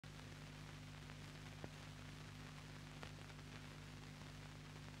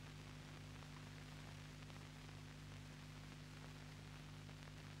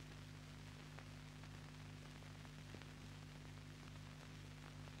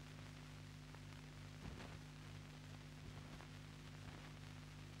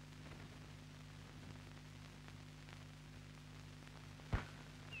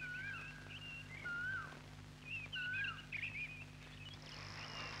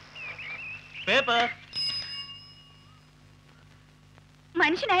Paper.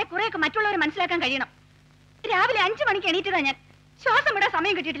 മനുഷ്യനായ കുറെയൊക്കെ മറ്റുള്ളവരെ മനസ്സിലാക്കാൻ കഴിയണം. രാവിലെ 5 മണിക്ക് എണീറ്റതാ ഞാൻ. ശ്വാസം വിടാൻ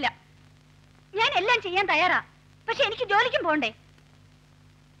സമയം കിട്ടിയിട്ടില്ല. ഞാൻ എല്ലാം ചെയ്യാൻ തയ്യാറാ, പക്ഷെ എനിക്ക് ജോലിക്കും പോണ്ടേ.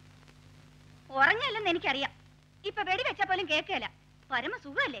 ഉറങ്ങല്ലെന്ന് എനിക്കറിയാം. ഇപ്പൊ വെടി വെച്ചാൽ പോലും കേൾക്കല. പരമ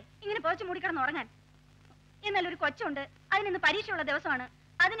സുഖമല്ലേ ഇങ്ങനെ പോച്ച് മൂടിക്കിടന്ന് ഉറങ്ങാൻ. എന്നാൽ ഒരു കൊച്ചുണ്ട്, അതിനിന്ന് പരീക്ഷയുള്ള ദിവസമാണ്.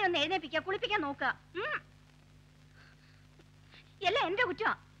 അതിനെ ഒന്ന് എഴുന്നേപ്പിക്കുക, കുളിപ്പിക്കാൻ നോക്കുക. എല്ലാം എന്റെ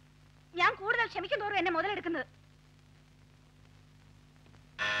കുറ്റമാ. ഞാൻ കൂടുതൽ ക്ഷമിക്കും തോറും എന്നെ മുതലെടുക്കുന്നത്.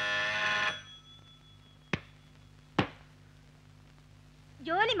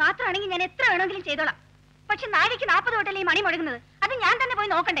 ജോലി മാത്രമാണെങ്കിൽ ഞാൻ എത്ര വേണമെങ്കിലും ചെയ്തോളാം. പക്ഷെ നാഴിക്ക് 40 തൊട്ടല്ലേ ഈ മണി മുഴങ്ങുന്നത്. അത് ഞാൻ തന്നെ പോയി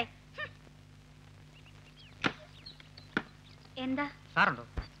നോക്കണ്ടേ? എന്താ സാറുണ്ടോ?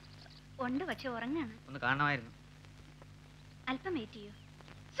 ഉണ്ട്, പക്ഷെ ഉറങ്ങാണ്. ഒന്ന് കാണണമായിരുന്നു. അല്പം വെയിറ്റ് ചെയ്യൂ.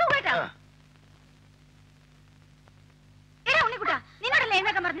 സുഖേട്ടാ, എടാ ഉണ്ണിക്കുട്ടാ, നിന്നോടല്ലേ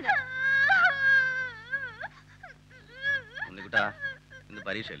എഴുന്നേക്കാൻ പറഞ്ഞത്? ഉണ്ണിക്കുട്ടാ, ഇന്ന്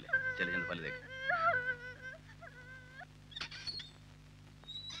പരീക്ഷയല്ലേ, ചെറിയ പലതേക്ക്.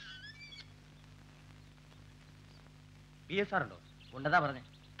 PS ആറുണ്ടോ? ഉണ്ടെന്നാ പറഞ്ഞേ.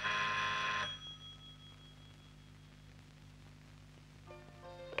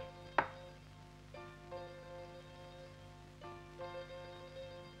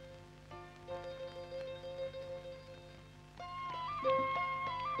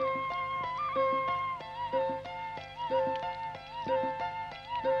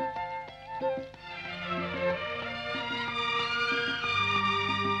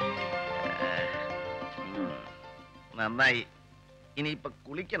 നന്നായി. ഇനിയിപ്പൊ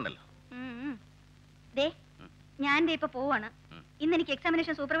കുളിക്കണ്ടല്ലോ. ഞാൻ ഇപ്പൊ പോവാണ്. ഇന്ന് എനിക്ക്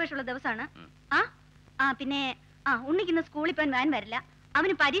എക്സാമിനേഷൻ സൂപ്പർവൈസർ ഉള്ള ദിവസമാണ്. പിന്നെ ഉണ്ണിക്ക് ഇന്ന് സ്കൂളിൽ പോകാൻ വാൻ വരില്ല.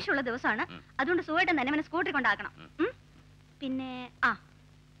 അവന് പരീക്ഷ ഉള്ള ദിവസമാണ്. അതുകൊണ്ട് സുഖമായിട്ട് തന്നെ അവനെ സ്കൂട്ടറിൽ കൊണ്ടാക്കണം. പിന്നെ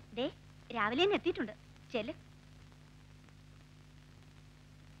രാവിലെ തന്നെ എത്തിയിട്ടുണ്ട്. ചെല്.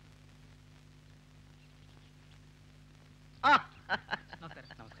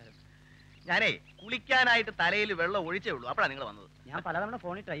 ഞാനേ കുളിക്കാനായിട്ട് തലയിൽ വെള്ളം ഒഴിച്ചേ ഉള്ളൂ. അപ്പോഴാണ് നിങ്ങൾ വന്നത്. ഞാൻ പലതവണ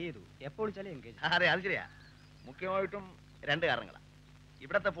ഫോണിൽ ട്രൈ ചെയ്തു. എപ്പോൾ വിളിച്ചാലും എൻഗേജ്. അതെ, അത് ശരിയാ. മുഖ്യമായിട്ടും 2 കാരണങ്ങളാണ്.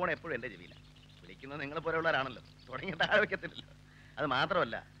 ഇവിടത്തെ ഫോൺ എപ്പോഴും എൻ്റെ ചെവിയില്ല. വിളിക്കുന്നത് നിങ്ങളെ പോലെയുള്ളവരാണല്ലോ. തുടങ്ങി താഴെ വെക്കത്തില്ലല്ലോ. അത്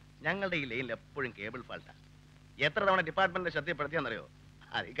മാത്രമല്ല, ഞങ്ങളുടെ ഈ ലൈനിൽ എപ്പോഴും കേബിൾ ഫാൾട്ടാ. എത്ര തവണ ഡിപ്പാർട്ട്മെന്റിനെ ശ്രദ്ധപ്പെടുത്തിയാന്നറിയോ?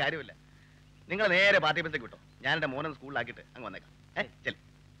 അത് ഈ കാര്യമില്ല. നിങ്ങൾ നേരെ പാർട്ടി ബസ്സേക്ക് വിട്ടോ. ഞാൻ എൻ്റെ മോനെ സ്കൂളിലാക്കിയിട്ട് അങ്ങ് വന്നേക്കാം. ചെൽ.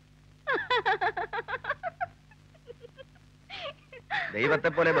 ദൈവത്തെ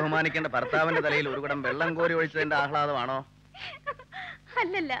പോലെ ബഹുമാനിക്കേണ്ട ഭർത്താവിന്റെ തലയിൽ ഒരു കുടം വെള്ളം കോരി ഒഴിച്ചതിന്റെ ആഹ്ലാദമാണോ?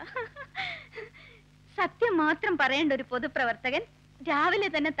 അല്ലല്ല, സത്യം മാത്രം പറയേണ്ട ഒരു പൊതുപ്രവർത്തകൻ രാവിലെ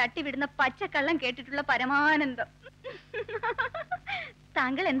തന്നെ തട്ടിവിടുന്ന പച്ചക്കള്ളം കേട്ടിട്ടുള്ള പരമാനന്ദം.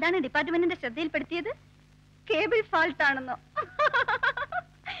 താങ്കൾ എന്താണ് ഡിപ്പാർട്ട്മെന്റിന്റെ ശ്രദ്ധയിൽപ്പെടുത്തിയത്? കേബിൾ ഫാൾട്ട് ആണെന്നോ?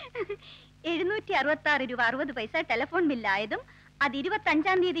 766 രൂപ 60 പൈസ ടെലിഫോൺ ബില്ലായതും അത്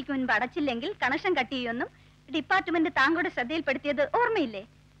 25-ാം തീയതിക്ക് മുൻപ് അടച്ചില്ലെങ്കിൽ കണക്ഷൻ കട്ട് ചെയ്യുമെന്നും ഡിപ്പാർട്ട്മെന്റ് താങ്കളുടെ ശ്രദ്ധയിൽപ്പെടുത്തിയത് ഓർമ്മയില്ലേ?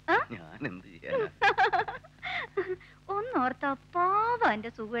 ഒന്നോർത്താ പാവ എന്റെ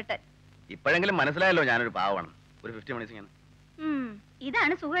സുഖേട്ടൻ. ഇപ്പോഴെങ്കിലും മനസ്സിലായല്ലോ ഞാനൊരു പാവമാണ്. ഒരു 50 മിനിറ്റ്സ്.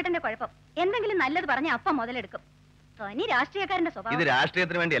 ഇതാണ് സുഖേട്ടന്റെ കുഴപ്പം. എന്തെങ്കിലും നല്ലത് പറഞ്ഞ അപ്പം മുതലെടുക്കും. തനി രാഷ്ട്രീയക്കാരന്റെ സ്വഭാവം. ഇത്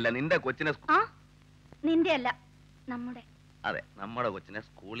രാഷ്ട്രീയത്തിന് വേണ്ടിയല്ല, നിന്റെ കൊച്ചിനെ. നിന്റെ അല്ല, നമ്മുടെ. അതെ, നമ്മുടെ കൊച്ചിനെ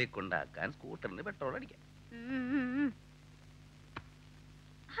സ്കൂളിൽ കൊണ്ടാക്കാൻ സ്കൂട്ടറിന് പെട്രോൾ അടിക്കാം.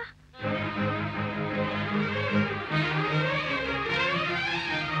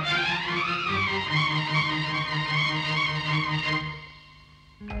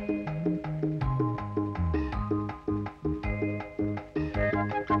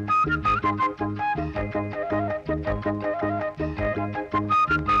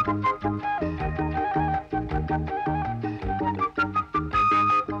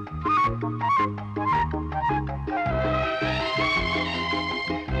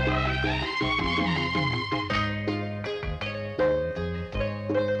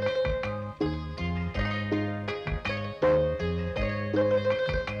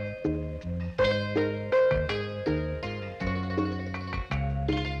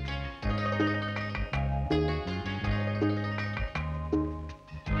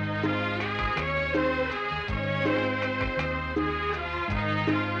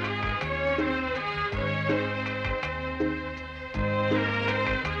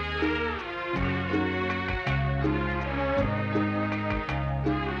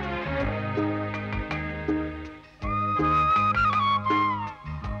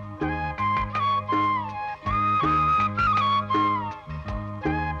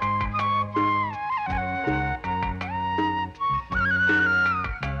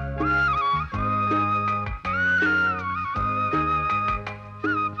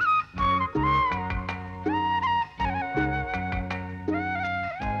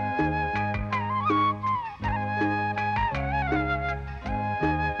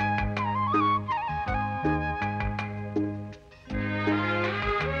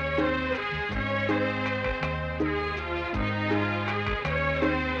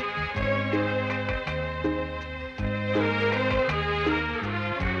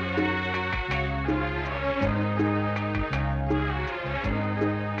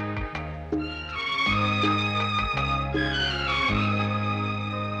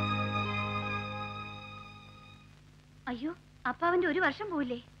 അവന്റെ 1 വർഷം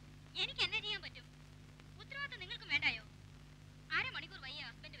പോയില്ലേ? എനിക്ക് എന്നെ ചെയ്യാൻ പറ്റും? ഉത്തരവാദിത്തം നിങ്ങൾക്കും വേണ്ടായോ? 1/2 മണിക്കൂർ വയ്യ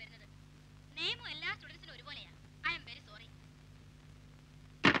ഹസ്ബൻഡ് വരുന്നത്. നിയമം എല്ലാ സ്റ്റുഡൻസിനും ഒരുപോലെയാ. I am very sorry.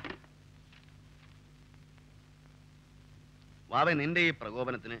 വാവേ, നിന്റെ ഈ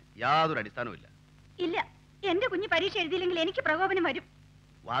പ്രകോപനത്തിന് യാതൊരു അടിസ്ഥാനവുമില്ല. ഇല്ല, എന്റെ കുഞ്ഞ് പരീക്ഷ എഴുതിയില്ലെങ്കിൽ എനിക്ക് പ്രകോപനം വരും.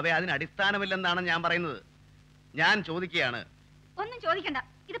 വാവേ, അതിന് അടിസ്ഥാനമില്ലെന്നാണ് ഞാൻ പറയുന്നത്. ഞാൻ ചോദിക്കുകയാണ്. ഒന്നും ചോദിക്കണ്ട,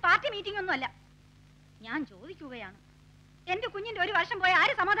 ഇത് പാർട്ടി മീറ്റിംഗ് ഒന്നും അല്ല. ഞാൻ ചോദിക്കുകയാണ്, എന്റെ കുഞ്ഞിന്റെ 1 വർഷം പോയ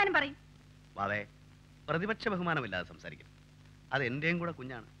ആര് സമാധാനം പറയും? വാവേ, പ്രതിപക്ഷ ബഹുമാനമില്ലാതെ സംസാരിക്കും. അത് എന്റെയും കൂടെ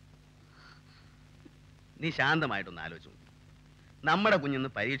കുഞ്ഞാണ്. നീ ശാന്തമായിട്ടൊന്ന് ആലോചിച്ചു. നമ്മുടെ കുഞ്ഞിന്ന്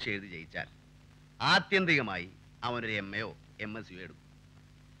പരീക്ഷ എഴുതി ജയിച്ചാൽ ആത്യന്തികമായി അവനൊരു MAയോ MSCയോ എടുക്കും.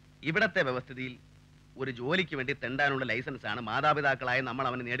 ഇവിടത്തെ വ്യവസ്ഥിതിയിൽ ഒരു ജോലിക്ക് വേണ്ടി തെണ്ടാനുള്ള ലൈസൻസാണ് മാതാപിതാക്കളായി നമ്മൾ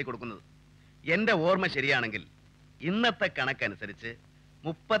അവന് നേടിക്കൊടുക്കുന്നത്. എൻ്റെ ഓർമ്മ ശരിയാണെങ്കിൽ ഇന്നത്തെ കണക്കനുസരിച്ച്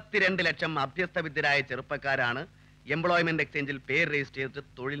 32 ലക്ഷം അഭ്യസ്തവിദ്യരായ ചെറുപ്പക്കാരാണ് എംപ്ലോയ്മെന്റ് എക്സ്ചേഞ്ചിൽ പേര് രജിസ്റ്റർ ചെയ്തിട്ട്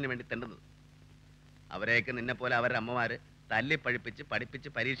തൊഴിലിന് വേണ്ടി തെണ്ടുന്നത്. അവരെയൊക്കെ നിന്നെ പോലെ അവരുടെ അമ്മമാര് തല്ലിപ്പഴിപ്പിച്ച് പഠിപ്പിച്ച്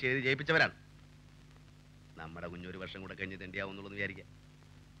പരീക്ഷ എഴുതി ജയിപ്പിച്ചവരാണ്. നമ്മുടെ കുഞ്ഞ് 1 വർഷം കൂടെ കഴിഞ്ഞ് തെണ്ടിയാവുന്നുള്ളൂ വിചാരിക്കാം.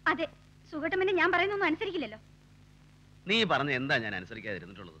 അതെ, സുഖട്ടമ്മനെ ഞാൻ പറയുന്നൊന്നും അനുസരിക്കില്ലല്ലോ. നീ പറഞ്ഞ എന്താ ഞാൻ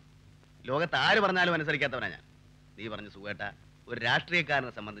അനുസരിക്കാതിരുന്നിട്ടുള്ളത്? ലോകത്ത് ആര് പറഞ്ഞാലും അനുസരിക്കാത്തവനാ ഞാൻ. നീ പറഞ്ഞ സുഖേട്ട, ഒരു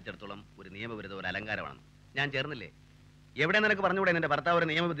രാഷ്ട്രീയക്കാരനെ സംബന്ധിച്ചിടത്തോളം ഒരു നിയമവിരുദ്ധ ഒരു അലങ്കാരമാണെന്ന് ഞാൻ ചേർന്നില്ലേ? എവിടെ നിനക്ക് പറഞ്ഞുകൂടെ നിന്റെ ഭർത്താവ് ഒരു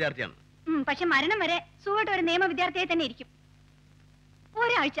നിയമ വിദ്യാർത്ഥിയാണ്? പക്ഷെ മരണം വരെ സുഖട്ട ഒരു നിയമ വിദ്യാർത്ഥിയെ തന്നെ ഇരിക്കും.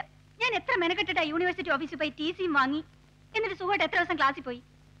 ഒരാഴ്ച ഞാൻ എത്ര മെനക്കെട്ടിട്ടാ യൂണിവേഴ്സിറ്റി ഓഫീസിൽ പോയി TC വാങ്ങി. എന്നിട്ട് സുഖട്ട എത്ര ദിവസം ക്ലാസ്സിൽ പോയി?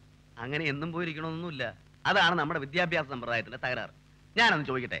 അങ്ങനെ എന്നും പോയിരിക്കണമെന്നൊന്നുമില്ല. അതാണ് നമ്മുടെ വിദ്യാഭ്യാസ സമ്പ്രദായത്തിന്റെ തകരാറ്. ഞാനൊന്ന്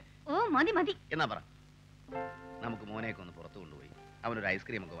ചോദിക്കട്ടെ? ഓ മതി മതി. എന്നാ പറ, നമുക്ക് മോനെയൊക്കെ ഒന്ന് പുറത്തു കൊണ്ടുപോയി അവനൊരു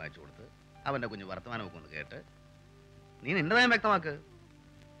ഐസ്ക്രീം ഒക്കെ വാങ്ങിച്ചു കൊടുത്ത് അവന്റെ കുഞ്ഞ് വർത്തമാനമൊക്കെ ഒന്ന് കേട്ട് നീ നിന്റെ നയം വ്യക്തമാക്ക്.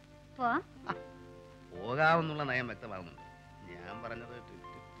 പോകാവുന്നുള്ള നയം വ്യക്തമാകുന്നുണ്ട്. ഞാൻ പറഞ്ഞത്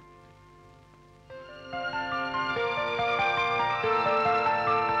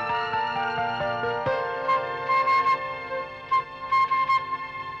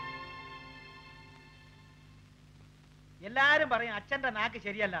എല്ലാരും പറയും അച്ഛന്റെ നാക്ക്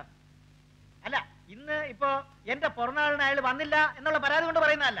ശരിയല്ല. അല്ല, ഇന്ന് ഇപ്പോ എന്റെ പിറന്നാളിന് അയാൾ വന്നില്ല എന്നുള്ള പരാതി കൊണ്ട്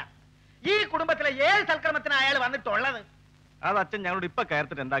പറയുന്നതല്ല. ഈ കുടുംബത്തിലെ ഏത് സൽക്രമത്തിന് അയാൾ വന്നിട്ടുള്ളത്? അത് അച്ഛൻ ഞങ്ങളോട് ഇപ്പൊ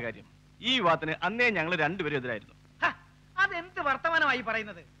കയർത്തിട്ട് എന്താ കാര്യം? ഈ വിവാഹത്തിന് അന്നേ ഞങ്ങൾ രണ്ടുപേരും എതിരായിരുന്നു. അതെന്ത് വർത്തമാനമായി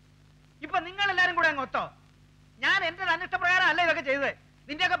പറയുന്നത്? ഇപ്പൊ നിങ്ങൾ എല്ലാരും കൂടെ അങ്ങ് ഒത്തോ? ഞാൻ എന്റെ അനിഷ്ടപ്രകാരം അല്ല ഇതൊക്കെ ചെയ്തത്.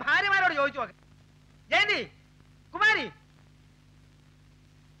 നിന്റെയൊക്കെ ഭാര്യമാരോട് ചോദിച്ചു നോക്ക്. ജയന്തി, കുമാരി,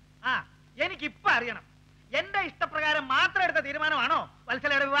 എനിക്കിപ്പൊ അറിയണം, എന്റെ ഇഷ്ടപ്രകാരം മാത്രം എടുത്ത തീരുമാനമാണോ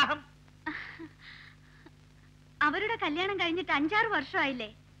വത്സലയുടെ വിവാഹം? അവരുടെ കല്യാണം കഴിഞ്ഞിട്ട് 5-6 വർഷമായില്ലേ,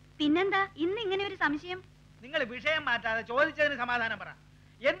 പിന്നെന്താ ഇന്ന് ഇങ്ങനെ ഒരു സംശയം? നിങ്ങൾ വിഷയം മാറ്റാതെ ചോദിച്ചതിന് സമാധാനം പറ.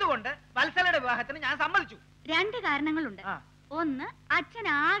 എന്തുകൊണ്ട് വത്സലയുടെ വിവാഹത്തിന് ഞാൻ സമ്മതിച്ചു? 2 കാരണങ്ങളുണ്ട്. ഒന്ന്, അച്ഛൻ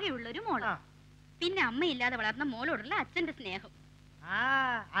ആകെയുള്ളൊരു മോള്. പിന്നെ അമ്മയില്ലാതെ വളർന്ന മോളോടുള്ള അച്ഛന്റെ സ്നേഹം.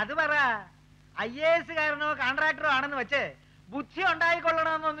 അത് പറ. IAS കാരനോ കോൺട്രാക്ടറോ ആണെന്ന് വെച്ച് ബുദ്ധി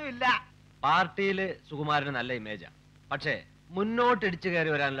ഉണ്ടായിക്കൊള്ളണമെന്നൊന്നും ഇല്ല. പാർട്ടിയില് സുകുമാരന് നല്ല ഇമേജാ, പക്ഷേ മുന്നോട്ട് ഇടിച്ചു കയറി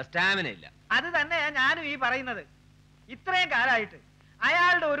വരാനുള്ള സ്റ്റാമിന ഇല്ല. അത് തന്നെയാ ഞാനും ഈ പറയുന്നത്. ഇത്രയും കാലമായിട്ട്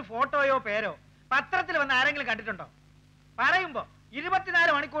അയാളുടെ ഒരു ഫോട്ടോയോ പേരോ പത്രത്തിൽ വന്ന് ആരെങ്കിലും കണ്ടിട്ടുണ്ടോ? പറയുമ്പോ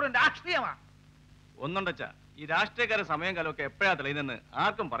 24 മണിക്കൂറും രാഷ്ട്രീയമാ. ഒന്നുണ്ടച്ചാ, ഈ രാഷ്ട്രീയക്കാരുടെ സമയം കാലമൊക്കെ എപ്പോഴാ തെളിയുന്നെന്ന്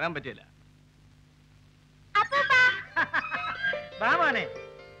ആർക്കും പറയാൻ പറ്റില്ല. ബാമാനെ,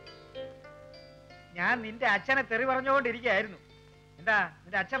 ഞാൻ നിന്റെ അച്ഛനെ തെറി പറഞ്ഞുകൊണ്ടിരിക്കുകയായിരുന്നു. എന്താ,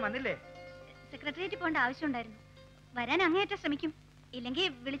 നിന്റെ അച്ഛൻ വന്നില്ലേ? സെക്രട്ടേറിയറ്റിൽ പോകേണ്ട ആവശ്യമുണ്ടായിരുന്നു. വരാൻ അങ്ങേയറ്റം ശ്രമിക്കും, ഇല്ലെങ്കിൽ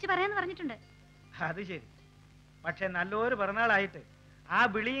വിളിച്ചു പറയാന്ന് പറഞ്ഞിട്ടുണ്ട്. അത് ശരി. പക്ഷെ നല്ലൊരു പിറന്നാളായിട്ട് ആ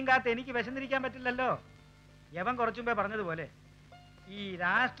വിളിയും കാത്ത് എനിക്ക് വിശന്നിരിക്കാൻ പറ്റില്ലല്ലോ. യവൻ കുറച്ചുമ്പേ പറഞ്ഞതുപോലെ ഈ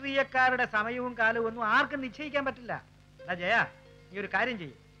രാഷ്ട്രീയക്കാരുടെ സമയവും കാലവും ഒന്നും ആർക്കും നിശ്ചയിക്കാൻ പറ്റില്ല. അല്ല ജയ, നീ ഒരു കാര്യം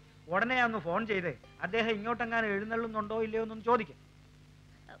ചെയ്യും, ഉടനെ ഒന്ന് ഫോൺ ചെയ്ത് അദ്ദേഹം ഇങ്ങോട്ടെങ്ങാനും എഴുന്നള്ളുന്നുണ്ടോ ഇല്ലയോ എന്നൊന്ന് ചോദിക്കും.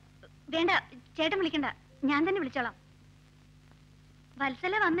 വേണ്ട, ചേട്ടൻ വിളിക്കണ്ട, ഞാൻ തന്നെ വിളിച്ചോളാം.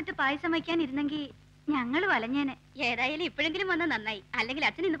 വത്സല വന്നിട്ട് പായസം വയ്ക്കാൻ ഇരുന്നെങ്കിൽ ഞങ്ങൾ വലഞ്ഞേനെ. ഏതായാലും ഇപ്പോഴെങ്കിലും വന്ന നന്നായി, അല്ലെങ്കിൽ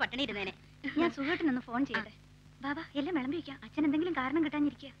അച്ഛൻ ഇന്ന് പട്ടിണി ഇരുന്നേനെ. ഞാൻ സുഖേട്ടനൊന്ന് ഫോൺ ചെയ്യട്ടെ. ബാബാ, എല്ലാം വിളമ്പി വയ്ക്കാം. അച്ഛൻ എന്തെങ്കിലും കാരണം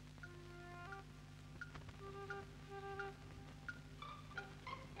കിട്ടാഞ്ഞിരിക്കുക.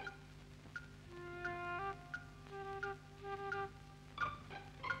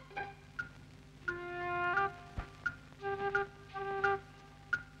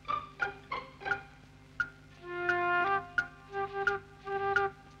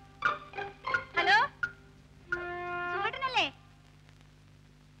 ഹലോ, സുഖേട്ടനല്ലേ?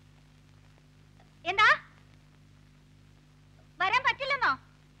 എന്താ വരാൻ പറ്റില്ലെന്നോ?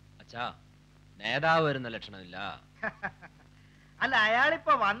 അച്ഛാ, നേതാവ് വരുന്ന ലക്ഷണമില്ല. അല്ല,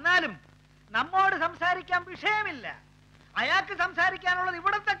 അയാളിപ്പോ വന്നാലും നമ്മോട് സംസാരിക്കാൻ വിഷയമില്ല. അയാൾക്ക് സംസാരിക്കാനുള്ളത്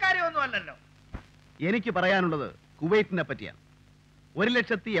ഇവിടത്തെ കാര്യമൊന്നും അല്ലല്ലോ. എനിക്ക് പറയാനുള്ളത് കുവൈറ്റിനെ പറ്റിയാണ്.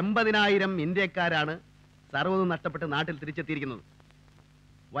 1,80,000 ഇന്ത്യക്കാരാണ് സർവ്വതും നഷ്ടപ്പെട്ട് നാട്ടിൽ തിരിച്ചെത്തിയിരിക്കുന്നത്.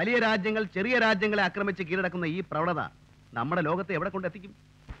 വലിയ രാജ്യങ്ങൾ ചെറിയ രാജ്യങ്ങളെ ആക്രമിച്ച് കീഴടക്കുന്ന ഈ പ്രവണത നമ്മുടെ ലോകത്തെ എവിടെ കൊണ്ടെത്തിക്കും?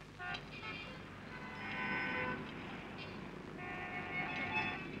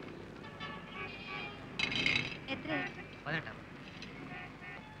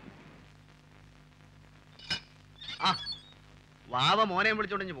 ആ വാവ മോനെയും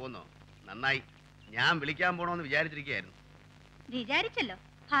വിളിച്ചോണ്ടിഞ്ഞ് പോന്നോ? നന്നായി. ഞാൻ വിളിക്കാൻ പോണോന്ന് വിചാരിച്ചിരിക്കുകയായിരുന്നു. വിചാരിച്ചല്ലോ,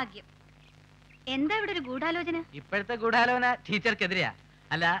 ഭാഗ്യം. എന്താ ഇവിടെ ഒരു ഗൂഢാലോചന? ഇപ്പോഴത്തെ ഗൂഢാലോചന ടീച്ചർക്കെതിരെയാ.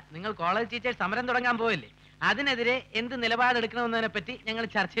 അല്ല, നിങ്ങൾ കോളേജ് ടീച്ചർ സമരം തുടങ്ങാൻ പോയില്ലേ? അതിനെതിരെ എന്ത് നിലപാടെടുക്കണമെന്നതിനെ പറ്റി ഞങ്ങൾ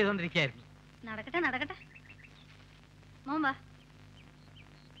ചർച്ച ചെയ്തുകൊണ്ടിരിക്കുകയായിരുന്നു. നടക്കട്ടെ നടക്കട്ടെ. മോൻ വാ.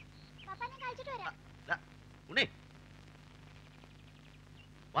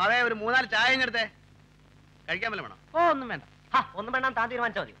 വാവേ, ഒരു 3-4 ചായ എടുത്തേ. കഴിക്കാൻ വല്ല വേണം? ഓ, ഒന്നും വേണ്ട. ഒന്നും വേണ്ട, താൻ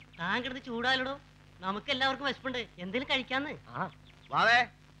തീരുമാനിച്ചാൽ മതി. താൻ കിടന്ന് ചൂടാലോ, നമുക്ക് എല്ലാവർക്കും വിശപ്പുണ്ട്, എന്തെങ്കിലും കഴിക്കാന്ന്. വാവേ,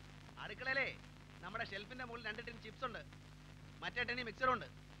 അടുക്കളയിലേ നമ്മുടെ ഷെൽഫിന്റെ മുകളിൽ 2 ടിൻ ചിപ്സ് ഉണ്ട്, മറ്റേ ടിനി മിക്സറും ഉണ്ട്.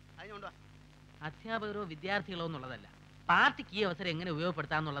 അതിന് കൊണ്ടുവാ. അധ്യാപകരോ വിദ്യാർത്ഥികളോ എന്നുള്ളതല്ല, പാർട്ടിക്ക് ഈ അവസരം എങ്ങനെ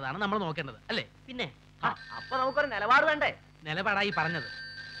ഉപയോഗപ്പെടുത്താന്നുള്ളതാണ് നമ്മൾ നോക്കേണ്ടത്, അല്ലേ? പിന്നെ അപ്പൊ നമുക്കൊരു നിലപാട് വേണ്ടേ? നിലപാടായി പറഞ്ഞത്.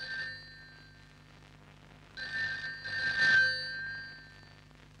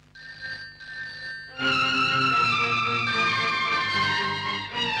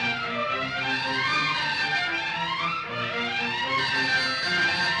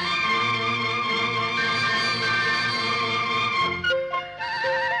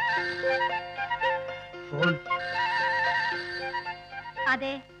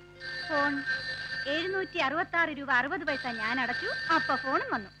 അതെ, ഫോൺ 766 രൂപ 60 പൈസ ഞാൻ അടച്ചു. അപ്പൊ ഫോണും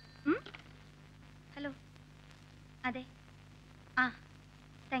വന്നു. ഹലോ, അതെ, ആ,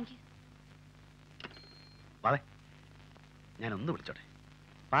 താങ്ക് യു. വാവേ, ഞാനൊന്ന് വിളിച്ചോട്ടെ.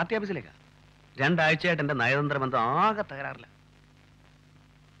 പാർട്ടി ഓഫീസിലേക്കാ. 2 ആഴ്ചയായിട്ട് എന്റെ നയതന്ത്ര ബന്ധം ആകെ തകരാറില്ല.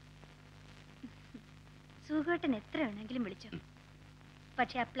 സുഖേട്ടൻ എത്ര വേണമെങ്കിലും വിളിച്ചു,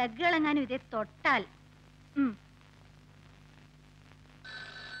 പക്ഷെ ആ പ്ലഗുകൾ എങ്ങാനും ഇതേ തൊട്ടാൽ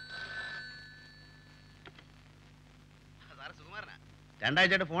സുകുമാരനാ 2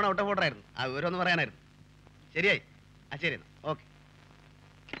 ആഴ്ചയായിട്ട് ഫോൺ ഔട്ട് ഓഫ് ഓർഡർ ആയിരുന്നു. ആ വിവരം ഒന്ന് പറയാനായിരുന്നു. ശരിയായി. ആ ശരി, ഓക്കെ.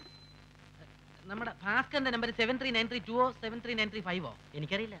 നമ്മുടെ ഭാസ്കറിന്റെ നമ്പർ 739320 73935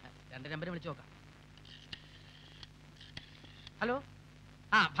 എനിക്കറിയില്ല. 2 നമ്പർ വിളിച്ചു നോക്കാം. ഹലോ,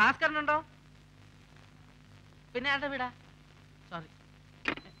 ആ ഭാസ്കരനുണ്ടോ? പിന്നെ ആരുടെ വീടാ? സോറി.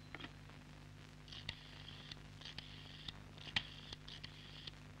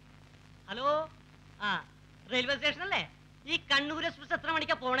 ഹലോ, ആ റെയിൽവേ സ്റ്റേഷൻ അല്ലേ? ഈ കണ്ണൂർ എക്സ്പ്രസ് എത്ര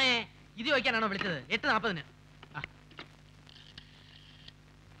മണിക്കാ പോണേ? ഇത് ചോദിക്കാനാണോ വിളിച്ചത്? 8:40.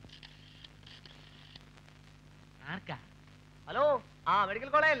 ആർക്കാ? ഹലോ, ആ മെഡിക്കൽ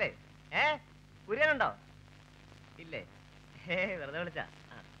കോളേജ് അല്ലേ? കുര്യനുണ്ടോ? ഇല്ലേ? വെറുതെ വിളിച്ചാ.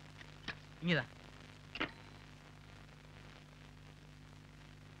 ഇങ്ങതാ.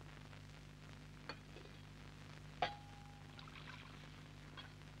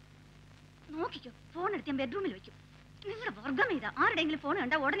 നോക്കിക്കോ, ഫോൺ എടുത്ത് ഞാൻ ബെഡ്റൂമിൽ വെക്കും. നിങ്ങളുടെ വർഗം ഇതാ, ആരുടെയെങ്കിലും ഫോൺ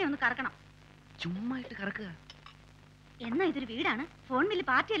കണ്ടാ ഉടനെ ഒന്ന് കറക്കണം. ചുമ്മായിട്ട് കറക്കുക. എന്നാ ഇതൊരു വീടാണ്, ഫോൺ ബില്ല്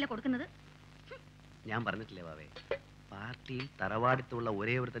പാർട്ടിയല്ല കൊടുക്കുന്നത്. ഞാൻ പറഞ്ഞിട്ടില്ലേ വാവേ, പാർട്ടിയിൽ തറവാടിത്തുള്ള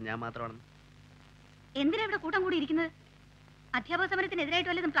ഒരേ ഒരുത്തൻ ഞാൻ മാത്രമാണെന്ന്. എന്തിനാ ഇവിടെ കൂട്ടം കൂടി ഇരിക്കുന്നത്? അധ്യാപക സമരത്തിനെതിരായിട്ട്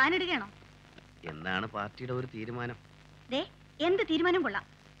വല്ലതും പ്ലാൻ ഇടുകയാണോ? എന്നാണ് പാർട്ടിയുടെ ഒരു തീരുമാനം? ദേ, എന്ത് തീരുമാനം കൊള്ളാം,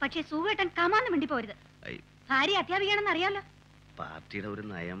 പക്ഷേ സുഖേട്ടൻ കമാന്ന് മിണ്ടി പോരുത്. ഭാര്യ അധ്യാപികയാണെന്ന് അറിയാലോ. പാർട്ടിയുടെ ഒരു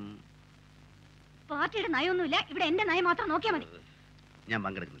നയം. പാർട്ടിയുടെ നയമൊന്നുമില്ല, ഇവിടെ എന്റെ നയം മാത്രം നോക്കിയാൽ മതി. ഞാൻ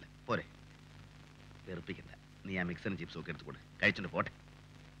പങ്കെടുക്കുന്നില്ല, പോരെ. വെറുപ്പിക്കണ്ട. നീ ആ മിക്സറും ചിപ്സും ഒക്കെ എടുത്തുകൂടെ, കഴിച്ചിട്ട് പോട്ടെ.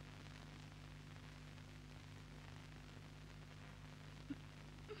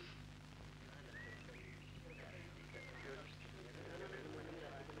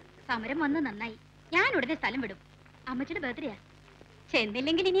 സമരം വന്ന് നന്നായി. ഞാൻ ഉടനെ സ്ഥലം വിടും. അമ്മച്ചിയുടെ ബർത്ത്ഡേയാ.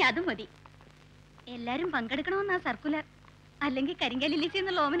 ചെന്നില്ലെങ്കിൽ ഇനി അതും മതി. എല്ലാരും പങ്കെടുക്കണമെന്നാ സർക്കുലർ. അല്ലെങ്കിൽ കരിങ്കാലി ലിസി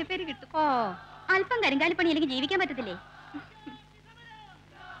എന്നുള്ള ഓമന പേര് കിട്ടും. ഓ, അല്പം കരിങ്കാലിപ്പണി അല്ലെങ്കിൽ ജീവിക്കാൻ പറ്റത്തില്ലേ?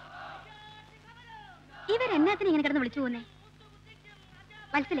 ഇവരെന്നാത്തിന് ഇങ്ങനെ കിടന്ന് വിളിച്ചു പോകുന്നേ?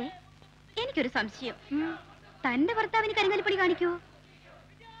 വത്സലേ, എനിക്കൊരു സംശയം. തന്റെ ഭർത്താവിന് കരിങ്കാലിപ്പണി കാണിക്കൂ?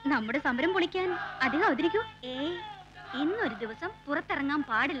 നമ്മുടെ സമരം പൊളിക്കാൻ അധികം അവതരിക്കൂ? ഇന്നൊരു ദിവസം പുറത്തിറങ്ങാൻ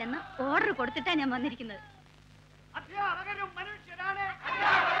പാടില്ലെന്ന് ഓർഡർ കൊടുത്തിട്ടാണ് ഞാൻ വന്നിരിക്കുന്നത്. അധ്യാപകരും മനുഷ്യരാണ്,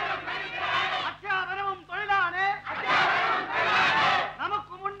 അധ്യാപനവും തൊഴിലാണ്.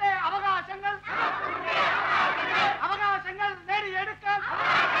 നമുക്കുമുണ്ട് അവകാശങ്ങൾ, അവകാശങ്ങൾ നേടിയെടുക്കാൻ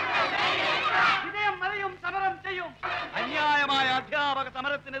വിജയം മതിയും സമരം ചെയ്യും. അന്യായമായ അധ്യാപക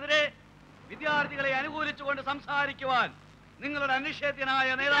സമരത്തിനെതിരെ വിദ്യാർത്ഥികളെ അനുകൂലിച്ചുകൊണ്ട് സംസാരിക്കുവാൻ നിങ്ങളുടെ അനിഷേധ്യനായ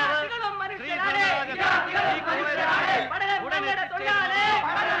നേതാവ്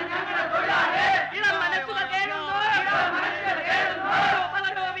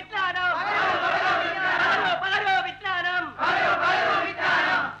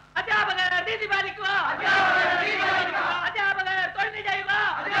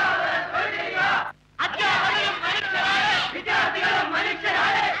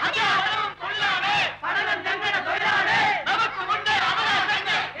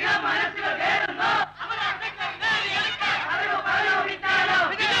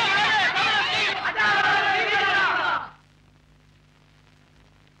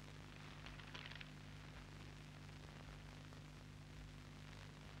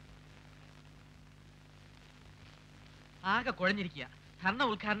ആകെ കുഴഞ്ഞിരിക്കുക. ധർണ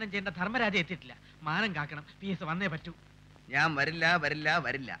ഉദ്ഘാടനം ചെയ്യേണ്ട ധർമ്മരാജ എത്തിയിട്ടില്ല. മാനം കാക്കണം. PS വന്നേ പറ്റൂ. ഞാൻ വരില്ല വരില്ല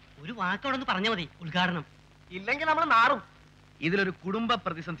വരില്ല. ഒരു വാക്കോടൊന്ന് പറഞ്ഞാൽ മതി ഉദ്ഘാടനം. ഇല്ലെങ്കിൽ നമ്മൾ നാറും. ഇതിലൊരു കുടുംബ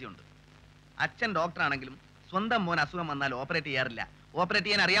പ്രതിസന്ധി ഉണ്ട്. അച്ഛൻ ഡോക്ടറാണെങ്കിലും സ്വന്തം മോൻ അസുഖം വന്നാൽ ഓപ്പറേറ്റ് ചെയ്യാറില്ല. ഓപ്പറേറ്റ്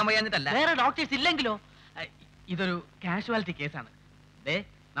ചെയ്യാൻ അറിയാൻ വയ്യാഞ്ഞിട്ടല്ല. വേറെ ഡോക്ടേഴ്സ് ഇല്ലെങ്കിലോ? ഇതൊരു കാഷ്വാലിറ്റി കേസാണ്. ദേ,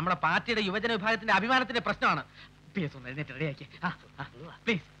 നമ്മുടെ പാർട്ടിയുടെ യുവജന വിഭാഗത്തിന്റെ അഭിമാനത്തിന്റെ പ്രശ്നമാണ്. PS ഒന്ന് എഴുന്നേറ്റ് റെഡിയാക്കി.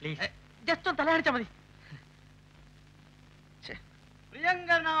 പ്ലീസ് പ്ലീസ് ജസ്റ്റ് ഒന്ന് തലയടിച്ചാൽ മതി.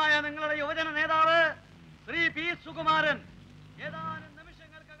 പ്രിയങ്കരനായ നിങ്ങളുടെ യുവജന നേതാവ് ശ്രീ പി സുകുമാരൻ ഏതാനും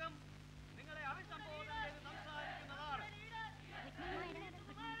നിമിഷങ്ങൾക്കകം നിങ്ങളെ അഭിസംബോധന ചെയ്ത് സംസാരിക്കുന്നതാണ്.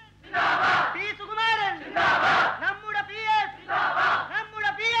 പി സുകുമാരൻ നമ്മുടെ PS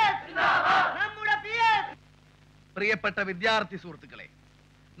നമ്മുടെ PS നമ്മുടെ PS. പ്രിയപ്പെട്ട വിദ്യാർത്ഥി സുഹൃത്തുക്കളെ,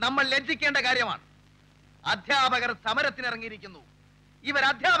 നമ്മൾ ലജ്ജിക്കേണ്ട കാര്യമാണ്. അധ്യാപകർ സമരത്തിനിറങ്ങിയിരിക്കുന്നു. ഇവർ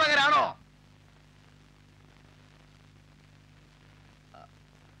അധ്യാപകരാണോ?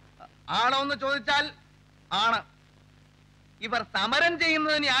 ആണോ എന്ന് ചോദിച്ചാൽ ആണ്. ഇവർ സമരം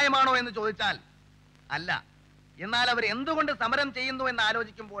ചെയ്യുന്നത് ന്യായമാണോ എന്ന് ചോദിച്ചാൽ അല്ല. എന്നാൽ അവർ എന്തുകൊണ്ട് സമരം ചെയ്യുന്നു എന്ന്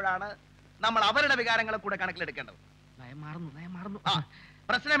ആലോചിക്കുമ്പോഴാണ് നമ്മൾ അവരുടെ വികാരങ്ങളെ കൂടെ കണക്കിലെടുക്കേണ്ടത്. നയം മാറുന്നു.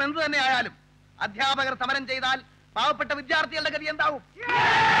 പ്രശ്നം എന്ത് തന്നെ ആയാലും അധ്യാപകർ സമരം ചെയ്താൽ പാവപ്പെട്ട വിദ്യാർത്ഥികളുടെ ഗതി എന്താവും?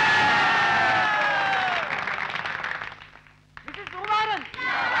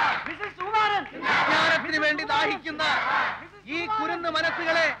 വിജ്ഞാനത്തിന് വേണ്ടി ദാഹിക്കുന്ന ഈ കുരുന്ന്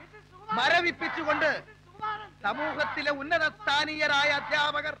മനസ്സുകളെ മരവിപ്പിച്ചുകൊണ്ട് സമൂഹത്തിലെ ഉന്നത സ്ഥാനീയരായ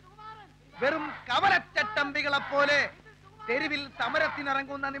അധ്യാപകർ വെറും കവലച്ചട്ടമ്പികളെ പോലെ തെരുവിൽ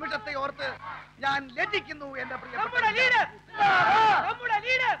സമരത്തിനിറങ്ങുന്ന നിമിഷത്തെ ഓർത്ത് ഞാൻ ലജ്ജിക്കുന്നു. എന്റെ പ്രിയപ്പെട്ട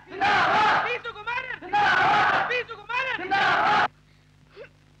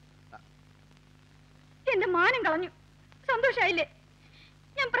എന്റെ മാനം കളഞ്ഞു. സന്തോഷായില്ലേ?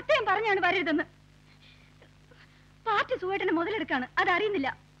 ഞാൻ പ്രത്യേകം പറഞ്ഞാണ് വരരുതെന്ന്. പാർട്ടി സുഖേട്ടനെ മുതലെടുക്കാണ്, അതറിയുന്നില്ല.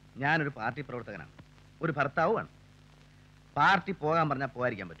 ഞാനൊരു പാർട്ടി പ്രവർത്തകനാണ്, ഒരു ഭർത്താവുമാണ്. പാർട്ടി പോകാൻ പറഞ്ഞാൽ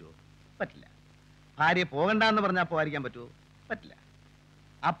പോകാതിരിക്കാൻ പറ്റുമോ? പറ്റില്ല. ഭാര്യയെ പോകണ്ടെന്ന് പറഞ്ഞാൽ പോകാതിരിക്കാൻ പറ്റുമോ? പറ്റില്ല.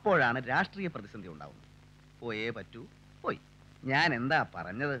 അപ്പോഴാണ് രാഷ്ട്രീയ പ്രതിസന്ധി ഉണ്ടാവുന്നത്. പോയേ പറ്റൂ, പോയി. ഞാൻ എന്താ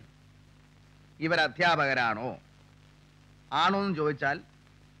പറഞ്ഞത്? ഇവർ അധ്യാപകരാണോ? ആണോ എന്ന് ചോദിച്ചാൽ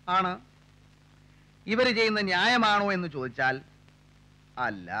ആണ്. ഇവർ ചെയ്യുന്ന ന്യായമാണോ എന്ന് ചോദിച്ചാൽ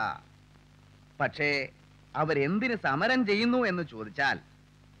അല്ല. പക്ഷേ അവരെന്തിന് സമരം ചെയ്യുന്നു എന്ന് ചോദിച്ചാൽ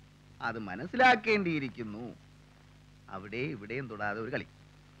അത് മനസ്സിലാക്കേണ്ടിയിരിക്കുന്നു. അവിടെ ഇവിടെയും തൊടാതെ ഒരു കളി.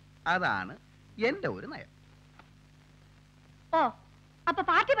 അതാണ് എന്റെ ഒരു നയം. ഓ, അപ്പൊ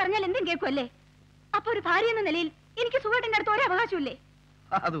പാർട്ടി പറഞ്ഞാൽ എന്തും കേൾക്കുമല്ലേ? അപ്പൊ ഒരു ഭാര്യ എന്ന നിലയിൽ എനിക്ക് സുഖേട്ടന്റെ അടുത്ത് ഒരേ അവകാശമില്ലേ?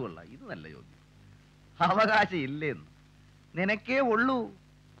 അതുകൊള്ള, ഇത് നല്ല ചോദ്യം. അവകാശം ഇല്ലെന്ന് നിനക്കേ ഉള്ളൂ.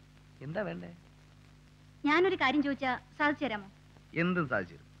 എന്താ വേണ്ടേ? ഞാനൊരു കാര്യം ചോദിച്ചാ സാധിച്ചു തരാമോ? എന്തും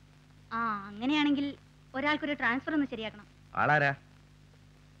സാധിച്ചു. അങ്ങനെയാണെങ്കിൽ ഒരാൾക്കൊരു ട്രാൻസ്ഫർ ഒന്ന് ശരിയാക്കണം. ആളാരാ?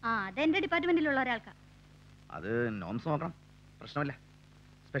 അതെന്റെ ഡിപ്പാർട്ട്മെന്റിലുള്ള ഒരാൾക്കാ. അത് നോംസ് നോക്കണം, പ്രശ്നമില്ല.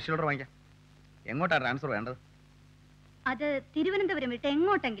 സ്പെഷ്യൽ ഓർഡർ വാങ്ങിക്കാം. എങ്ങോട്ടാ ട്രാൻസ്ഫർ വേണ്ടത്? അത് തിരുവനന്തപുരം വിട്ട്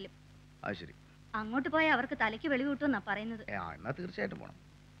എങ്ങോട്ടെങ്കിലും. അത് ശരി. അങ്ങോട്ട് പോയാൽ അവർക്ക് തലയ്ക്ക് വെളി കൂട്ടുമെന്നാ പറയുന്നത്. എന്നാ തീർച്ചയായിട്ടും പോണം.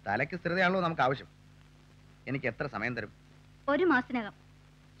 തലയ്ക്ക് സ്ഥിരതയാണല്ലോ നമുക്ക് ആവശ്യം. എനിക്ക് എത്ര സമയം തരും? 1 മാസത്തിനകം.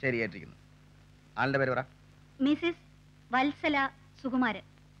 ശരിയായിട്ടിരിക്കുന്നു. ആളുടെ പേര് പറ. മിസ്സിസ് വത്സല സുകുമാരൻ.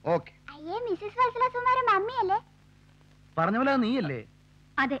 ഓക്കെ. അയ്യേ, മിസ്സിസ് വത്സല സുകുമാരൻ മമ്മിയല്ലേ? പറഞ്ഞ പോലെ നീയല്ലേ?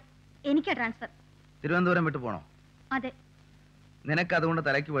 അതെ, എനിക്കാ ട്രാൻസ്ഫർ. തിരുവനന്തപുരം വിട്ടു പോണോ? അതെ. നിനക്ക് അതുകൊണ്ട്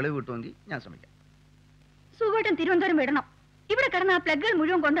തലയ്ക്ക് വെളിവ് കിട്ടുമെങ്കിൽ ഞാൻ ശ്രമിക്കാം. സുഖമായിട്ടും തിരുവനന്തപുരം വിടണം. ഇവിടെ കിടന്ന ആ പ്ലഗുകൾ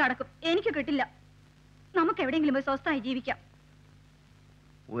മുഴുവൻ കൊണ്ട് നടക്കും. എനിക്ക് കിട്ടില്ല. നമുക്ക് എവിടെയെങ്കിലും പോയി സ്വസ്ഥമായി ജീവിക്കാം.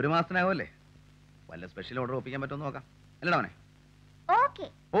 1 മാസത്തിനാവുമല്ലേ? വല്ല സ്പെഷ്യൽ ഓർഡർ ഒപ്പിക്കാൻ പറ്റുമെന്ന് നോക്കാം. അല്ലടാ മോനെ? Okay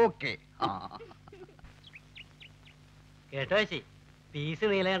okay. കേട്ടോ ചേച്ചി, പീസ്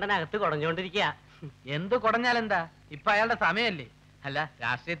നീലകണ്ഠൻ അകത്ത് കുടഞ്ഞോണ്ടിരിക്കുക. എന്ത് കുടഞ്ഞാലെന്താ? ഇപ്പൊ അയാളുടെ സമയമല്ലേ? അല്ല,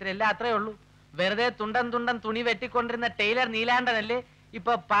 രാഷ്ട്രീയത്തിലെല്ലാം അത്രേ ഉള്ളൂ. വെറുതെ തുണ്ടൻ തുണ്ടൻ തുണി വെട്ടിക്കൊണ്ടിരുന്ന ടൈലർ നീലാണ്ടനല്ലേ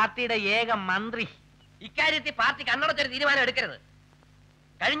ഇപ്പൊ പാർട്ടിയുടെ ഏക മന്ത്രി. ഇക്കാര്യത്തിൽ പാർട്ടി കണ്ണടച്ചൊരു തീരുമാനം എടുക്കരുത്.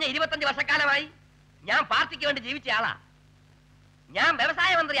 കഴിഞ്ഞ 25 വർഷക്കാലമായി ഞാൻ പാർട്ടിക്ക് വേണ്ടി ജീവിച്ച ആളാ. ഞാൻ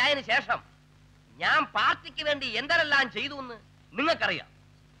വ്യവസായ മന്ത്രി ആയതിനു ശേഷം ഞാൻ പാർട്ടിക്ക് വേണ്ടി എന്തെല്ലാം ചെയ്തു എന്ന് നിങ്ങൾക്കറിയാം.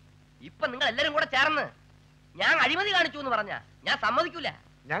 ഇപ്പൊ നിങ്ങൾ എല്ലാരും കൂടെ ചേർന്ന് ഞാൻ അഴിമതി കാണിച്ചു എന്ന് പറഞ്ഞ ഞാൻ സമ്മതിക്കൂല.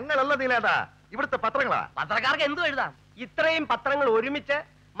 ഞങ്ങളല്ല നീലേട്ടാ, ഇവിടുത്തെ പത്രങ്ങളാ. പത്രക്കാർക്ക് എന്തു എഴുതാം? ഇത്രയും പത്രങ്ങൾ ഒരുമിച്ച്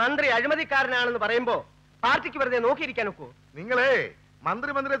മന്ത്രി അഴിമതിക്കാരനാണെന്ന് പറയുമ്പോ പാർട്ടിക്ക് വെറുതെ നോക്കിയിരിക്കാൻ ഒക്കൂ? നിങ്ങളെ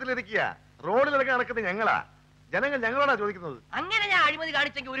മന്ത്രിമന്ദിരത്തിലിരിക്കുക, റോഡിലിറങ്ങി നടക്കുന്നത് ഞങ്ങളാ. ജനങ്ങൾ ഞങ്ങളോടാ ചോദിക്കുന്നത്. അങ്ങനെ ഞാൻ അഴിമതി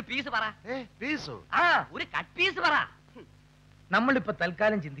കാണിച്ചെങ്കിൽ ഒരു പീസ് പറ. പീസോ? ആ, ഒരു കട്ട് പീസ് പറ. നമ്മളിപ്പോ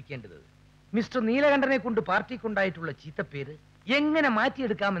തൽക്കാലം ചിന്തിക്കേണ്ടത് മിസ്റ്റർ നീലകണ്ഠനെ കൊണ്ട് പാർട്ടിക്കുണ്ടായിട്ടുള്ള ചീത്തപ്പേര് എങ്ങനെ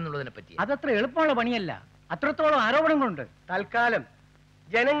മാറ്റിയെടുക്കാം എന്നുള്ളതിനെ പറ്റി. അതത്ര എളുപ്പമുള്ള പണിയല്ല, അത്രത്തോളം ആരോപണങ്ങളുണ്ട്. തൽക്കാലം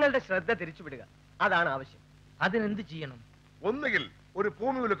ജനങ്ങളുടെ ശ്രദ്ധ തിരിച്ചുവിടുക, അതാണ് ആവശ്യം. അതിനെന്ത് ചെയ്യണം? ഒന്നുകിൽ ഒരു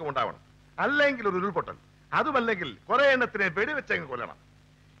ഭൂമികുലുക്കം ഉണ്ടാവണം, അല്ലെങ്കിൽ ഒരു ഉരുൾപൊട്ടൽ, അതുമല്ലെങ്കിൽ കുറെ എണ്ണത്തിനെ വെടിവെച്ചങ്ങ് കൊല്ലണം.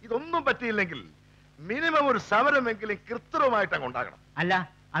 ഇതൊന്നും പറ്റിയില്ലെങ്കിൽ മിനിമം ഒരു സമരമെങ്കിലും കൃത്രിമമായിട്ട് അങ്ങ് ഉണ്ടാകണം. അല്ല,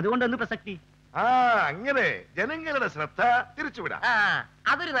 അതുകൊണ്ടൊന്ന് പ്രസക്തി. അങ്ങനെ ജനങ്ങളുടെ ശ്രദ്ധ തിരിച്ചുവിടാം.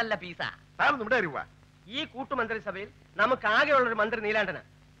 അതൊരു നല്ല പീസാ. താനൊന്നും ഇവിടെ അറിയുക. ഈ കൂട്ടുമന്ത്രിസഭയിൽ നമുക്ക് ആകെയുള്ളൊരു മന്ത്രി നീലാണ്ടനാ.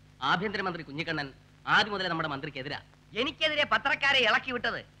 ആഭ്യന്തരമന്ത്രി കുഞ്ഞിക്കണ്ണൻ ആദ്യം മുതലേ നമ്മുടെ മന്ത്രിക്കെതിരാ. എനിക്കെതിരെ പത്രക്കാരെ ഇളക്കി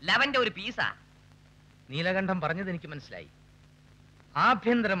വിട്ടത് ലവന്റെ ഒരു പീസാ. നീലകണ്ഠൻ പറഞ്ഞത് എനിക്ക് മനസ്സിലായി.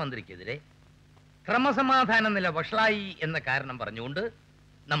 ആഭ്യന്തരമന്ത്രിക്കെതിരെ ക്രമസമാധാന നില വഷളായി എന്ന കാരണം പറഞ്ഞുകൊണ്ട്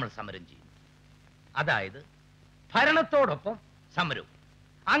നമ്മൾ സമരം ചെയ്യും. അതായത് ഭരണത്തോടൊപ്പം സമരവും.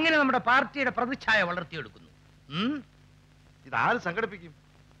 അങ്ങനെ നമ്മുടെ പാർട്ടിയുടെ പ്രതിച്ഛായ വളർത്തിയെടുക്കുന്നു. ഇതാര് സംഘടിപ്പിക്കും?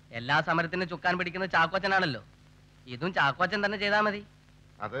 എല്ലാ സമരത്തിനും ചുക്കാൻ പിടിക്കുന്ന ചാക്കോച്ചനാണല്ലോ. ഇതും ചാക്കോച്ചൻ തന്നെ ചെയ്താൽ മതി.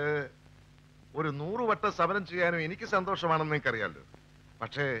 അത് ഒരു 100 വട്ടം സമരം ചെയ്യാനും എനിക്ക് സന്തോഷമാണെന്ന് നിങ്ങൾക്കറിയാമല്ലോ.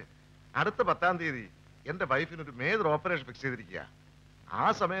 പക്ഷേ അടുത്ത 10-ാം തീയതി എന്റെ വൈഫിന് ഒരു മേജർ ഓപ്പറേഷൻ ഫിക്സ് ചെയ്തിരിക്കുക. ആ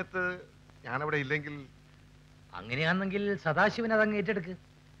സമയത്ത് ഞാനവിടെ ഇല്ലെങ്കിൽ. അങ്ങനെയാണെങ്കിൽ സദാശിവൻ അതങ്ങ് ഏറ്റെടുക്ക്.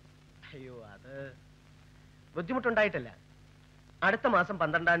 അയ്യോ, അത് ബുദ്ധിമുട്ടുണ്ടായിട്ടല്ല. അടുത്ത മാസം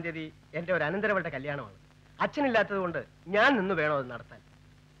 12-ാം തീയതി എന്റെ ഒരു അനന്തരവളുടെ കല്യാണമാണ്. അച്ഛനില്ലാത്തത് കൊണ്ട് ഞാൻ നിന്ന് വേണോ അത് നടത്താൻ.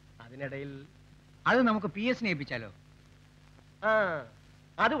 അതിനിടയിൽ അത് നമുക്ക് PS ഏൽപ്പിച്ചാലോ?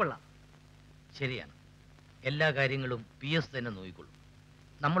 അത് കൊള്ളാം. ശരിയാണ്, എല്ലാ കാര്യങ്ങളും PS തന്നെ നോക്കിക്കൊള്ളും.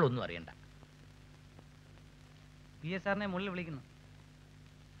 നമ്മളൊന്നും അറിയണ്ട. PS സാറിനെ മുകളിൽ വിളിക്കുന്നു.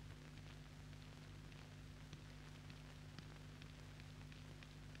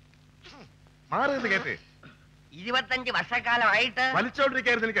 മാറിയെന്ന് കേട്ടേ. 25 വർഷക്കാലമായിട്ട്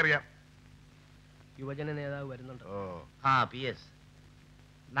വലിച്ചോണ്ടിരിക്കായിരുന്നു എനിക്കറിയാം. യുവജന നേതാവ് വരുന്നുണ്ട്. PS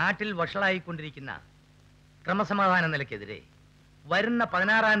നാട്ടിൽ വഷളായിക്കൊണ്ടിരിക്കുന്ന ക്രമസമാധാന നിലയ്ക്കെതിരെ വരുന്ന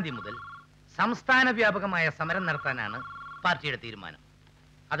 16-ാം തീയതി മുതൽ സംസ്ഥാന വ്യാപകമായ സമരം നടത്താനാണ് പാർട്ടിയുടെ തീരുമാനം.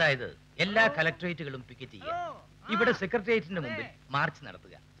 അതായത് എല്ലാ കലക്ടറേറ്റുകളും പിക്കറ്റ് ചെയ്യുക, ഇവിടെ സെക്രട്ടേറിയറ്റിന്റെ മുമ്പിൽ മാർച്ച്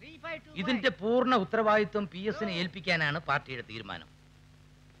നടത്തുക. ഇതിന്റെ പൂർണ്ണ ഉത്തരവാദിത്വം PS-നെ ഏൽപ്പിക്കാനാണ് പാർട്ടിയുടെ തീരുമാനം.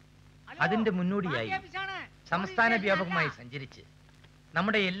 അതിന്റെ മുന്നോടിയായി സംസ്ഥാന വ്യാപകമായി സഞ്ചരിച്ച്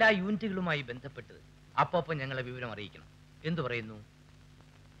നമ്മുടെ എല്ലാ യൂണിറ്റുകളുമായി ബന്ധപ്പെട്ട് അപ്പൊ ഞങ്ങളെ വിവരം അറിയിക്കണം. എന്തു പറയുന്നു?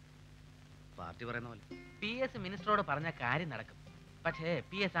 പാർട്ടി പറയുന്ന പോലെ PS മിനിസ്റ്ററോട് പറഞ്ഞ കാര്യം നടക്കും. പക്ഷേ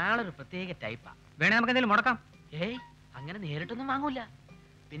PS ആളൊരു പ്രത്യേക ടൈപ്പാ. വേണേ നമുക്ക് എന്തെങ്കിലും മുടക്കാം. ഏയ്, അങ്ങനെ നേരിട്ടൊന്നും വാങ്ങൂല.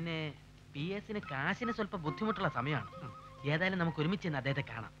 പിന്നെ PS-ന് കാശിന് സ്വല്പം ബുദ്ധിമുട്ടുള്ള സമയമാണ്. ഏതായാലും നമുക്ക് ഒരുമിച്ച് നിന്ന് അദ്ദേഹത്തെ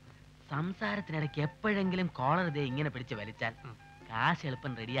കാണാം. സംസാരത്തിനിടയ്ക്ക് എപ്പോഴെങ്കിലും കോളർ ഇതേ ഇങ്ങനെ പിടിച്ച് വലിച്ചാൽ കാശ്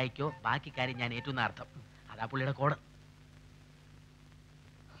എളുപ്പം റെഡിയായിക്കോ, ബാക്കി കാര്യം ഞാൻ ഏറ്റുന്ന അർത്ഥം. അതാ പുള്ളിയുടെ കോഡ്.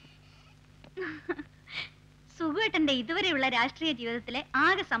 സുഖേട്ടന്റെ ഇതുവരെയുള്ള രാഷ്ട്രീയ ജീവിതത്തിലെ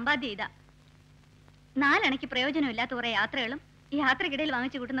ആകെ സമ്പാദ്യം ഇതാ. 4 അണയ്ക്ക് പ്രയോജനമില്ലാത്ത കുറെ യാത്രകളും യാത്രക്കിടയിൽ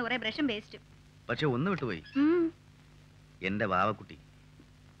വാങ്ങിച്ചു കൂട്ടുന്ന കുറെ ബ്രഷും പേസ്റ്റും. പക്ഷെ ഒന്ന് വിട്ടുപോയി. എന്റെ വാവക്കുട്ടി,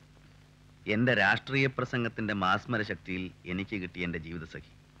 എന്റെ രാഷ്ട്രീയ പ്രസംഗത്തിന്റെ മാസ്മര ശക്തിയിൽ എനിക്ക് കിട്ടിയ എന്റെ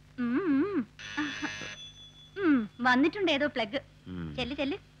ജീവിതസഖി. വന്നിട്ടുണ്ട് ഏതോ പ്ലഗ്. ചെല്ല്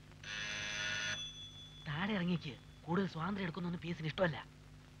ചെല്ല്. താഴെ ഇറങ്ങിക്ക്. കൂടുതൽ സ്വാതന്ത്ര്യം എടുക്കുന്നൊന്നും PS-ന് ഇഷ്ടമല്ല.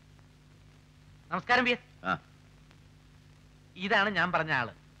 നമസ്കാരം PS. ഇതാണ് ഞാൻ പറഞ്ഞ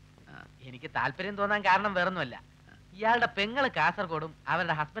ആള്. എനിക്ക് താല്പര്യം തോന്നാൻ കാരണം വേറൊന്നുമല്ല. ഇയാളുടെ പെങ്ങള് കാസർഗോഡും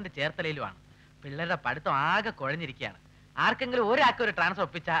അവരുടെ ഹസ്ബൻഡ് ചേർത്തലയിലുമാണ്. പിള്ളേരുടെ പഠിത്തം ആകെ കുഴഞ്ഞിരിക്കുകയാണ്. ആർക്കെങ്കിലും ഒരാൾക്ക് ഒരു ട്രാൻസ്ഫർ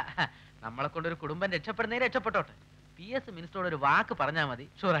ഒപ്പിച്ചാ നമ്മളെ കൊണ്ടൊരു കുടുംബം രക്ഷപ്പെടുന്നേ രക്ഷപ്പെട്ടോട്ടെ. PS മിനിസ്റ്ററോട് ഒരു വാക്ക് പറഞ്ഞാൽ മതി,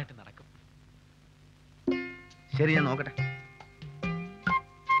 ഷുവറായിട്ട് നടക്കും. ശരി, ഞാൻ നോക്കട്ടെ.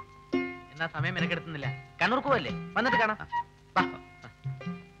 എന്നാ സമയം മെനക്കെടുത്തുന്നില്ല. കണ്ണൂർ പോവല്ലേ? വന്നിട്ട് കാണാം.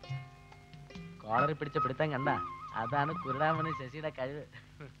 കോളറി പിടിച്ച പിടുത്തം കണ്ട, അതാണ് കുരുടാമണി ശശിയുടെ കഴിവ്.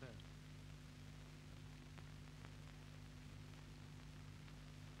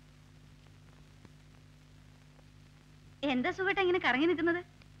 എന്താ സുഖേട്ട ഇങ്ങനെ കറങ്ങി നിൽക്കുന്നത്?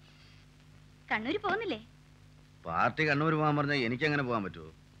 കണ്ണൂര് പോകുന്നില്ലേ? പാർട്ടി കണ്ണൂർ പോകാൻ പറഞ്ഞാൽ എനിക്ക് എങ്ങനെ പോകാൻ പറ്റുമോ?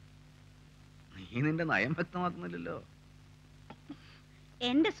 നീ നിന്റെ നയം വ്യക്തമാക്കുന്നില്ലല്ലോ.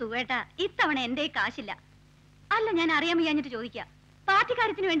 എന്റെ സുഖേട്ടാ, ഇത്തവണ എന്റെ കാശില്ല. അല്ല, ഞാൻ അറിയാൻ വയ്യാഞ്ഞിട്ട് ചോദിക്കാം. പാർട്ടി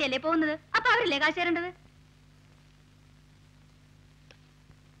കാര്യത്തിന് വേണ്ടിയല്ലേ പോകുന്നത്? അപ്പൊ അവരല്ലേ കാശ് തരേണ്ടത്?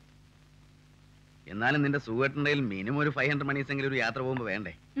 എന്നാലും നിന്റെ സുഖേട്ടൻ്റെ മിനിമം ഒരു 500 മണീസെങ്കിലും ഒരു യാത്ര പോകുമ്പോ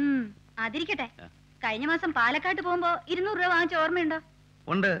വേണ്ടേ? അതിരിക്കട്ടെ. കഴിഞ്ഞ മാസം പാലക്കാട്ട് പോകുമ്പോ 200 രൂപ വാങ്ങിച്ച ഓർമ്മയുണ്ടോ?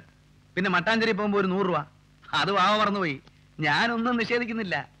 ഉണ്ട്. പിന്നെ മട്ടാഞ്ചേരി പോകുമ്പോ ഒരു 100 രൂപ. അത് വാവ മറന്നുപോയി. ഞാനൊന്നും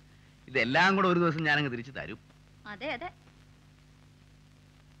നിഷേധിക്കുന്നില്ല. ഇതെല്ലാം കൂടെ ഒരു ദിവസം ഞാനങ്ങ് തിരിച്ചു തരും. അതെ അതെ.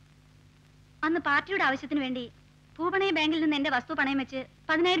 അന്ന് പാർട്ടിയുടെ ആവശ്യത്തിന് വേണ്ടി ഭൂപണയ ബാങ്കിൽ നിന്ന് എന്റെ വസ്തു പണയം വെച്ച്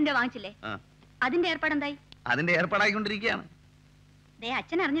 10,000 രൂപ വാങ്ങിച്ചില്ലേ? അതിന്റെ ഏർപ്പാടെന്തായി? അതിന്റെ ഏർപ്പാടായിക്കൊണ്ടിരിക്കുകയാണ്.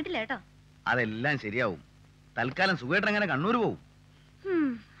 അച്ഛൻ അറിഞ്ഞിട്ടില്ല കേട്ടോ. അതെല്ലാം ശരിയാവും. തൽക്കാലം സുഖേട്ടൻ എങ്ങനെ കണ്ണൂർ പോവും?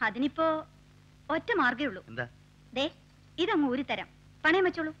 അതിനിപ്പോ ഒറ്റ മാർഗേ ഉള്ളൂ. എന്താ? ഇതങ്ങ് ഊരിത്തരാം. പണയം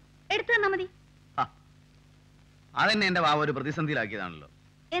വെച്ചോളൂ, എടുത്തു തന്നാ മതി. അതെന്നെ എന്റെ വാവ ഒരു പ്രതിസന്ധിയിലാക്കിയതാണല്ലോ.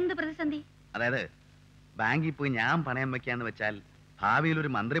 എന്ത് പ്രതിസന്ധി? അതായത് ബാങ്കിൽ പോയി ഞാൻ പണയം വെക്കാന്ന് വെച്ചാൽ ഭാവിയിൽ ഒരു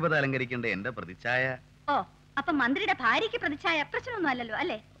മന്ത്രിപദം അലങ്കരിക്കേണ്ട എന്റെ പ്രതിച്ഛായ. ഓ, അപ്പൊ മന്ത്രിയുടെ ഭാര്യയ്ക്ക് പ്രതിച്ഛായ പ്രശ്നമൊന്നും അല്ലല്ലോ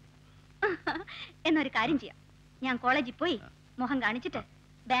അല്ലേ? എന്നൊരു കാര്യം ചെയ്യാം. ഞാൻ കോളേജിൽ പോയി മുഖം കാണിച്ചിട്ട്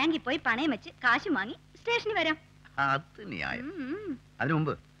ബാങ്കിൽ പോയി പണയം വെച്ച് കാശും വാങ്ങി സ്റ്റേഷനിൽ വരാം. അത് ന്യായം. അതിനു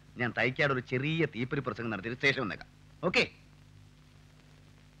മുമ്പ് ഞാൻ തൈക്കാട് ഒരു ചെറിയ തീപ്പൊരി പ്രസംഗം നടത്തി സ്റ്റേഷൻ വന്നേക്കാം. ഓക്കെ?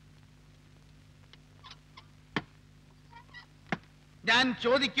 ഞാൻ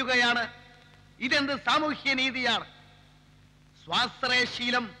ചോദിക്കുകയാണ്, ഇതെന്ത് സാമൂഹ്യ നീതിയാണ്?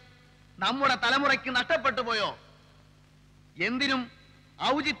 സ്വാശ്രയശീലം നമ്മുടെ തലമുറയ്ക്ക് നഷ്ടപ്പെട്ടു പോയോ? എന്തിനും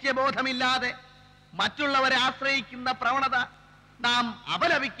ഔചിത്യബോധമില്ലാതെ മറ്റുള്ളവരെ ആശ്രയിക്കുന്ന പ്രവണത നാം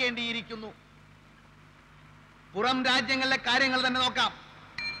അപലപിക്കേണ്ടിയിരിക്കുന്നു. പുറം രാജ്യങ്ങളിലെ കാര്യങ്ങൾ തന്നെ നോക്കാം.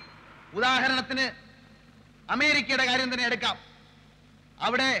 ഉദാഹരണത്തിന് അമേരിക്കയുടെ കാര്യം തന്നെ എടുക്കാം.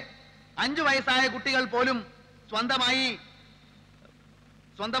 അവിടെ 5 വയസ്സായ കുട്ടികൾ പോലും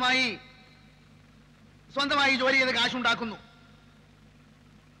സ്വന്തമായി ജോലി ചെയ്ത് കാശുണ്ടാക്കുന്നു.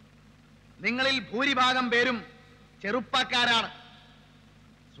 നിങ്ങളിൽ ഭൂരിഭാഗം പേരും ചെറുപ്പക്കാരാണ്.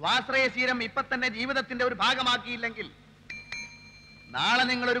 സ്വാശ്രയശീലം ഇപ്പൊ തന്നെ ജീവിതത്തിന്റെ ഒരു ഭാഗമാക്കിയില്ലെങ്കിൽ നാളെ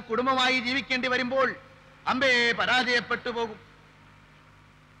നിങ്ങളൊരു കുടുംബമായി ജീവിക്കേണ്ടി വരുമ്പോൾ അമ്പേ പരാജയപ്പെട്ടു പോകും.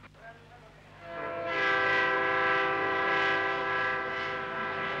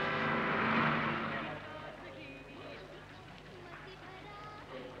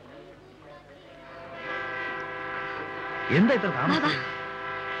 എന്താ ഇത്ര താമസം?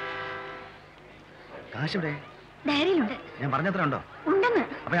 കാശിവിടെ ഡയറിയിലുണ്ട്. ഞാൻ പറഞ്ഞത്ര ഉണ്ടോ? ഉണ്ടെന്ന്.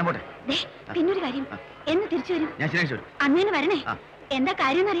 അപ്പൊ ഞാൻ പോട്ടെ. പിന്നൊരു കാര്യം, എന്ന് തിരിച്ചു വരും? ഞാൻ ശനിയാഴ്ച വരും. അന്നേന് വരണേ. എന്താ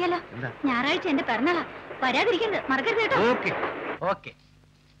കാര്യം അറിയാലോ? ഞായറാഴ്ച എന്റെ പിറന്നാളാ. വരാതിരിക്കരുത്, മറക്കരുത് കേട്ടോ. ഓക്കെ.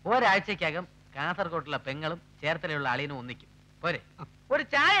 ഒരാഴ്ചക്കകം കാസർഗോട്ടുള്ള പെങ്ങളും ചേർത്തലയുള്ള അളിയനും ഒന്നിക്കും. പോരെ? ഒരു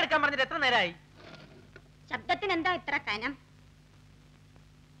ചായ എടുക്കാൻ പറഞ്ഞിട്ട് എത്ര നേരമായി? ശബ്ദത്തിന് എന്താ ഇത്ര കനം?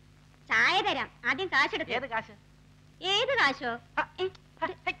 ചായ തരാം, ആദ്യം കാശെടുക്കും. ഏത് കാശ്? ഏത് കാശോ?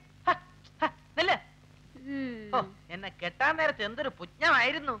 എന്നെ കെട്ടാൻ നേരത്തെ എന്തൊരു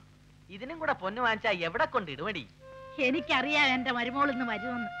പുജ്ഞമായിരുന്നു. ഇതിനും കൂടെ പൊന്നു വാങ്ങിച്ചാ എവിടെ കൊണ്ടിടുവടി? എനിക്കറിയാം എന്റെ മരുമോളിന്ന്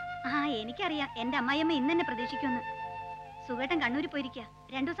വരുമെന്ന്. എനിക്കറിയാം എന്റെ അമ്മായിയമ്മ ഇന്ന് തന്നെ പ്രതീക്ഷിക്കുമെന്ന്. സുഖേട്ടൻ കണ്ണൂരിൽ പോയിരിക്കുക.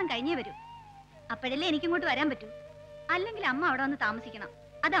 2 ദിവസം കഴിഞ്ഞേ വരൂ. അപ്പോഴല്ലേ എനിക്കിങ്ങോട്ട് വരാൻ പറ്റൂ. അല്ലെങ്കിൽ അമ്മ അവിടെ വന്ന് താമസിക്കണം.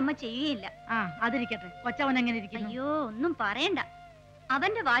 അത് അമ്മ ചെയ്യുകയില്ല. അതിരിക്കട്ടെ. കൊച്ചവൻ എങ്ങനെ ഇരിക്കുന്നു? അയ്യോ, ഒന്നും പറയണ്ട.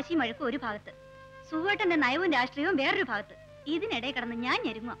 അവന്റെ വാശി മഴക്കും ഒരു ഭാഗത്ത്, സുഖേട്ടന്റെ നയവും രാഷ്ട്രീയവും വേറൊരു ഭാഗത്ത്. ഇതിനിടെ കിടന്ന് ഞാൻ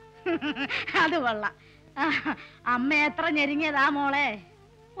ഞെരുങ്ങുക. അത് കൊള്ളാം. അമ്മ എത്ര ഞെരുങ്ങിയതാ മോളെ.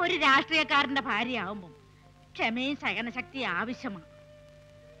 ഒരു രാഷ്ട്രീയക്കാരന്റെ ഭാര്യയാവുമ്പം ക്ഷമയും സഹനശക്തി ആവശ്യമാണ്.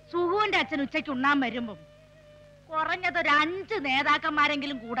 സുഹുവിന്റെ അച്ഛൻ ഉച്ചയ്ക്ക് ഉണ്ണാൻ വരുമ്പം കുറഞ്ഞത് ഒരു 5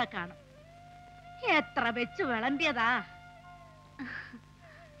 നേതാക്കന്മാരെങ്കിലും കൂടെ കാണും. എത്ര വെച്ച് വിളമ്പിയതാ.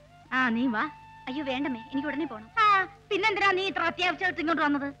 നീ വാ. അയ്യോ വേണ്ടമേ, എനിക്ക് ഉടനെ പോണം. പിന്നെന്തിനാ നീ ഇത്ര അത്യാവശ്യമായിട്ട് ഇങ്ങോട്ട്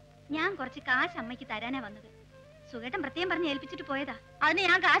വന്നത്? ഞാൻ കുറച്ച് കാശ് അമ്മയ്ക്ക് തരാനാ വന്നത്. സുഖേട്ടൻ പ്രത്യേകം പറഞ്ഞ് ഏൽപ്പിച്ചിട്ട് പോയതാ. അതിന്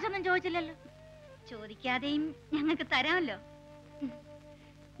ഞാൻ കാശൊന്നും ചോദിച്ചില്ലല്ലോ. ചോദിക്കാതെയും ഞങ്ങൾക്ക് തരാമല്ലോ.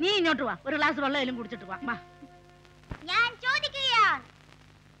 നീ ഇങ്ങോട്ട് വാ, ഒരു ഗ്ലാസ് വെള്ളമെങ്കിലും കുടിച്ചിട്ട് വാ. ഞാൻ ചോദിക്കുകയാണ്,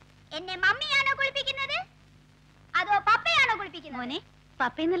 എന്നെ മമ്മിയാണോ കുളിപ്പിക്കുന്നത് അതോ പപ്പയാണോ കുളിപ്പിക്കുന്നത്? മോനെ,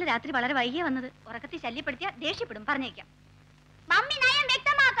 പപ്പ ഇന്നലെ രാത്രി വളരെ വൈകിയ വന്നത്. ഉറക്കത്തിൽ ശല്യപ്പെടുത്തിയ ദേഷ്യപ്പെടും, പറഞ്ഞേക്കാം. മമ്മി നയം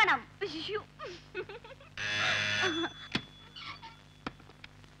വ്യക്തമാക്കണം.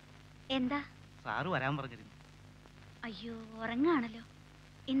 എന്താ? സാറ് വരാൻ പറഞ്ഞിരുന്നു. അയ്യോ, ഉറങ്ങാണല്ലോ.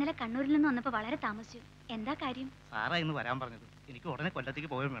 ഇന്നലെ കണ്ണൂരിൽ നിന്ന് വന്നപ്പോ വളരെ താമസിച്ചു. എന്താ കാര്യം? സാറാ ഇന്ന് വരാൻ പറഞ്ഞത്. എനിക്ക് ഉടനെ കൊല്ലത്തേക്ക്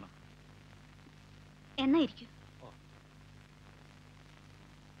പോവുകയും വേണം. എന്നാ ഇരിക്കൂ.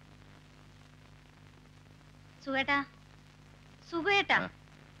 സുഖേട്ടാ, സുഖേട്ടാ,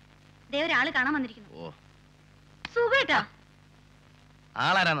 ദേ ഒരാള് കാണാൻ വന്നിരിക്കുന്നു. സുഖേട്ടാ.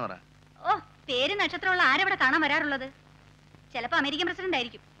 ആളാരാന്ന് പറ. ഓ, പേര് നക്ഷത്രമുള്ള ആരെവിടെ കാണാൻ വരാറുള്ളത്? ചിലപ്പോ അമേരിക്കൻ പ്രസിഡന്റ്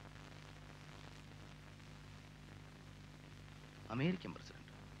ആയിരിക്കും. American president?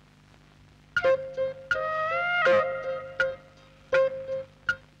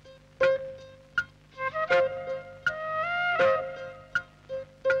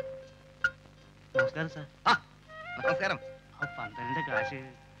 എന്റെ കാശ്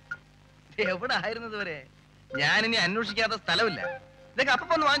എവിടെ ആയിരുന്നു ഇതുവരെ? ഞാനിനി അന്വേഷിക്കാത്ത സ്ഥലമില്ല. ഇതൊക്കെ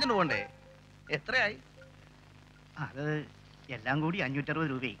അപ്പൊ ഒന്ന് വാങ്ങിച്ചിട്ട് പോണ്ടേ? എത്രയായി? അത് എല്ലാം കൂടി 560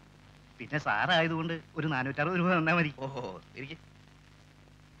 രൂപയായി. പിന്നെ സാറായതുകൊണ്ട് ഒരു 460 രൂപ തന്നാ മതി. ഓഹോ, ഇരിക്കെ.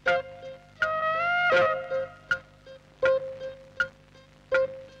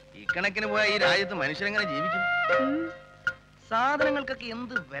 ഇക്കണക്കിന് പോയ ഈ രാജ്യത്ത് മനുഷ്യരെങ്ങനെ ജീവിക്കും? സാധനങ്ങൾക്കൊക്കെ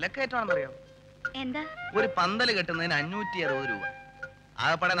എന്ത് വിലക്കയറ്റാണെന്നറിയാം. എന്താ ഒരു പന്തല് കെട്ടുന്നതിന് 560 രൂപ.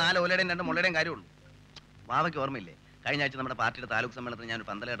 ആകപ്പാടെ 4 ഓലയുടെയും 2 മുള്ളയുടെയും കാര്യമുള്ളൂ. വാവയ്ക്ക് ഓർമ്മയില്ലേ കഴിഞ്ഞ ആഴ്ച നമ്മുടെ പാർട്ടിയുടെ താലൂക്ക് സമ്മേളനത്തിൽ ഞാൻ ഒരു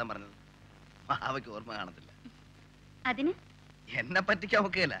പന്തല് കെട്ടാൻ പറഞ്ഞത്? വാവയ്ക്ക് ഓർമ്മ കാണത്തില്ല. അതിന് എന്നെ പറ്റിക്കാൻ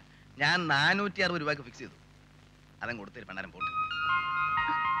ഒക്കെയല്ല. ഞാൻ 460 രൂപയ്ക്ക് ഫിക്സ് ചെയ്തു. അതങ്ങ് കൊടുത്തിരി പണ്ടാരം പോട്ട്.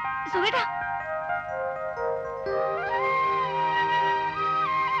 സുവേട്ടാ,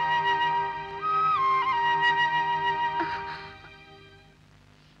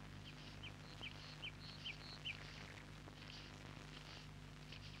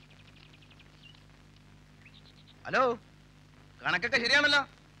 ഹലോ, കണക്കൊക്കെ ശരിയാണല്ലോ?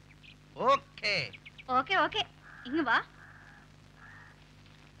 ഓക്കേ ഓക്കെ ഓക്കെ, ഇങ്ങ് വാ.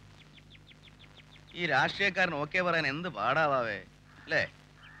 ഈ രാഷ്ട്രീയക്കാരൻ ഓക്കെ പറയാൻ എന്ത് പാടാവേ അല്ലേ?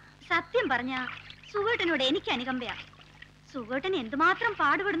 സത്യം പറഞ്ഞ സുവേട്ടനോട് എനിക്ക് അനുകമ്പയാ. സുവേട്ടൻ എന്തുമാത്രം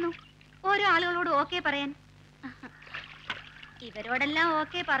പാടുപെടുന്നു ഓരോ ആളുകളോട് ഓക്കെ പറയാൻ. ഇവരോടെല്ലാം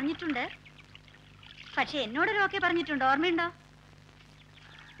ഓക്കെ പറഞ്ഞിട്ടുണ്ട്, പക്ഷെ എന്നോടൊരു ഓക്കെ പറഞ്ഞിട്ടുണ്ട്, ഓർമ്മയുണ്ടോ?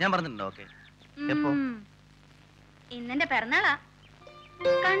 ഞാൻ പറഞ്ഞിട്ടുണ്ടോ ഓക്കെ? എപ്പോ? ഇന്നെന്റെ പിറന്നാളാ.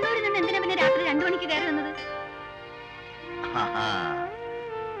 കണ്ണൂരിൽ നിന്ന് എന്തിനാ പിന്നെ രാത്രി 2 മണിക്ക് കയറി വന്നത്?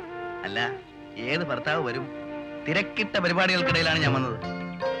 അല്ല, ഏത് ഭർത്താവ് വരും? തിരക്കിട്ട പരിപാടികൾക്കിടയിലാണ് ഞാൻ വന്നത്.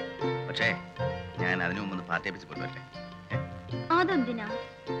 പക്ഷേ ഞാൻ അതിനു മുമ്പ് പാർട്ടി ഓഫീസിൽ പോയിട്ട് വരട്ടെ. അതെന്തിനാ?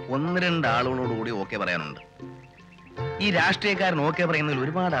 1-2 ആളുകളോട് കൂടി ഓക്കെ പറയാനുണ്ട്. ഈ രാഷ്ട്രീയക്കാരൻ ഓക്കെ പറയുന്നതിൽ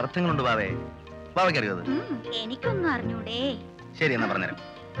ഒരുപാട് അർത്ഥങ്ങളുണ്ട് ബാവേ. ബാവയ്ക്കറിയത്? എനിക്കൊന്നും അറിഞ്ഞൂടേ. ശരി, എന്നാ പറഞ്ഞുതരാം.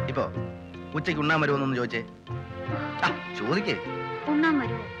 ഇപ്പോ ഉച്ചയ്ക്ക് ഉണ്ണാൻ വരുമോന്നൊന്ന് ചോദിച്ചേ. ചോദിക്കേ. ഉണ്ണാൻ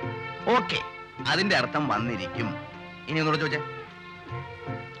വരുമോ? ഓക്കെ, അതിന്റെ അർത്ഥം വന്നിരിക്കും. ഇനി ഒന്നുകൂടെ ചോദിച്ചേ.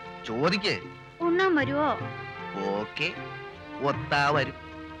 ചോദിക്കേ. ഉണ്ണാൻ വരുവോ? ഓക്കെ, ഒത്താ വരും.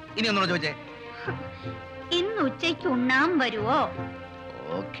 ഇനി ഒന്നുകൂടെ ചോദിച്ചേ. ഇന്ന് ഉച്ചയ്ക്ക് ഉണ്ണാൻ വരുവോ?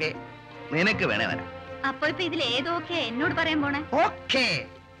 ഓക്കെ, നിനക്ക് വേണേ വരാം. അപ്പൊ ഇപ്പൊ ഇതിൽ ഏതൊക്കെ എന്നോട് പറയാൻ പോണേ? ഓക്കെ,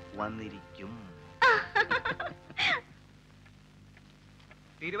 വന്നിരിക്കും.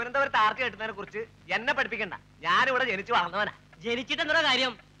 തിരുവനന്തപുരത്ത് ആർത്തി കെട്ടുന്നതിനെ കുറിച്ച് എന്നെ പഠിപ്പിക്കണ്ട. ഞാനിവിടെ ജനിച്ചു വളർന്നവനാ. ജനിച്ചിട്ട് എന്താ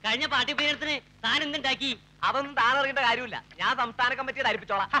കാര്യം? കഴിഞ്ഞ പാർട്ടി പീരിയഡ്സിന് താൻ എന്തുണ്ടാക്കി? അതൊന്നും താൻ അറിയേണ്ട കാര്യമില്ല. ഞാൻ സംസ്ഥാന കമ്മിറ്റി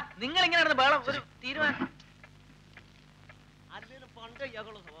ധരിപ്പിച്ചോളാം. നിങ്ങൾ എങ്ങനെയാണ് ബഹളം? ഒരു തീരുമാനം. പണ്ട്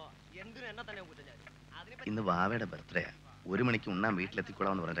എന്തിനും എന്നെ തന്നെ കുറ്റം. ഇന്ന് വാവയുടെ ബർത്ത്ഡേ. 1 മണിക്ക് ഉണ്ണാൻ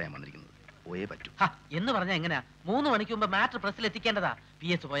വീട്ടിലെത്തിക്കൊള്ളാമെന്ന് പറഞ്ഞിട്ടാണ് ഞാൻ വന്നിരിക്കുന്നത്. പോയേ പറ്റൂ. എന്ന് പറഞ്ഞാ എങ്ങനെയാ? 3 മണിക്ക് മുമ്പ് മാറ്റർ പ്രസ്സിൽ എത്തിക്കേണ്ടതാ.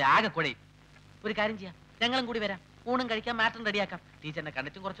 PS പോയ ആകെ കൊടയും. ഒരു കാര്യം ചെയ്യാം, ഞങ്ങളും കൂടി വരാം. ഊണും കഴിക്കാം, മാറ്ററും റെഡിയാക്കാം. ടീച്ചറിനെ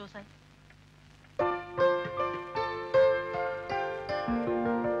കണ്ടിട്ടും കുറച്ച് ദിവസമായി.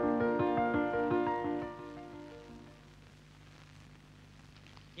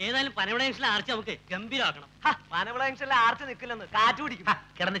 ഏതായാലും പനവിള ജംഗ്ഷനിലെ ആർച്ച് നമുക്ക് ഗംഭീരാക്കണം. പനവിള ജംഗ്ഷനിലെ ആർച്ച് നിൽക്കില്ലെന്ന് കാറ്റ് പിടിക്കും.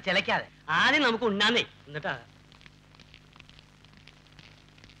 കിടന്ന് ചിലക്കാതെ ആദ്യം നമുക്ക് ഉണ്ണാന്നേ, എന്നിട്ടാ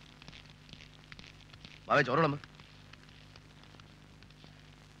വാവേ ചോറോളമ്പ്.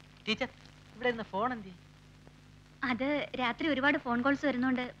 ടീച്ചർ, ഇവിടെ ഇരുന്ന ഫോൺ എന്തി? അത് രാത്രി ഒരുപാട് ഫോൺ കോൾസ്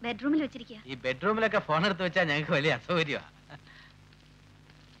വരുന്നോണ്ട് ബെഡ്റൂമിൽ വെച്ചിരിക്കുക. ഈ ബെഡ്റൂമിലൊക്കെ ഫോൺ എടുത്ത് വെച്ചാൽ ഞങ്ങൾക്ക് വലിയ അസൗകര്യമാണ്.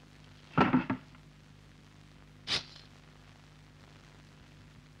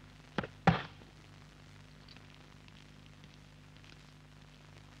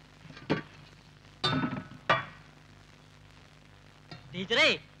 ടീച്ചറേ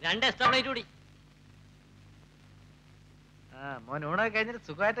 2 എക്സ്ട്രാ പ്ലേറ്റ് കൂടി. മോൻ ഊണൊക്കെ കഴിഞ്ഞിട്ട്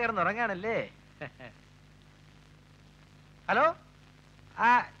സുഖമായിട്ട് കിടന്ന് ഉറങ്ങാണല്ലേ? ഹലോ,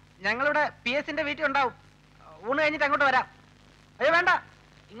 ഞങ്ങളിവിടെ PS-ന്റെ വീട്ടിൽ ഉണ്ടാവും. ഊണ് കഴിഞ്ഞിട്ട് അങ്ങോട്ട് വരാം. അയ്യോ വേണ്ട,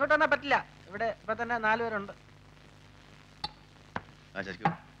 ഇങ്ങോട്ട് വന്നാൽ പറ്റില്ല. ഇവിടെ ഇപ്പൊ തന്നെ 4 പേരുണ്ട്.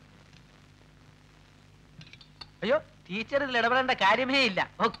 അയ്യോ, ടീച്ചർ ഇതിൽ ഇടപെടേണ്ട കാര്യമേ ഇല്ല.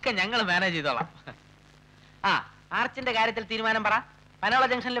 ഒക്കെ ഞങ്ങൾ മാനേജ് ചെയ്തോളാം. ആർച്ചിന്റെ കാര്യത്തിൽ തീരുമാനം പറ. പനോള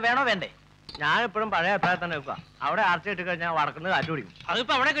ജംഗ്ഷനിൽ വേണോ വേണ്ടേ? ഞാൻ എപ്പോഴും പഴയ അഭിപ്രായം തന്നെ വെക്കുക. അവിടെ ആർച്ച് കിട്ടി കഴിഞ്ഞാൽ വടക്കുന്നത് കാറ്റ് പിടിക്കും.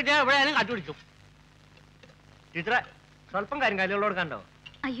 അതിപ്പോ അവിടെ കിട്ടിയാൽ എവിടെയാലും കാറ്റ് പിടിക്കും. ടീച്ചറെ, സ്വല്പം കരിങ്കാലികളോട് കണ്ടോ?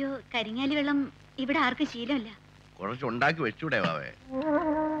 അയ്യോ, കരിങ്ങാലി വെള്ളം ഇവിടെ ആർക്കും ശീലമില്ല. കുറച്ച് ഉണ്ടാക്കി വെച്ചൂടെ വാവേ?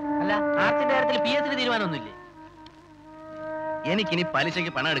 അല്ല, ആർച്ചിന്റെ കാര്യത്തിൽ PS-ന് തീരുമാനമൊന്നുമില്ലേ? എനിക്കിനി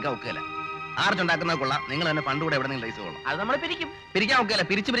പലിശയ്ക്ക് പണം എടുക്കാൻ ഒക്കെയല്ല. ആർച്ചുണ്ടാക്കുന്ന കൊള്ളാം. നിങ്ങൾ തന്നെ ഫണ്ട് കൂടെ എവിടെ പൈസ കൊള്ളാം. അത് നമ്മൾ പിരിക്കും. പിരിക്കാൻ ഒക്കെയല്ല.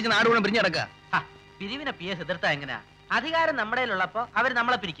 പിരിച്ച് നാട് കൂടെ പിരിഞ്ഞടക്കുക. പിരിവിനെ PS എതിർത്താ എങ്ങനെയാ? അധികാരം നമ്മുടെ ഉള്ളപ്പോ അവർ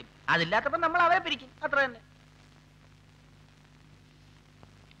നമ്മളെ പിരിക്കും, അതില്ലാത്തപ്പോ നമ്മൾ അവരെ പിരിക്കും. അത്ര തന്നെ.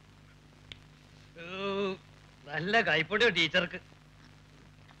 നല്ല കൈപ്പൊടിയോ ടീച്ചർക്ക്.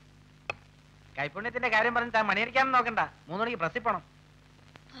 കൈപുണ്യത്തിന്റെ കാര്യം പറഞ്ഞിട്ട് ആ മണിയടിക്കാമെന്ന് നോക്കണ്ട. 3 മണിക്ക് പ്രസ്സിൽ പോണം.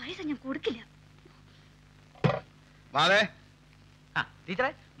 പായസം ഞാൻ കൊടുക്കില്ല.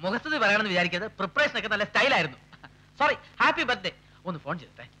 ടീച്ചറെ, മുഖസ്തുതി പറയണമെന്ന് വിചാരിക്കരുത്. പ്രിപ്പറേഷൻ ഒക്കെ നല്ല സ്റ്റൈലായിരുന്നു. Sorry, happy birthday. ഒന്ന് ഫോൺ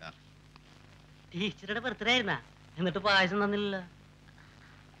ചെയ്തേ. ടീച്ചറുടെ ബർത്ത്ഡേ ആയിരുന്നാ? എന്നിട്ട് പായസം തന്നില്ലല്ലോ.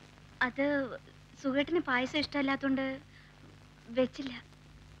 അത് സുഖേട്ടന് പായസം ഇഷ്ടമല്ലാത്തോണ്ട് വെച്ചില്ല.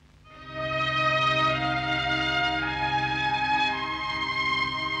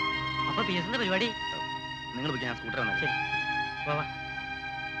 അപ്പൊ പിഎസിന്റെ പരിപാടി നിങ്ങൾ പോയി, ഞാൻ സ്കൂട്ടർ വന്നാൽ. ശരി, പോവാ.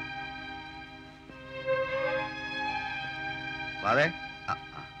 വാവേ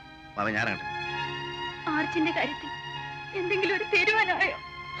വാവേ, ഞാനങ്ങട്ടെ. ആർച്ചിന്റെ കാര്യത്തിൽ എന്തെങ്കിലും ഒരു തീരുമാനമായോ?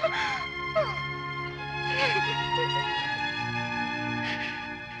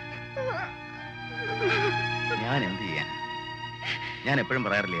 ഞാൻ എന്ത് ചെയ്യാൻ? ഞാൻ എപ്പോഴും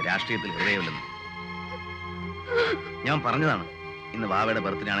പറയാറില്ലേ രാഷ്ട്രീയത്തിൽ ഹൃദയമില്ലെന്ന്. ഞാൻ പറഞ്ഞതാണ് ഇന്ന് വാവയുടെ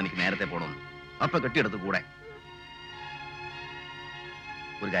ബർത്ത്ഡേ ആണ്, എനിക്ക് നേരത്തെ പോകണമെന്ന്. അപ്പൊ കെട്ടിയെടുത്ത് കൂടെ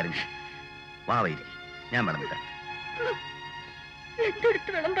ഒരു കാര്യം ചെയ്യും. വാവയിരിക്കും, ഞാൻ വിളമ്പിട്ടെ.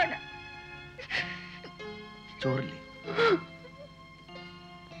 എന്തെടുത്ത് വിളമ്പാണ്? ചോറില്ലേ?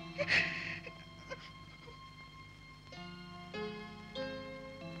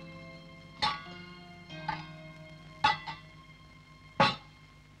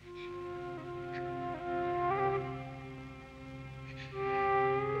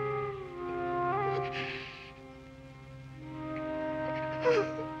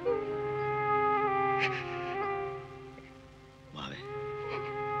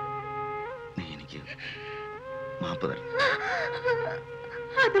 മാപ്പ് തരണം.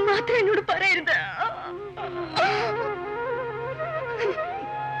 അത് മാത്രം എന്നോട് പറയരുത്.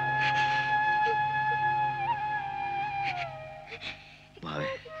 വാവേ,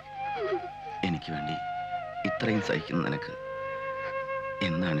 എനിക്ക് വേണ്ടി ഇത്രയും സഹിക്കുന്ന നിനക്ക്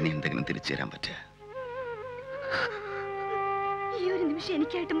എന്നാണ് ഇനി എന്തെങ്കിലും തിരിച്ചു തരാൻ പറ്റുക? ഈ ഒരു നിമിഷം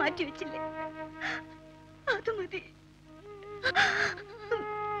എനിക്കായിട്ട് മാറ്റി വെച്ചില്ലേ, അത് മതി.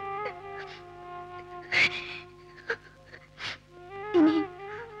 ഇനി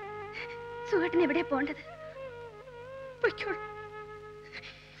സുഖേട്ടൻ എവിടെ പോണ്ടത്? പൊയ്ക്കോളൂ.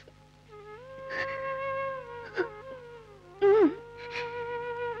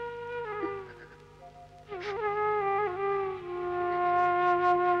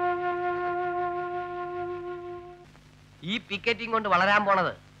 ഈ പിക്കറ്റിംഗ് കൊണ്ട് വളരാൻ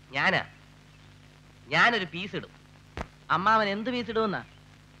പോണത് ഞാനൊരു പീസ് ഇടും. അമ്മാവൻ എന്ത് പീസ് ഇടുമെന്നാ?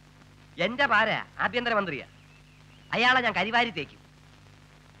 എന്റെ പാര ആഭ്യന്തരമന്ത്രിയാ. അയാളെ ഞാൻ കരിവാരി തേക്കും.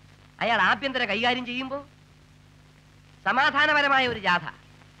 അയാൾ ആഭ്യന്തര കൈകാര്യം ചെയ്യുമ്പോ സമാധാനപരമായ ഒരു ജാഥ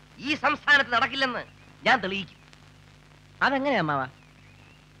ഈ സംസ്ഥാനത്ത് നടക്കില്ലെന്ന് ഞാൻ തെളിയിക്കും. അതെങ്ങനെയാ അമ്മാവ?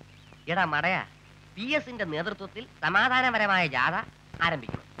 എടാ മടയാ, PS-ന്റെ നേതൃത്വത്തിൽ സമാധാനപരമായ ജാഥ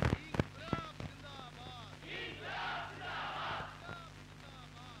ആരംഭിക്കണം.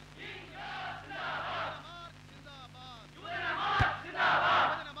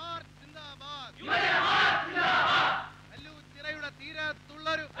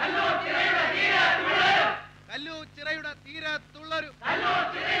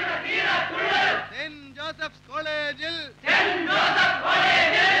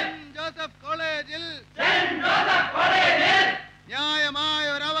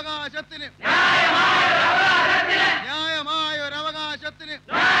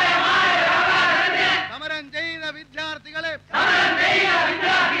 സമരം ചെയ്ത വിദ്യാർത്ഥികളെ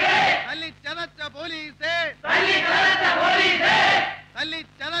തല്ലിച്ചതച്ച പോലീസേ,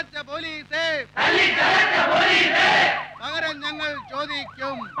 പകരം ഞങ്ങൾ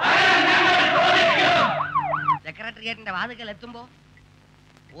ചോദിക്കും. സെക്രട്ടേറിയറ്റിന്റെ വാതിക്കൽ എത്തുമ്പോ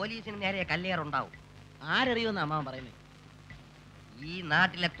പോലീസിന് നേരെ കല്ലേറുണ്ടാവും. ആരറിയുമെന്ന് അമ്മാവൻ പറയുന്നേ? ഈ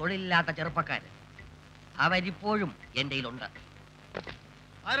നാട്ടിലെ തൊഴിലില്ലാത്ത ചെറുപ്പക്കാര് അവരിപ്പോഴും എന്റെ കയ്യിലുണ്ട്.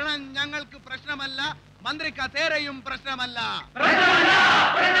 ഭരണം ഞങ്ങൾക്ക് പ്രശ്നമല്ല, മന്ത്രി കസേരയും പ്രശ്നമല്ല.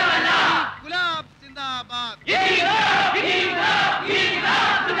 ഗുലാബ് സിന്ദാബാദ്,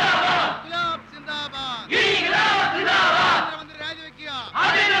 ഗുലാബ് സിന്ദാബാദ്. ആഭ്യന്തരമന്ത്രി രാജിവെക്കുക,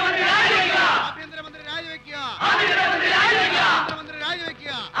 ആഭ്യന്തരമന്ത്രി രാജിവെക്കുക, ആഭ്യന്തരമന്ത്രി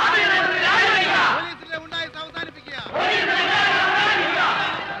രാജിവെക്കുക. പോലീസിന്റെ ഉണ്ടായി അവസാനിപ്പിക്കുക.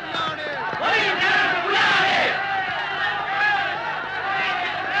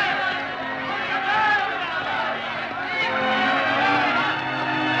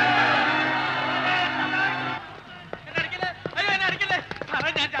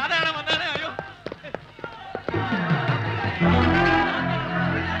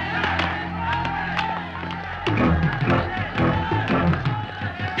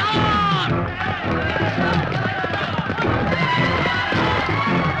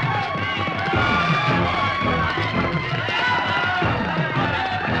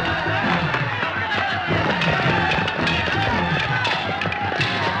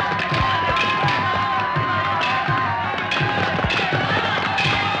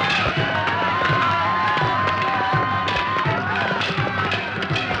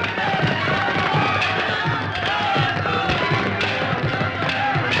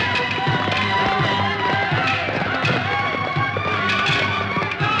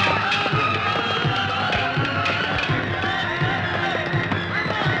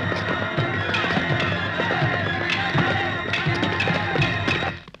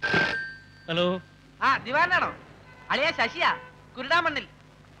 ദിവാനാണോ? അളിയ ശശിയാ, കുരുടാമണ്ണിൽ.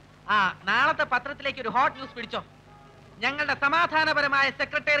 ആ, നാളത്തെ പത്രത്തിലേക്ക് ഒരു ഹോട്ട് ന്യൂസ് പിടിച്ചോ. ഞങ്ങളുടെ സമാധാനപരമായ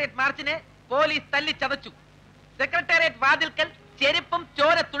സെക്രട്ടേറിയറ്റ് മാർച്ചിനെ പോലീസ് തല്ലിച്ചതച്ചു. സെക്രട്ടേറിയറ്റ് വാതിൽക്കൽ ചെരുപ്പും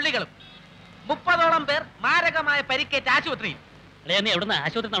ചോരത്തുള്ളികളും. 30ഓളം പേർ മാരകമായ പരിക്കേറ്റ് ആശുപത്രിയിൽ. എവിടുന്ന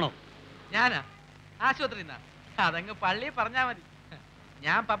ആശുപത്രിന്നാണോ? ഞാനാ ആശുപത്രി നിന്നാ? അതങ്ങ് പള്ളി പറഞ്ഞാ മതി.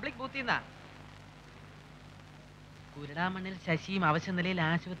 ഞാൻ പബ്ലിക് ബൂത്തിൽ നിന്നാ. കുരുടാമണ്ണിൽ ശശിയും അവശ്യ നിലയിൽ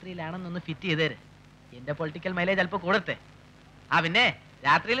ആശുപത്രിയിലാണെന്നൊന്ന് ഫിറ്റ് ചെയ്തേര്. എന്റെ പൊളിറ്റിക്കൽ മൈലേജ് അല്പം കൂടത്തെ. ആ പിന്നെ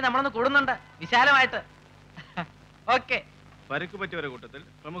രാത്രിയിൽ നമ്മളൊന്ന് കൂടുന്നുണ്ട് വിശാലമായിട്ട്. ഓക്കെ. പരിക്ക് പറ്റിയവരുടെ കൂട്ടത്തിൽ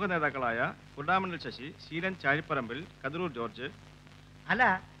പ്രമുഖ നേതാക്കളായ കുരുടാമണ്ണിൽ ശശി, ശീലൻ ചാഴിപ്പറമ്പിൽ, കതിരൂർ ജോർജ്. അല്ല,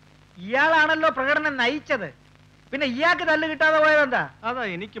 ഇയാളാണല്ലോ പ്രകടനം നയിച്ചത്. പിന്നെ ഇയാൾക്ക് തല്ല് കിട്ടാതെ പോയതെന്താ? അതാ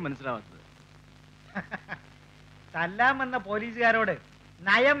എനിക്ക് മനസ്സിലാവാത്തത്. തല്ലാമെന്ന പോലീസുകാരോട്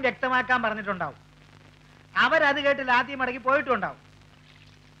നയം വ്യക്തമാക്കാൻ പറഞ്ഞിട്ടുണ്ടാവും. അവരത് കേട്ട് ലാത്തി മടക്കി പോയിട്ടുണ്ടാവും.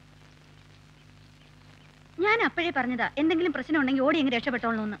 ഞാൻ അപ്പോഴേ പറഞ്ഞതാ, എന്തെങ്കിലും പ്രശ്നം ഉണ്ടെങ്കിൽ ഓടി എങ്ങനെ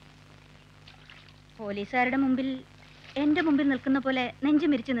രക്ഷപ്പെട്ടോളൂന്ന്. പോലീസുകാരുടെ മുമ്പിൽ എന്റെ മുമ്പിൽ നിൽക്കുന്ന പോലെ നെഞ്ചു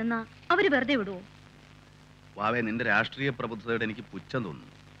മിരിച്ചു നിന്നാ അവര് വെറുതെ വിടുവോ? വാവേ, നിന്റെ രാഷ്ട്രീയ പ്രബുദ്ധതയോട് എനിക്ക് പുച്ഛം തോന്നുന്നു.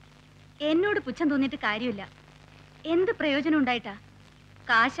 എന്നോട് പുച്ഛം തോന്നിയിട്ട് കാര്യമില്ല. എന്ത് പ്രയോജനം ഉണ്ടായിട്ടാ?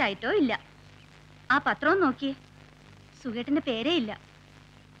 കാശായിട്ടോ ഇല്ല. ആ പത്രം നോക്കിയേ, സുഖേട്ടന്റെ പേരേ ഇല്ല.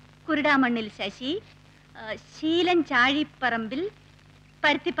 കുരുടാമണ്ണിൽ ശശി, ശീലൻ ചാഴിപ്പറമ്പിൽ,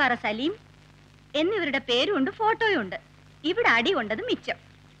 പരുത്തിപ്പാറ സലീം എന്നിവരുടെ പേരുണ്ട്, ഫോട്ടോയും ഉണ്ട്. ഇവിടെ അടി കൊണ്ടത് മിച്ചം.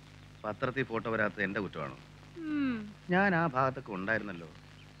 പത്രത്തിൽ ഫോട്ടോ വരാത്തത് എന്റെ കുറ്റമാണോ? ഞാൻ ആ ഭാഗത്തൊക്കെ ഉണ്ടായിരുന്നല്ലോ.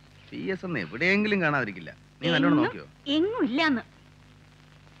 PS ഒന്ന് എവിടെയെങ്കിലും കാണാതിരിക്കില്ല. നീ നല്ലോണം നോക്കിയോ? എങ്ങും ഇല്ലാന്ന്.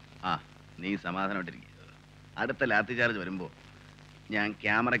 ആ, നീ സമാധാനമായിട്ടിരിക്കുക. അടുത്ത ലാത്തി ചാർജ് വരുമ്പോ ഞാൻ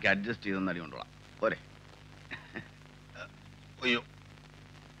ക്യാമറയ്ക്ക് അഡ്ജസ്റ്റ് ചെയ്തൊന്ന് അടി കൊണ്ടോളാം. പോരെ? അയ്യോ,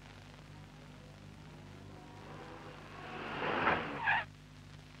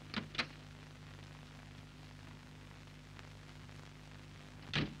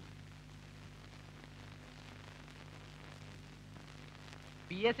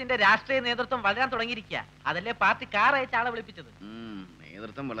 PS-ന്റെ രാഷ്ട്രീയ നേതൃത്വം വളരാൻ തുടങ്ങിയിരിക്കുക. അതല്ലേ പാർട്ടി കാർ അയച്ച ആളെ വിളിപ്പിച്ചത്.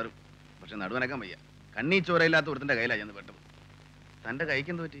 നേതൃത്വം വളരും, പക്ഷെ നടുവനക്കാൻ വയ്യ. കണ്ണീ ചോരയില്ലാത്ത ഒരുത്തിന്റെ കയ്യിലാ ചെന്ന് പെട്ടത്. തന്റെ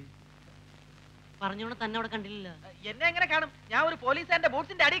കൈക്ക് എന്ത് പറ്റി? പറഞ്ഞോണ്ട് തന്നെ അവിടെ കണ്ടില്ല. എന്നെ എങ്ങനെ കാണും? ഞാൻ ഒരു പോലീസുകാരന്റെ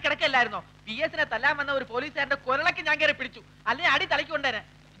ബൂട്ട്സിന്റെ അടി കിടക്കല്ലായിരുന്നോ? PS-നെ തല്ലാൻ വന്ന ഒരു പോലീസുകാരന്റെ കൊരളക്ക് ഞാൻ കയറി പിടിച്ചു. അല്ലെങ്കിൽ അടി തലക്കൊണ്ടേനെ.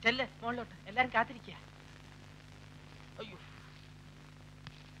 ചെല്ല് മുകളിലോട്ട്, എല്ലാരും കാത്തിരിക്കുക. അയ്യോ,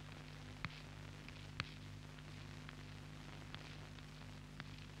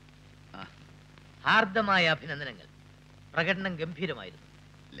 ഹാർദമായ അഭിനന്ദനങ്ങൾ. പ്രകടനം ഗംഭീരമായിരുന്നു.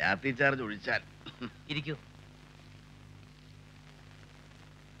 ലാത്തി ചാർജ് ഒഴിച്ചാൽ. ഇരിക്കൂ.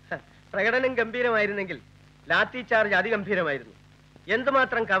 പ്രകടനം ഗംഭീരമായിരുന്നെങ്കിൽ ലാത്തി ചാർജ് അതിഗംഭീരമായിരുന്നു.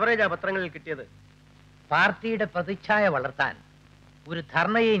 എന്തുമാത്രം കവറേജാ പത്രങ്ങളിൽ കിട്ടിയത്? പാർട്ടിയുടെ പ്രതിച്ഛായ വളർത്താൻ ഒരു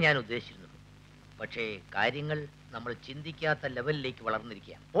ധർണയെ ഞാൻ ഉദ്ദേശിച്ചിരുന്നു. പക്ഷേ കാര്യങ്ങൾ നമ്മൾ ചിന്തിക്കാത്ത ലെവലിലേക്ക്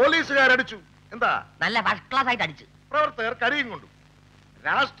വളർന്നിരിക്കുകയാണ്. പോലീസുകാരടിച്ചു. എന്താ? നല്ല ഫസ്റ്റ് ക്ലാസ് ആയിട്ട് അടിച്ചു. പ്രവർത്തകർ കടിയും കൊണ്ടു.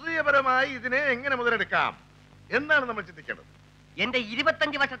 രാഷ്ട്രീയപരമായി ഇതിനെ എങ്ങനെ മുതലെടുക്കാം എന്നാണ് നമ്മൾ ചിന്തിക്കേണ്ടത്. എന്റെ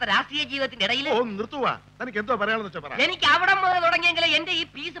 25 വർഷത്തെ രാഷ്ട്രീയ ജീവിതത്തിന്റെ ഇടയിൽ നിർത്തുവാ. തനിക്ക് എന്തോ പറയാണെന്ന് വെച്ചാൽ പറ. എനിക്ക് അവിടെ മുതൽ തുടങ്ങിയെങ്കിലും എന്റെ ഈ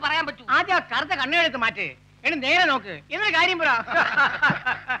പീസ് പറയാൻ പറ്റൂ. ആദ്യം ആ കറുത്ത കണ്ണെടുത്ത് മാറ്റ്. എന്നെ നേരെ നോക്ക്. എന്നൊരു കാര്യം പറ.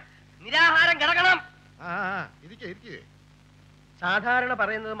 നിരാഹാരം കിടക്കണം. സാധാരണ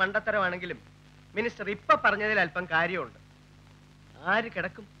പറയുന്നത് മണ്ടത്തരമാണെങ്കിലും മിനിസ്റ്റർ ഇപ്പൊ പറഞ്ഞതിൽ അല്പം കാര്യമുണ്ട്. ആര്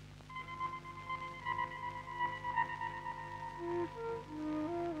കിടക്കും?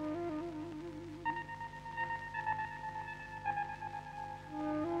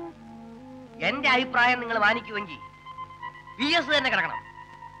 എന്റെ അഭിപ്രായം നിങ്ങൾ മാനിക്കുമെങ്കിൽ PS തന്നെ കിടക്കണം.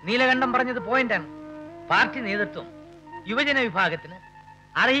 നീലകണ്ഠം പറഞ്ഞത് പോയിന്റാണ്. പാർട്ടി നേതൃത്വം യുവജന വിഭാഗത്തിന്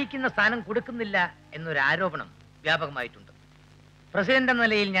അർഹിക്കുന്ന സ്ഥാനം കൊടുക്കുന്നില്ല എന്നൊരു ആരോപണം വ്യാപകമായിട്ടുണ്ട്. പ്രസിഡന്റ് എന്ന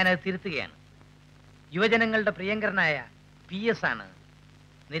നിലയിൽ ഞാനത് തിരുത്തുകയാണ്. യുവജനങ്ങളുടെ പ്രിയങ്കരനായ PS ആണ്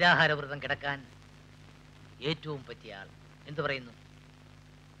നിരാഹാരവ്രതം കിടക്കാൻ ഏറ്റവും പറ്റിയ ആൾ. എന്തു പറയുന്നു?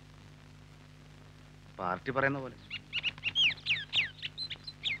 പാർട്ടി പറയുന്ന പോലെ.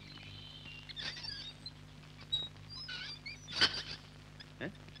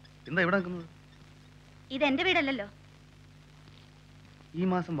 എന്താ ഇവിടെ നിൽക്കുന്നത്? ഇതെന്റെ വീടല്ലല്ലോ. ഈ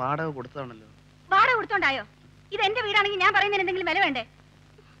മാസം വാടക കൊടുത്തതാണല്ലോ. വാടക കൊടുത്തോണ്ടായോ? ഇത് എന്റെ വീടാണെങ്കിൽ ഞാൻ പറയുന്നതിന് എന്തെങ്കിലും വില വേണ്ടേ?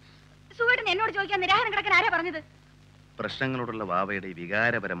 സുഖേട്ടൻ എന്നോട് ചോദിക്കാൻ നിരാഹാരം കിടക്കാൻ ആരാ പറഞ്ഞത്? പ്രശ്നങ്ങളോടുള്ള വാവയുടെ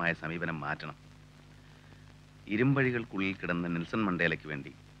വികാരപരമായ സമീപനം മാറ്റണം. ഇരുമ്പഴികൾക്കുള്ളിൽ കിടന്ന നെൽസൺ മണ്ടേലയ്ക്ക്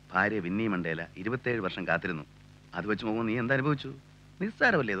വേണ്ടി ഭാര്യ വിന്നി മണ്ടേല 27 വർഷം കാത്തിരുന്നു. അത് വെച്ച് നോക്കുമ്പോൾ നീ എന്താ അനുഭവിച്ചു?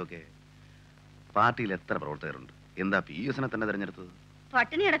 നിസ്സാരമല്ലേ ഇതൊക്കെ? പാർട്ടിയിൽ എത്ര പ്രവർത്തകരുണ്ട്? എന്താ PS-നെ തന്നെ തിരഞ്ഞെടുത്തത്?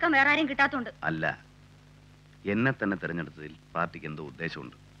 പട്ടിണി അടക്കം വേറെ ആരെയും കിട്ടാത്തോണ്ട് അല്ല, എന്നെ തന്നെ തിരഞ്ഞെടുത്തതിൽ പാർട്ടിക്ക് എന്തോ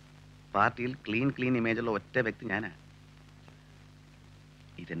ഉദ്ദേശമുണ്ട്. പാർട്ടിയിൽ ക്ലീൻ ഇമേജുള്ള ഒറ്റ വ്യക്തി ഞാനാ.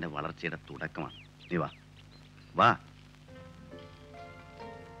 ഇതെന്റെ വളർച്ചയുടെ തുടക്കമാണ്. നീ വാ. വാ.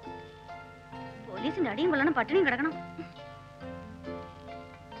 പോലീസിന്റെ അടിയും കൊള്ളണം, പട്ടിണിയും കിടക്കണം.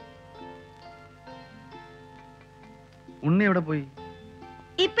 ഉണ്ണി എവിടെ പോയി?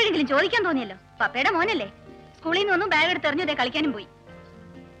 ഇപ്പോഴെങ്കിലും ചോദിക്കാൻ തോന്നിയല്ലോ. പപ്പയുടെ മോനല്ലേ, സ്കൂളിൽ നിന്ന് ഒന്നും ബാഗ് എടുത്ത് എറിഞ്ഞതേ കളിക്കാനും പോയി.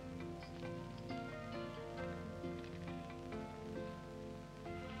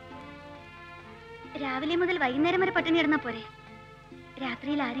 രാവിലെ മുതൽ വൈകുന്നേരം വരെ പട്ടിണി കിടന്നാ പോരെ?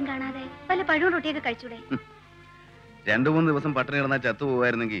 രാത്രിയിൽ ആരും കാണാതെ വല്ല പഴവും റൊട്ടിയൊക്കെ കഴിച്ചൂടെ? 2-3 ദിവസം പട്ടിണി കിടന്നാൽ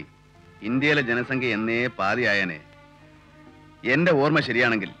ചത്തുപോകായിരുന്നെങ്കിൽ ഇന്ത്യയിലെ ജനസംഖ്യ എന്നേ പാതിയായനെ. എന്റെ ഓർമ്മ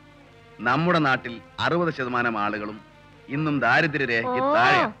ശരിയാണെങ്കിൽ നമ്മുടെ നാട്ടിൽ 60% ആളുകളും ഇന്നും ദാരിദ്ര്യരേഖയ്ക്ക്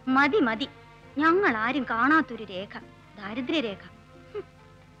താഴെ. മതി മതി, ഞങ്ങൾ ആരും കാണാത്തൊരു രേഖ, ദാരിദ്ര്യരേഖ.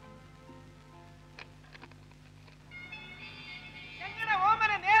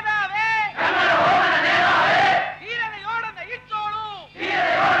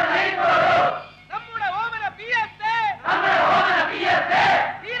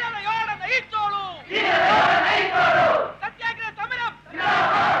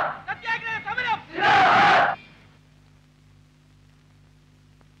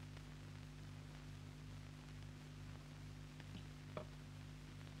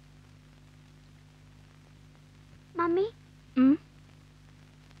 മമ്മി,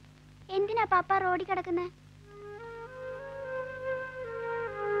 എന്തിനാ പാപ്പ റോഡിൽ കിടക്കുന്നേ?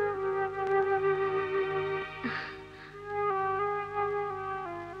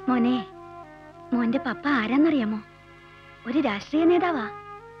 മോനെ, മോന്റെ പപ്പ ആരാന്നറിയാമോ? ഒരു രാഷ്ട്രീയ നേതാവാ.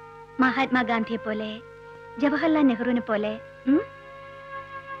 മഹാത്മാഗാന്ധിയെ പോലെ, ജവഹർലാൽ നെഹ്റുവിനെ പോലെ.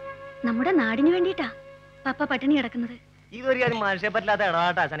 നമ്മുടെ നാടിന് വേണ്ടിട്ടാ പപ്പ പട്ടിണി കിടക്കുന്നത്. ഇതൊരു കാര്യം മനുഷ്യ പറ്റില്ലാത്ത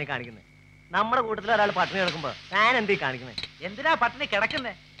ഇടപാട്ടാ അച്ഛനെ കാണിക്കുന്നത്. നമ്മുടെ കൂട്ടത്തിൽ ഒരാൾ പട്ടിണി കിടക്കുമ്പോ ഞാൻ എന്തീ കാണിക്കുന്നത്? എന്തിനാ പട്ടിണി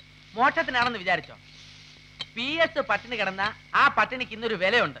കിടക്കുന്നേ? മോക്ഷത്തിനാണെന്ന് വിചാരിച്ചോ? PS പട്ടിണി കിടന്ന ആ പട്ടിണിക്ക് ഇന്നൊരു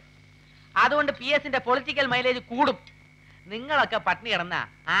വിലയുണ്ട്. അതുകൊണ്ട് PS പൊളിറ്റിക്കൽ മൈലേജ് കൂടും. നിങ്ങളൊക്കെ പട്ടിണി കിടന്ന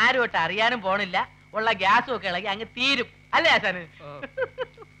ആരുമായിട്ട് അറിയാനും പോണില്ല, ഉള്ള ഗ്യാസും ഒക്കെ ഇളകി അങ്ങ് തീരും. അല്ലേ ആശാന്?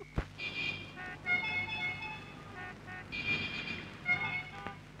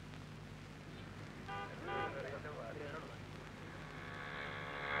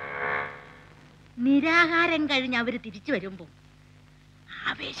 നിരാഹാരം കഴിഞ്ഞ് അവര് തിരിച്ചു വരുമ്പോ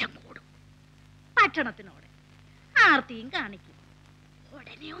ആവേശം കൂടും. ഭക്ഷണത്തിനോട് ആർത്തിയും കാണിക്കും.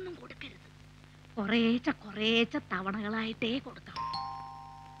 ഉടനെ ഒന്നും കൊടുക്കരുത്, കുറേച്ച തവണകളായിട്ടേ കൊടുക്കാം.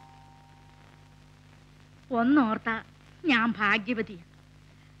 ഒന്നോർത്ത ഞാൻ ഭാഗ്യവതിയാണ്.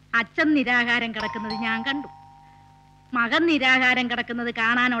 അച്ഛൻ നിരാഹാരം കിടക്കുന്നത് ഞാൻ കണ്ടു. മകൻ നിരാഹാരം കിടക്കുന്നത്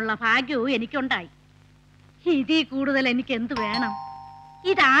കാണാനുള്ള ഭാഗ്യവും എനിക്കുണ്ടായി. ഇതിൽ കൂടുതൽ എനിക്ക് എന്ത് വേണം?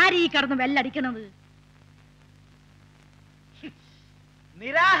 ഇതാരീ കിടന്ന് വെല്ലടിക്കണത്?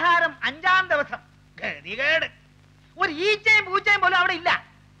 നിരാഹാരം 5-ാം ദിവസം ഗതികേട്. ഒരു ഈച്ചയും പൂച്ചയും പോലും അവിടെ ഇല്ല.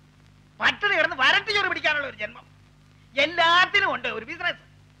 പട്ടിണി കിടന്ന് വരട്ടി ചോറ് പിടിക്കാനുള്ള ഒരു ജന്മം. എല്ലാത്തിനും ഉണ്ട് ഒരു ബിസിനസ്,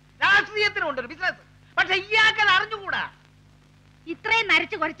 രാഷ്ട്രീയത്തിനും ഉണ്ട് ഒരു ബിസിനസ്. പക്ഷെ ഇയാൾക്കത് അറിഞ്ഞുകൂടാ. ഇത്രയും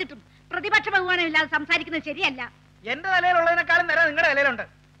നരച്ചു കുറച്ചിട്ടും പ്രതിപക്ഷ ബഹുമാനം ഇല്ലാതെ സംസാരിക്കുന്നത് ശരിയല്ല. എന്റെ നിലയിലുള്ളതിനേക്കാളും നേരം നിങ്ങളുടെ നിലയിലുണ്ട്.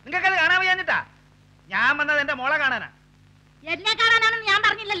 നിങ്ങൾക്കത് കാണാൻ വയ്യാഞ്ഞിട്ടാ. ഞാൻ വന്നത് എന്റെ മോളെ കാണാനാ. എന്നെ കാണാനാണെന്ന് ഞാൻ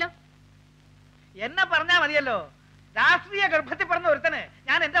പറഞ്ഞില്ലല്ലോ. എന്നെ പറഞ്ഞാ മതിയല്ലോ. രാഷ്ട്രീയ ഗർഭത്തിൽ പറഞ്ഞ ഒരുത്തന്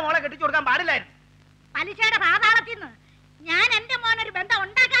ഞാൻ എന്റെ മോളെ കെട്ടിച്ചു കൊടുക്കാൻ പാടില്ലായിരുന്നു. പലിശയുടെ പാതാളത്തിൽ നിന്ന് ഞാൻ എന്റെ മോനൊരു ബന്ധം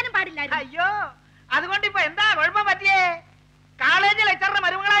ഉണ്ടാക്കാനും പാടില്ലായിരുന്നു. അയ്യോ, അതുകൊണ്ട് ഇപ്പൊ എന്താ കുഴപ്പം പറ്റിയേ? കോളേജിൽ ലെക്ചറിന്റെ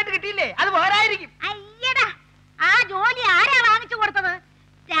മരുമകളായിട്ട് കിട്ടിയില്ലേ? അത് പോരായിരിക്കും. അയ്യടാ, ആ ജോലി ആരാ വാങ്ങിച്ചു കൊടുത്തത്?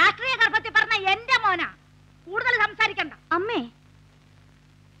 രാഷ്ട്രീയ ഗർഭത്തിൽ പറഞ്ഞ എന്റെ മോനാ. കൂടുതൽ സംസാരിക്കണ്ട.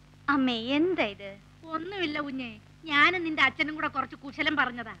 അമ്മേ എന്താ ഇത്? ഒന്നുമില്ല കുഞ്ഞെ, ഞാനും നിന്റെ അച്ഛനും കൂടെ കുറച്ച് കുശലം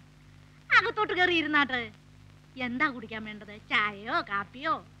പറഞ്ഞതാ. അകത്തോട്ട് കയറി ഇരുന്നാട്ട്. എന്താ കുടിക്കാൻ വേണ്ടത്? ചായയോ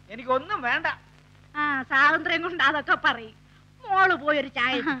കാപ്പിയോ? എനിക്കൊന്നും വേണ്ട. ആ, സ്വാതന്ത്ര്യം കൊണ്ട് അതൊക്കെ പറയും. മോള് പോയൊരു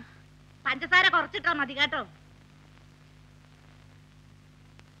ചായ. പഞ്ചസാര കുറച്ചിട്ടാ മതി കേട്ടോ.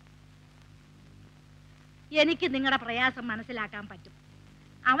 എനിക്ക് നിങ്ങളുടെ പ്രയാസം മനസ്സിലാക്കാൻ പറ്റും.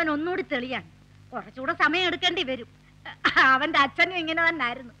 അവൻ ഒന്നുകൂടി തെളിയാൻ കുറച്ചുകൂടെ സമയം എടുക്കേണ്ടി വരും. അവന്റെ അച്ഛനും ഇങ്ങനെ തന്നെ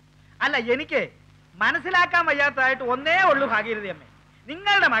ആയിരുന്നു. അല്ല, എനിക്ക് മനസ്സിലാക്കാൻ വയ്യാത്തതായിട്ട് ഒന്നേ ഉള്ളൂ ഭാഗീരഥി അമ്മേ.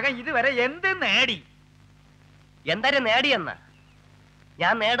 നിങ്ങളുടെ മകൻ ഇതുവരെ എന്ത് നേടി? എന്തൊരു നേടിയെന്ന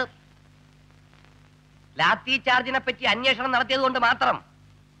ഞാൻ നേടും. ലാത്തി ചാർജിനെ പറ്റി അന്വേഷണം നടത്തിയത് കൊണ്ട് മാത്രം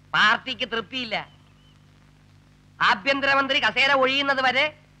പാർട്ടിക്ക് തൃപ്തിയില്ല. ആഭ്യന്തരമന്ത്രി കസേര ഒഴിയുന്നത് വരെ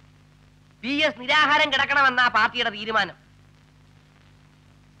PS നിരാഹാരം കിടക്കണമെന്നാ പാർട്ടിയുടെ തീരുമാനം.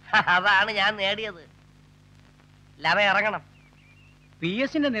 അതാണ് ഞാൻ നേടിയത്. ലവ ഇറങ്ങണം.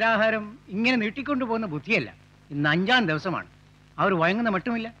 PS നിരാഹാരം ഇങ്ങനെ നീട്ടിക്കൊണ്ടുപോകുന്ന ബുദ്ധിയല്ല. ഇന്ന് 5-ാം ദിവസമാണ്. അവർ വഴങ്ങുന്ന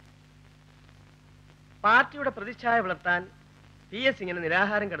മട്ടുമില്ല. പാർട്ടിയുടെ പ്രതിച്ഛായ വളർത്താൻ PS ഇങ്ങനെ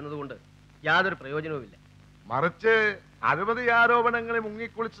നിരാഹാരം കിടന്നതുകൊണ്ട് യാതൊരു പ്രയോജനവുമില്ല. മറിച്ച് അഴിമതി ആരോപണങ്ങളിൽ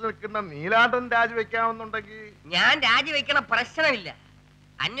മുങ്ങിക്കുളിച്ചു നിൽക്കുന്ന നീലാണ്ടൻ രാജിവെക്കാമെന്നുണ്ടെങ്കിൽ ഞാൻ രാജിവെക്കണ പ്രശ്നമില്ല.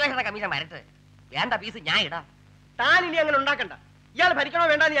 അന്വേഷണ കമ്മീഷൻ വരട്ടെ. വേണ്ട പീസ് ഞാൻ ഇടാം. താൻ ഇനി അങ്ങനെ ഉണ്ടാക്കണ്ട. ഇയാൾ ഭരിക്കണോ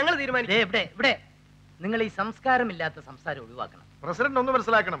വേണ്ടെന്ന് ഞങ്ങൾ തീരുമാനിക്കും. ഇവിടെ നിങ്ങൾ ഈ സംസ്കാരമില്ലാത്ത സംസാരം ഒഴിവാക്കണം. പ്രസിഡന്റ് ഒന്ന്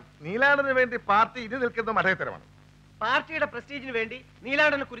മനസ്സിലാക്കണം, നീലാണ്ടന് വേണ്ടി പാർട്ടി ഇനി നിൽക്കുന്ന മഠയത്തരമാണ്. പാർട്ടിയുടെ പ്രസ്റ്റീജിന് വേണ്ടി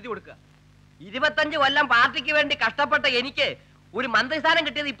നീലാണ്ടന് കുരുതി കൊടുക്കുക. 25 കൊല്ലം പാർട്ടിക്ക് വേണ്ടി കഷ്ടപ്പെട്ട എനിക്ക് ഒരു മന്ത്രിസ്ഥാനം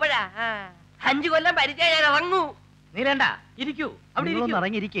കിട്ടിയത് ഇപ്പോഴാ. 5 കൊല്ലം പരിചയം ഞാൻ ഇറങ്ങൂ. നീലണ്ട ഇരിക്കൂ, അവിടെ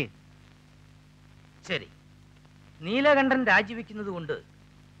ഇറങ്ങിയിരിക്കേ. ശരി, നീലകണ്ഠൻ രാജിവെക്കുന്നത് കൊണ്ട്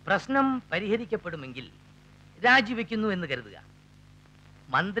പ്രശ്നം പരിഹരിക്കപ്പെടുമെങ്കിൽ രാജിവെക്കുന്നു എന്ന് കരുതുക.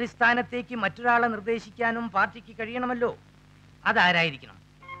 മന്ത്രിസ്ഥാനത്തേക്ക് മറ്റൊരാളെ നിർദ്ദേശിക്കാനും പാർട്ടിക്ക് കഴിയണമല്ലോ. അതാരായിരിക്കണം?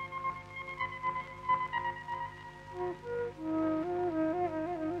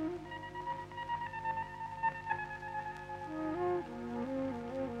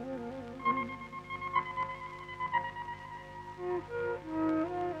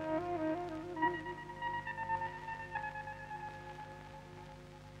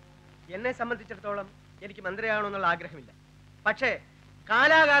 എന്നെ സംബന്ധിച്ചിടത്തോളം എനിക്ക് മന്ത്രിയാകണമെന്നുള്ള ആഗ്രഹമില്ല. പക്ഷേ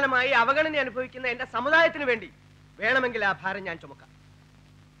കാലാകാലമായി അവഗണന അനുഭവിക്കുന്ന എന്റെ സമുദായത്തിന് വേണ്ടി വേണമെങ്കിൽ ആ ഭാരം ഞാൻ ചുമക്കാം.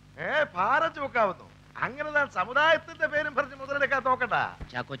 ഭാരം ചുമക്കാവുന്നു? അങ്ങനെ താൻ സമുദായത്തിന്റെ പേരും പറഞ്ഞ് മുതലെടുക്കാൻ നോക്കണ്ട.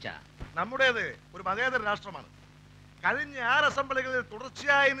 നമ്മുടേത് ഒരു മതേതര രാഷ്ട്രമാണ്. കഴിഞ്ഞ 6 അസംബ്ലികളിൽ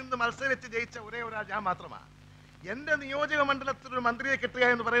തുടർച്ചയായി നിന്ന് മത്സരിച്ച് ജയിച്ച ഒരേ ഒരാൾ ഞാൻ മാത്രമാണ്. എന്റെ നിയോജക മണ്ഡലത്തിൽ ഒരു മന്ത്രിയെ കിട്ടുക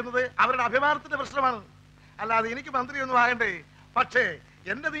എന്ന് പറയുന്നത് അവരുടെ അഭിമാനത്തിന്റെ പ്രശ്നമാണ്. അല്ലാതെ എനിക്ക് മന്ത്രിയൊന്നും ആകണ്ടേ. പക്ഷേ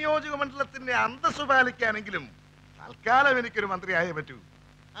എന്റെ നിയോജക മണ്ഡലത്തിന്റെ അന്തസ്സ് പാലിക്കാനെങ്കിലും തൽക്കാലം എനിക്കൊരു മന്ത്രിയായേ പറ്റൂ.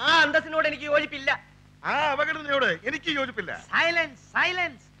 ആ അന്തസ്സിനോട് എനിക്ക് യോജിപ്പില്ല. ആ അവഗണനയോട് എനിക്ക് യോജിപ്പില്ല. Silence,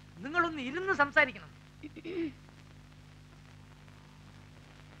 silence. നിങ്ങളൊന്ന് ഇരുന്ന് സംസാരിക്കണം.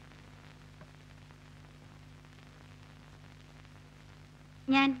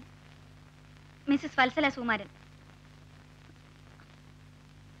 ഞാൻ മിസ്സസ് വത്സല സുകുമാരൻ.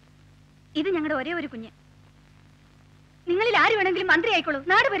 ഇത് ഞങ്ങളുടെ ഒരേ ഒരു കുഞ്ഞ്. നിങ്ങളിൽ ആര് വേണമെങ്കിലും മന്ത്രി ആയിക്കോളൂ,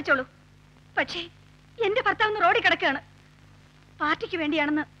 നാട് ഭരിച്ചോളൂ. പക്ഷേ എന്റെ ഭർത്താവ് റോഡിൽ കിടക്കുകയാണ്. പാർട്ടിക്ക്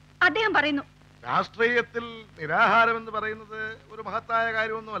വേണ്ടിയാണെന്ന് അദ്ദേഹം പറയുന്നു. രാഷ്ട്രീയത്തിൽ നിരാഹാരം എന്ന് പറയുന്നത് ഒരു മഹത്തായ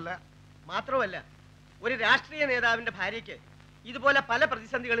കാര്യമൊന്നുമല്ല. മാത്രമല്ല, ഒരു രാഷ്ട്രീയ നേതാവിന്റെ ഭാര്യയ്ക്ക് ഇതുപോലെ പല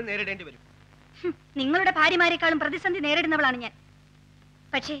പ്രതിസന്ധികളും നേരിടേണ്ടി വരും. നിങ്ങളുടെ ഭാര്യമാരെക്കാളും പ്രതിസന്ധി നേരിടുന്നവളാണ് ഞാൻ.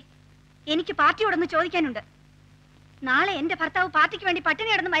 പക്ഷേ എനിക്ക് പാർട്ടിയോടൊന്ന് ചോദിക്കാനുണ്ട്. നാളെ എന്റെ ഭർത്താവ് പാർട്ടിക്ക് വേണ്ടി പട്ടിണി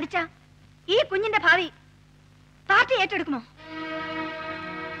കിടന്ന് മരിച്ച ഈ കുഞ്ഞിന്റെ ഭാവി പാർട്ടി ഏറ്റെടുക്കുമോ?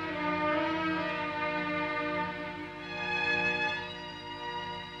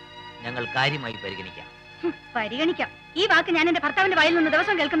 ഞങ്ങൾ കാര്യമായി പരിഗണിക്കാം. പരിഗണിക്കാം. ഈ വാക്ക് ഞാൻ എന്റെ ഭർത്താവിന്റെ വായിൽ നിന്ന്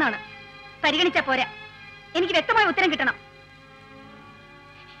ദിവസം കേൾക്കുന്നതാണ്. പരിഗണിച്ചാ പോരാ, എനിക്ക് വ്യക്തമായ ഉത്തരം കിട്ടണം.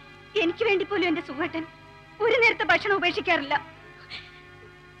 എനിക്ക് വേണ്ടി പോലും എന്റെ സുഖേട്ടൻ ഒരു നേരത്തെ ഭക്ഷണം ഉപേക്ഷിക്കാറില്ല.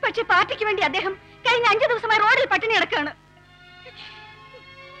 പക്ഷെ പാർട്ടിക്ക് വേണ്ടി അദ്ദേഹം കഴിഞ്ഞ 5 ദിവസമായി റോഡിൽ പട്ടിണി കിടക്കുകയാണ്.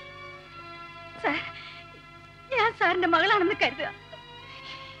 സാർ, ഞാൻ സാറിന്റെ മകളാണെന്ന് കരുതുക.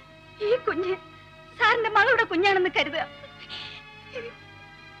 ഈ കുഞ്ഞ് സാറിന്റെ മകളുടെ കുഞ്ഞാണെന്ന് കരുതുക.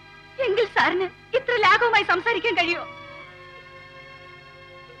 എങ്കിൽ സാറിന് ഇത്ര ലാഘവമായി സംസാരിക്കാൻ കഴിയുമോ?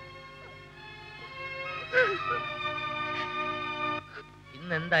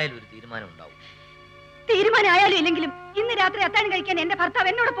 ഇന്ന് എന്തായാലും ഒരു തീരുമാനം ഉണ്ടാവും. തീരുമാനം ആയാലും ഇല്ലെങ്കിലും ഇന്ന് രാത്രി അത്താഴം കഴിക്കാൻ എന്റെ ഭർത്താവ്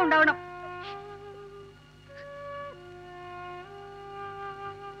എന്നോടൊപ്പം ഉണ്ടാവണം.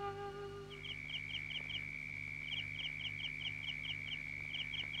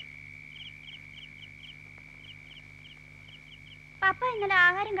 പപ്പ ഇന്നലെ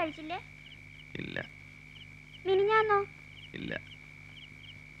ആഹാരം കഴിച്ചില്ലേ? ഇല്ല. മിനിഞ്ഞാന്നോ? ഇല്ല.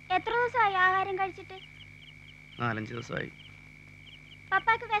 എത്ര ദിവസമായി ആഹാരം കഴിച്ചിട്ട്? 4-5 ദിവസമായി.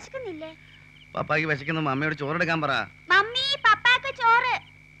 പപ്പാക്ക് വിശക്കുന്നില്ലേ? പപ്പാക്ക് വിശക്കുന്ന മമ്മിയോട് ചോറെടുക്കാൻ പറ. മമ്മി, പപ്പാക്ക് ചോറ്.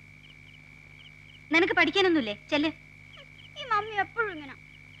 നിനക്ക് പഠിക്കാനൊന്നുമില്ലേ? ചെല്ല്. ഈ മമ്മി എപ്പോഴും ഇങ്ങനെ.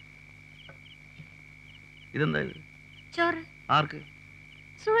 ഇതെന്താ ഇത്? ചോറ്. ആർക്ക്?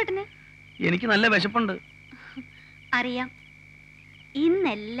 സുഖേട്ടന്. എനിക്ക് നല്ല വിശപ്പുണ്ട്. അറിയാം.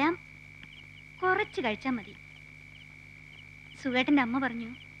 ഇന്നെല്ലാം കുറച്ച് കഴിച്ചാൽ മതി. സുഖേട്ടന്റെ അമ്മ പറഞ്ഞു,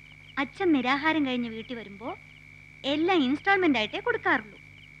 അച്ഛൻ നിരാഹാരം കഴിഞ്ഞ് വീട്ടിൽ വരുമ്പോ എല്ലാം ഇൻസ്റ്റാൾമെന്റ് ആയിട്ടേ കൊടുക്കാറുള്ളൂ,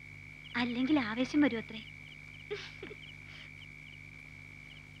 അല്ലെങ്കിൽ ആവേശം വരും അത്രേ.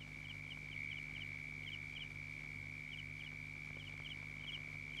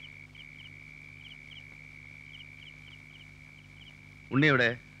 ഉണ്ണി എവിടെ?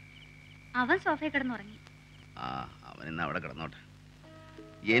 അവൻ സോഫയിൽ കിടന്നുറങ്ങി. ആ, അവൻ ഇന്ന് അവിടെ കിടന്നോട്ടെ.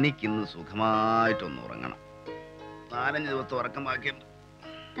 എനിക്കിന്ന് സുഖമായിട്ടൊന്ന് ഉറങ്ങണം. 4-5 ദിവസത്തെ ഉറക്കം ബാക്കിയുണ്ട്.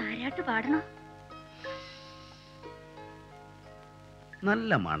 താരാട്ട് പാടണോ?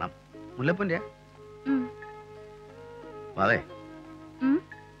 നല്ല മണം. മുല്ലപ്പൂന്റെ? അതെ.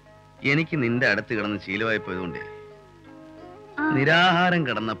 എനിക്ക് നിന്റെ അടുത്ത് കിടന്ന് ശീലമായി പോയതുകൊണ്ടേ നിരാഹാരം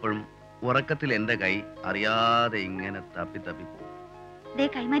കിടന്നപ്പോഴും ഉറക്കത്തിൽ എന്റെ കൈ അറിയാതെ ഇങ്ങനെ തപ്പി തപ്പി പോകും. ദേ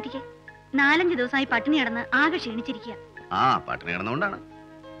കൈമാറ്റിക്കേ. 4-5 ദിവസമായി പട്ടിണി കിടന്ന് ആകെ ക്ഷീണിച്ചിരിക്കുക. ആ പട്ടിണി കിടന്നുകൊണ്ടാണ്.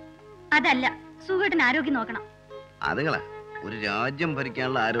 അതല്ല, സുഖേട്ടൻ ആരോഗ്യം നോക്കണം. അതുകളാ, ഒരു രാജ്യം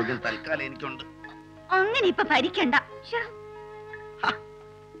ഭരിക്കാനുള്ള ആരോഗ്യം തൽക്കാലം എനിക്കുണ്ട്. അങ്ങനെ ഇപ്പൊ ഭരിക്കണ്ട.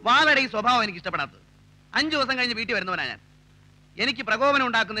 വാലട ഈ സ്വഭാവം എനിക്ക് ഇഷ്ടപ്പെടാത്തത്. 5 ദിവസം കഴിഞ്ഞ് വീട്ടിൽ വരുന്നവനാ ഞാൻ. എനിക്ക് പ്രകോപനം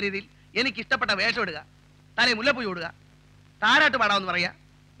ഉണ്ടാക്കുന്ന രീതിയിൽ എനിക്ക് ഇഷ്ടപ്പെട്ട വേഷം ഇടുക, തലയിൽ മുല്ലപ്പൂ ഇടുക, താരാട്ട് പാടാമെന്ന് പറയാ.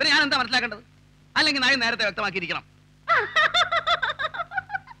 പിന്നെ ഞാൻ എന്താ മനസ്സിലാക്കേണ്ടത്? അല്ലെങ്കിൽ നയം നേരത്തെ വ്യക്തമാക്കിയിരിക്കണം.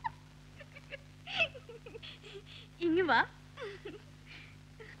 ഇങ്ങ് വാ.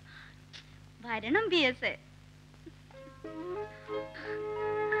 വരണം PS.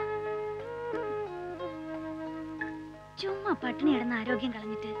 ചുമ്മാ പട്ടിണി കിടന്ന് ആരോഗ്യം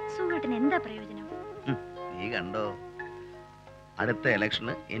കളഞ്ഞിട്ട് സുഖേട്ടന് എന്താ പ്രയോജനം? നീ കണ്ടോ, അടുത്ത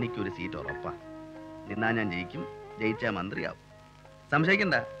ഇലക്ഷന് എനിക്കൊരു സീറ്റ് ഉറപ്പാ. നിന്നാ ഞാൻ ജയിക്കും, ജയിച്ചാ മന്ത്രിയാവും.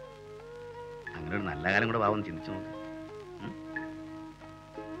 സംശയിക്കണ്ട. അങ്ങനെ ഒരു നല്ല കാലം കൂടെ ആവും ചിന്തിച്ചു നോക്ക്.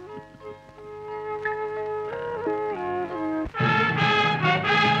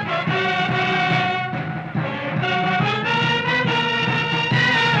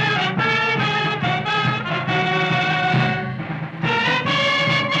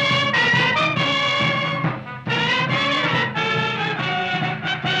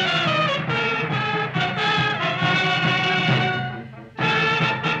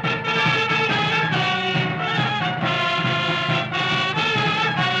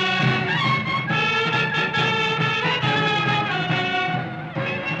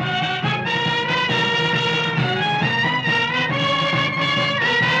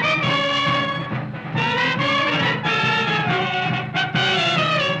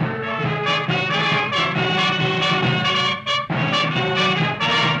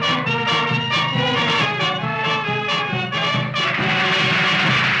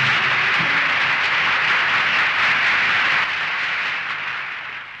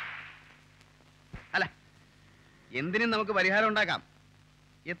 എന്തിനും നമുക്ക് പരിഹാരം ഉണ്ടാക്കാം.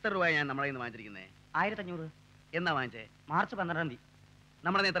 എത്ര രൂപ ഞാൻ നമ്മളെ നിന്ന് വാങ്ങിച്ചിരിക്കുന്നത്? 1500. എന്നാ വാങ്ങിച്ചേ? മാർച്ച് 12-ാം തീയതി.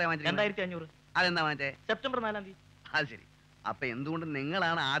 നമ്മളെ എത്ര വാങ്ങിച്ചത്? 2500. അതെന്നാ വാങ്ങിച്ചേ? സെപ്റ്റംബർ 4-ാം തീയതി. അത് ശരി. അപ്പൊ എന്തുകൊണ്ട്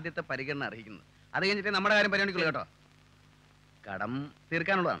നിങ്ങളാണ് ആദ്യത്തെ പരിഗണന അർഹിക്കുന്നത്? അത് കഴിഞ്ഞിട്ട് നമ്മുടെ കാര്യം പരിഗണിക്കുള്ളൂ കേട്ടോ. കടം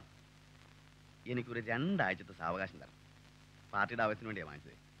തീർക്കാനുള്ളതാണ്. എനിക്കൊരു 2 ആഴ്ചത്തെ സാവകാശം തരണം. പാർട്ടിയുടെ ആവശ്യത്തിന് വേണ്ടിയാണ്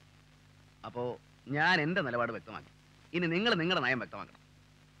വാങ്ങിച്ചത്. അപ്പോ ഞാൻ എന്റെ നിലപാട് വ്യക്തമാക്കി. ഇനി നിങ്ങൾ നിങ്ങളുടെ നയം വ്യക്തമാക്കണം.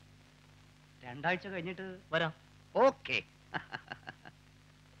 2 ആഴ്ച കഴിഞ്ഞിട്ട് വരാം. ഓക്കെ.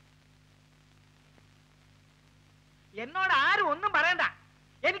 എന്നോട് ആരും ഒന്നും പറയണ്ട,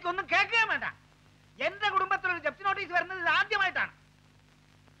 എനിക്കൊന്നും കേൾക്കുകയും വേണ്ട. എന്റെ കുടുംബത്തിൽ ഒരു ജപ്തി നോട്ടീസ് വരുന്നത് ഇത് ആദ്യമായിട്ടാണ്.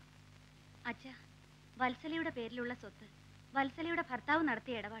 അച്ഛാ, വത്സലയുടെ പേരിലുള്ള സ്വത്ത് വത്സലയുടെ ഭർത്താവ്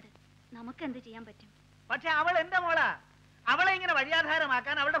നടത്തിയ ഇടപാട് നമുക്ക് എന്ത് ചെയ്യാൻ പറ്റും? പക്ഷെ അവൾ എന്റെ മോളാ. അവളെ ഇങ്ങനെ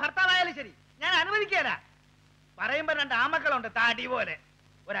വഴിയാധാരമാക്കാൻ അവളുടെ ഭർത്താവായാലും ശരി ഞാൻ അനുവദിക്കല. പറയുമ്പോ 2 ആമക്കളുണ്ട് താടി പോലെ.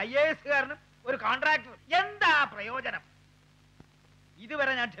 ഒരു IAS കാരനും ഒരു കോൺട്രാക്ടർ. എന്താ പ്രയോജനം?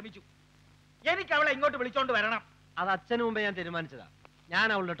 ഇതുവരെ ഞാൻ ക്ഷമിച്ചു. എനിക്ക് അവളെ ഇങ്ങോട്ട് വിളിച്ചോണ്ട് വരണം. അത് അച്ഛന് മുമ്പേ ഞാൻ തീരുമാനിച്ചതാ. ഞാൻ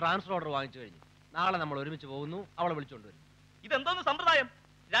അവളുടെ ട്രാൻസ്ഫർ ഓർഡർ വാങ്ങിച്ചു കഴിഞ്ഞു. നാളെ നമ്മൾ ഒരുമിച്ച് പോകുന്നു, അവളെ വിളിച്ചോണ്ട് വരും. ഇതെന്തോന്ന് സമ്പ്രദായം?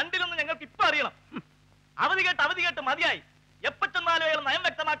 രണ്ടിലൊന്നും ഞങ്ങൾക്ക് ഇപ്പൊ അറിയണം. അവധി കേട്ട് മതിയായി. എപ്പറ്റെന്നാലും അയാൾ നയം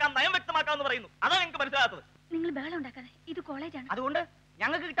വ്യക്തമാക്കാന്ന് പറയുന്നു. അതാ ഞങ്ങൾക്ക് മനസ്സിലാകാത്തത്. നിങ്ങൾ ബഹളം ഉണ്ടാക്കാതെ, ഇത് കോളേജാണ്. അതുകൊണ്ട്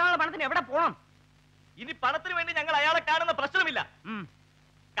ഞങ്ങൾക്ക് കിട്ടാനുള്ള പണത്തിന് എവിടെ പോണം? ഇനി പണത്തിന് വേണ്ടി ഞങ്ങൾ അയാളെ കാണുന്ന പ്രശ്നമില്ല.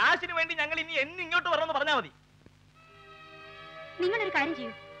 കാശിന് വേണ്ടി ഞങ്ങൾ ഇനി ഇങ്ങോട്ട് വരണമെന്ന് പറഞ്ഞാൽ മതി. നിങ്ങളൊരു കാര്യം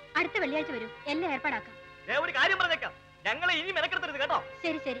ചെയ്യൂ, അടുത്ത വെള്ളിയാഴ്ച വരൂ, എല്ലാം ഏർപ്പാടാക്കാം. ഒരു കാര്യം പറഞ്ഞേക്കാം, ഞങ്ങളെ ഇനി മെനക്കെടുത്തരുത് കേട്ടോ.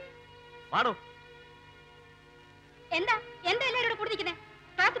 ശരി ശരി. വാടോ. എന്താ എല്ലാവരും കൂടി നിൽക്കുന്നേ?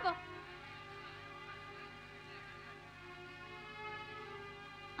 ക്ലാസ് പോ.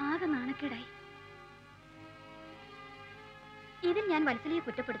 ആകെ നാണക്കേടായി. ഇതിൽ ഞാൻ വത്സലയെ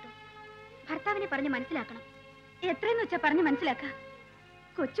കുറ്റപ്പെടുത്തും. ഭർത്താവിനെ പറഞ്ഞ് മനസ്സിലാക്കണം. എത്രയെന്ന് വെച്ചാ പറഞ്ഞ് മനസ്സിലാക്ക.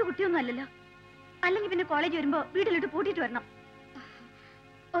 കൊച്ചുകുട്ടിയൊന്നും അല്ലല്ലോ. അല്ലെങ്കിൽ പിന്നെ കോളേജ് വരുമ്പോ വീട്ടിലിട്ട് പൂട്ടിയിട്ട് വരണം.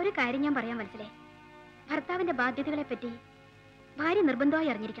 ഒരു കാര്യം ഞാൻ പറയാൻ മനസ്സിലേ, ഭർത്താവിന്റെ ബാധ്യതകളെ പറ്റി ഭാര്യ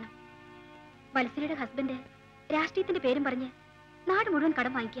നിർബന്ധമായി അറിഞ്ഞിരിക്കണം. വത്സലയുടെ ഹസ്ബൻഡ് രാഷ്ട്രീയത്തിന്റെ പേരും പറഞ്ഞ് നാട് മുഴുവൻ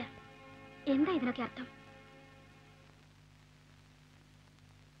കടം വാങ്ങിക്കുക. എന്താ ഇതിനൊക്കെ അർത്ഥം?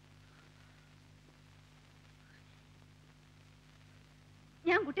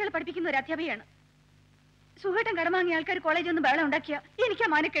 ഞാൻ കുട്ടികളെ പഠിപ്പിക്കുന്ന ഒരു അധ്യാപികയാണ്. സുഖേട്ടൻ കടം വാങ്ങിയ ആൾക്കാർ കോളേജിൽ ഒന്ന് ബഹളം ഉണ്ടാക്കിയ എനിക്കാ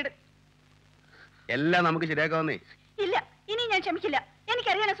മാനക്കേട്. എല്ലാം നമുക്ക് ശരിയാക്കാവുന്നേ. ഇല്ല, ഇനി ഞാൻ ക്ഷമിക്കില്ല.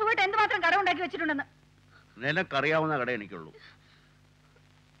 എനിക്കറിയാലോ സുഖേട്ടൻ എന്തുമാത്രം കടം ഉണ്ടാക്കി വെച്ചിട്ടുണ്ടെന്ന്. നിനക്കറിയാവുന്ന കട എനിക്കുള്ളൂ.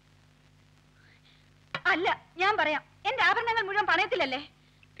 അല്ല, ഞാൻ പറയാം. എന്റെ ആഭരണങ്ങൾ മുഴുവൻ പണയത്തിലല്ലേ?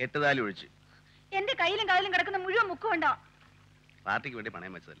 കെട്ടുതാലി ഒഴിച്ച് എന്റെ കയ്യിലും കാലിലും കിടക്കുന്ന മുഴുവൻ മുക്കുകൊണ്ടാ. പാർട്ടിക്ക് വേണ്ടി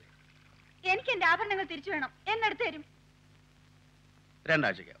പണയം വെച്ചതല്ലേ? എനിക്ക് എന്റെ ആഭരണങ്ങൾ തിരിച്ചു വേണം. എന്നെടുത്ത് തരും. 2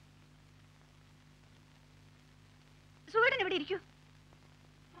 ആഴ്ചയ്ക്ക്. സുഖേട്ടൻ ഇവിടെ ഇരിക്കൂ.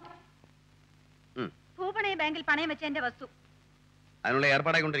 ഭൂപണയ ബാങ്കിൽ പണയം വെച്ച എന്റെ വസ്തു അതിനുള്ള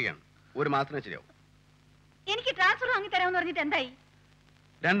ഏർപ്പാടായിക്കൊണ്ടിരിക്കുകയാണ്. 1 മാസത്തിന് ശരിയാവും. എനിക്ക് ട്രാൻസ്ഫർ വാങ്ങി തരാമെന്ന് പറഞ്ഞിട്ട് എന്തായി?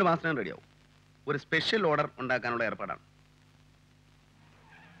 2 മാസത്തിനും റെഡിയാവും. ഒരു സ്പെഷ്യൽ ഓർഡർ ഉണ്ടാക്കാനുള്ള ഏർപ്പാടാണ്.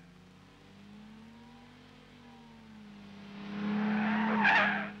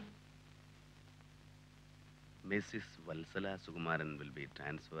 Mrs. Valsala Sukumaran will be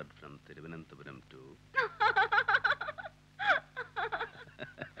transferred from Thiruvananthapuram to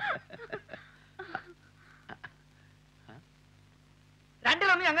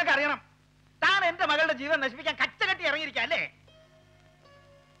രണ്ടിലൊന്നും ഞങ്ങൾക്ക് അറിയണം. താൻ എന്റെ മകളുടെ ജീവൻ നശിപ്പിക്കാൻ കച്ചകെട്ടി ഇറങ്ങിയിരിക്കുക അല്ലേ?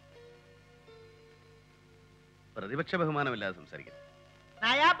 പ്രതിപക്ഷ ബഹുമാനമില്ലാതെ സംസാരിക്കുന്നു.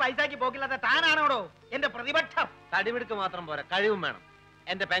 നയാ പൈസക്ക് പോക്കില്ലാത്ത താനാണോടോ എന്റെ പ്രതിപക്ഷം? തടിമിടുക്ക് മാത്രം പോരാ, കഴിവും വേണം.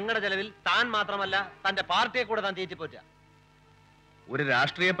 എന്റെ പെങ്ങളുടെ ചെലവിൽ താൻ മാത്രമല്ല തന്റെ പാർട്ടിയെ കൂടെ താൻ തീറ്റിപ്പോറ്റ. ഒരു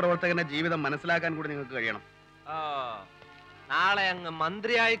രാഷ്ട്രീയ പ്രവർത്തകന്റെ ജീവിതം മനസ്സിലാക്കാൻ കൂടി നിങ്ങൾക്ക് കഴിയണം. നാളെ അങ്ങ്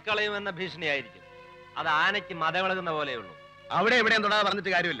മന്ത്രിയായി കളയുമെന്ന ഭീഷണിയായിരിക്കും. അത് ആനയ്ക്ക് മതമിളകുന്ന പോലെയുള്ളൂ. അവിടെ എവിടെയും തൊടാതെ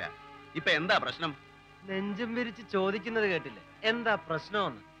പറഞ്ഞിട്ട് കാര്യമില്ല. ഇപ്പൊ എന്താ പ്രശ്നം? നെഞ്ചും വിരിച്ച് ചോദിക്കുന്നത് കേട്ടില്ലേ, എന്താ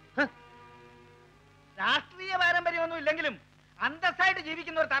പ്രശ്നമെന്ന്? രാഷ്ട്രീയ പാരമ്പര്യമൊന്നും ഇല്ലെങ്കിലും അന്തസ്സായിട്ട്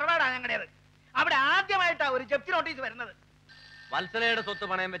ജീവിക്കുന്ന ഒരു തറവാടാ ഞങ്ങളുടേത്. അവിടെ ആദ്യമായിട്ടാ ഒരു ജപ്തി നോട്ടീസ് വരുന്നത്. വത്സലയുടെ സ്വത്ത്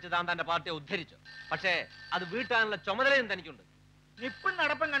പണയം വെച്ച് താൻ തന്റെ പാർട്ടിയെ ഉദ്ധരിച്ചു. പക്ഷേ അത് വീട്ടാനുള്ള ചുമതലയും തനിക്കുണ്ട്. നിപ്പും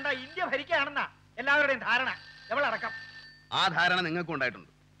നടപ്പും കണ്ട ഇന്ത്യ ഭരിക്കുകയാണെന്നാ എല്ലാവരുടെയും ധാരണ. എവളടക്കം ആ ധാരണ നിങ്ങൾക്കും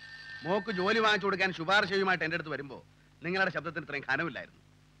ഉണ്ടായിട്ടുണ്ട്. മോക്ക് ജോലി വാങ്ങിച്ചു കൊടുക്കാൻ ശുപാർശയുമായിട്ട് എൻ്റെ അടുത്ത് വരുമ്പോ നിങ്ങളുടെ ശബ്ദത്തിന് ഇത്രയും ഖനമില്ലായിരുന്നു.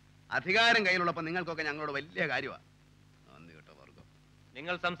 അധികാരം കയ്യിലുള്ളപ്പോൾ നിങ്ങൾക്കൊക്കെ ഞങ്ങളോട് വലിയ കാര്യമാണ്.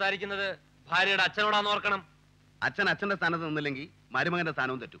 നിങ്ങൾ സംസാരിക്കുന്നത് ഭാര്യയുടെ അച്ഛനോടാന്ന് ഓർക്കണം. അച്ഛൻ അച്ഛന്റെ സ്ഥാനത്ത് നിന്നില്ലെങ്കിൽ മരുമകന്റെ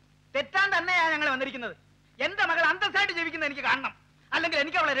സ്ഥാനവും തെറ്റും. തെറ്റാൻ തന്നെയാ ഞങ്ങൾ വന്നിരിക്കുന്നത്. എന്റെ മകൾ അന്തസ്സായിട്ട് ജീവിക്കുന്നത് എനിക്ക് കാണണം, അല്ലെങ്കിൽ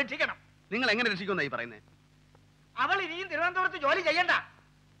എനിക്ക് അവളെ രക്ഷിക്കണം. നിങ്ങൾ എങ്ങനെ രക്ഷിക്കുമെന്നാ ഈ പറയുന്നത്? അവൾ ഇനിയും തിരുവനന്തപുരത്ത് ജോലി ചെയ്യണ്ട,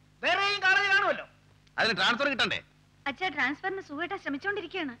 വേറെയും കോളേജ് കാണുമല്ലോ. അതിന് ട്രാൻസ്ഫർ കിട്ടണ്ടേ? അച്ഛാ, ട്രാൻസ്ഫറിന് സുഖേട്ട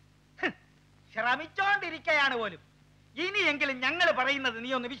ശ്രമിച്ചോണ്ടിരിക്കുകയാണ്. ശ്രമിച്ചോണ്ടിരിക്കയാണ് പോലും. ഇനിയെങ്കിലും ഞങ്ങൾ പറയുന്നത് നീ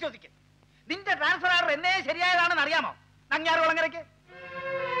ഒന്ന് വിശ്വസിക്കും. നിന്റെ ട്രാൻസ്ഫർ ആർഡർ എന്നേ ശരിയായതാണെന്ന് അറിയാമോ? നങ്ങ്യാറുകുളങ്ങരയ്ക്ക്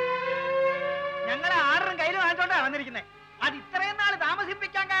ഞങ്ങളെ ആർഡറും കയ്യിൽ വാങ്ങിച്ചോണ്ടാണ് വന്നിരിക്കുന്നത്. അത് ഇത്രയും നാൾ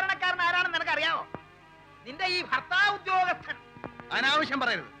താമസിപ്പിക്കാൻ കാരണക്കാരൻ ആരാണെന്ന് നിനക്ക് അറിയാമോ? നിന്റെ ഈ ഭർത്താവ് ഉദ്യോഗസ്ഥൻ. അനാവശ്യം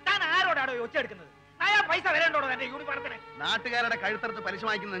പറയരുത്. താൻ ആരോടാണോ ഒച്ചെടുക്കുന്നത്? അയാൾ പൈസ വരേണ്ടോടോ എന്റെ യൂണിഫോമത്തിന്? നാട്ടുകാരുടെ കഴുത്തറുത്ത് പലിശ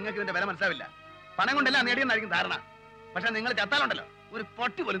വാങ്ങിക്കുന്ന നിങ്ങൾക്ക് ഇതിന്റെ വില മനസ്സിലാവില്ല. പണം കൊണ്ടെല്ലാം നേടിയെന്നായിരിക്കും ധാരണ. പക്ഷെ നിങ്ങൾ ചത്താലുണ്ടല്ലോ ഒരു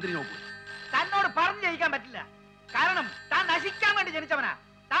പൊട്ടി പോലും തിരിഞ്ഞു നോക്കൂ. തന്നോട് പറഞ്ഞു ജയിക്കാൻ പറ്റില്ല. കാരണം താൻ നശിക്കാൻ വേണ്ടി ജനിച്ചവനാ.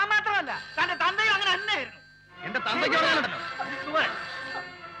 താൻ മാത്രമല്ല, തന്റെ തന്തയും അങ്ങനെ തന്നെയായിരുന്നു. എന്റെ തന്തയ്ക്കുണ്ടല്ലോ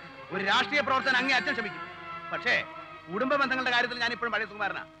ഒരു രാഷ്ട്രീയ പ്രവർത്തനം അങ്ങേ അച്ഛൻ ശ്രമിക്കും. പക്ഷേ കുടുംബ ബന്ധങ്ങളുടെ കാര്യത്തിൽ ഞാൻ ഇപ്പോഴും പഴയ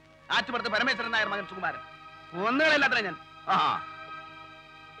സുകുമാരനാ. ആറ്റുപുറത്ത് പരമേശ്വരൻ നായർ മകൻ സുകുമാരൻ. ഒന്നുകളില്ലാത്ര ഞാൻ.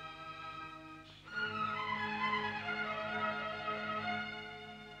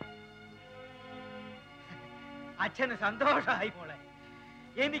 അച്ഛന് സന്തോഷമായി മോളെ.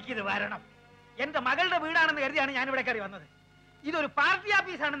 എനിക്കിത് വരണം. എന്റെ മകളുടെ വീടാണെന്ന് കരുതിയാണ് ഞാൻ ഇവിടെ കയറി വന്നത്. ഇതൊരു പാർട്ടി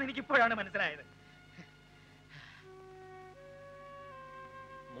ഓഫീസാണെന്ന് എനിക്ക് ഇപ്പോഴാണ് മനസ്സിലായത്.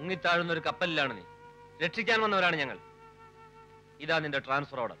 മുങ്ങിത്താഴുന്ന ഒരു കപ്പലിലാണ് നീ. രക്ഷിക്കാൻ വന്നവരാണ് ഞങ്ങൾ. ഇതാ നിന്റെ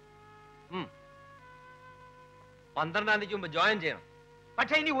ട്രാൻസ്ഫർ ഓർഡർ. 12-ാം തീയതിക്ക് മുമ്പ് ജോയിൻ ചെയ്യണം.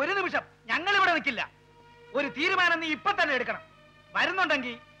 പക്ഷെ ഇനി ഒരു നിമിഷം ഞങ്ങൾ ഇവിടെ നിൽക്കില്ല. ഒരു തീരുമാനം നീ ഇപ്പൊ തന്നെ എടുക്കണം.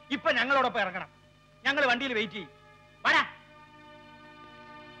 വരുന്നുണ്ടെങ്കിൽ ഇപ്പൊ ഞങ്ങളോടൊപ്പം ഇറങ്ങണം. ഞങ്ങൾ വണ്ടിയിൽ വെയിറ്റ് ചെയ്യും. വരാ.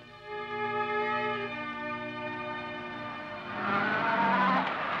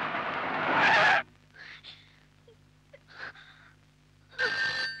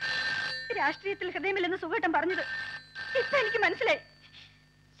 രാഷ്ട്രീയത്തിൽ ഹൃദയമില്ലെന്ന് സുഖേട്ടൻ പറഞ്ഞത് ഇപ്പൊ എനിക്ക് മനസ്സിലായി.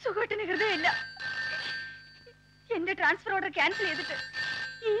 സുഖേട്ടന് ഹൃദയമില്ല. എന്റെ ട്രാൻസ്ഫർ ഓർഡർ ക്യാൻസൽ ചെയ്തിട്ട്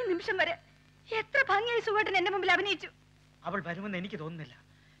ഈ നിമിഷം വരെ എത്ര ഭംഗിയായി സുഖേട്ടൻ എന്റെ മുമ്പിൽ അഭിനയിച്ചു. അവൾ വരുമെന്ന് എനിക്ക് തോന്നുന്നില്ല.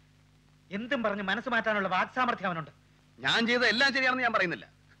 എന്തും പറഞ്ഞ് മനസ്സ് മാറ്റാനുള്ള വാക്സാമർത്ഥ്യം അവനുണ്ട്. ഞാൻ ചെയ്ത എല്ലാം ശരിയാണെന്ന് ഞാൻ പറയുന്നില്ല.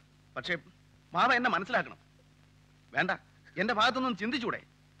 പക്ഷേ മാവ എന്നെ മനസ്സിലാക്കണം. വേണ്ട, എന്റെ ഭാഗത്തൊന്നും ചിന്തിച്ചൂടെ?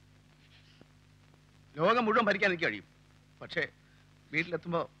 ലോകം മുഴുവൻ ഭരിക്കാൻ എനിക്ക് കഴിയും. പക്ഷേ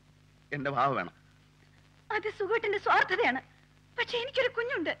വീട്ടിലെത്തുമ്പോ എന്റെ ഭാവ വേണം. അത് സുഖേട്ടന്റെ സ്വാർത്ഥതയാണ്. പക്ഷെ എനിക്കൊരു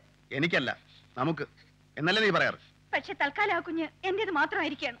കുഞ്ഞുണ്ട്. എനിക്കല്ല, നമുക്ക് എന്നല്ലേ നീ പറയാറ്? പക്ഷെ തൽക്കാലം ആ കുഞ്ഞ് എന്റേത്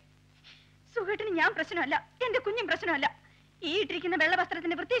മാത്രമായിരിക്കാണ്. സുഖേട്ടന് ഞാൻ പ്രശ്നമല്ല, എന്റെ കുഞ്ഞും പ്രശ്നമല്ല. ഈ ഇട്ടിരിക്കുന്ന വെള്ള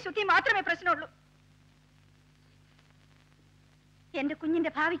വസ്ത്രത്തിന്റെ വൃത്തിശുദ്ധി മാത്രമേ പ്രശ്നമുള്ളൂ. എന്റെ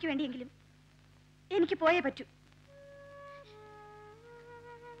കുഞ്ഞിന്റെ ഭാവിക്ക് വേണ്ടിയെങ്കിലും എനിക്ക് പോയേ പറ്റൂ.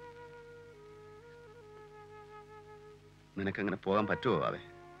 നിനക്കങ്ങനെ പോകാൻ പറ്റുമോ? അവേ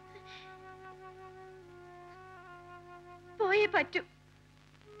പോയേ പറ്റൂ.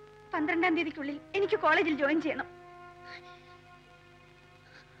 12-ാം തീയതിക്കുള്ളിൽ എനിക്ക് കോളേജിൽ ജോയിൻ ചെയ്യണം.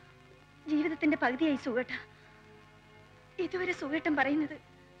 ജീവിതത്തിന്റെ പകുതിയായി സുഖേട്ട. ഇതുവരെ സുഖേട്ടൻ പറയുന്നത്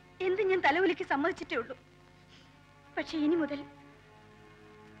എന്ത് ഞാൻ തലകുലിക്ക് സമ്മതിച്ചിട്ടേ ഉള്ളൂ. പക്ഷെ ഇനി മുതൽ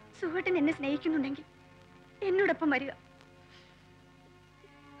സുഖേട്ടൻ എന്നെ സ്നേഹിക്കുന്നുണ്ടെങ്കിൽ എന്നോടൊപ്പം വരിക.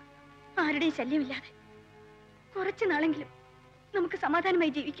 ആരുടെയും ശല്യമില്ലാതെ കുറച്ചു നാളെങ്കിലും നമുക്ക്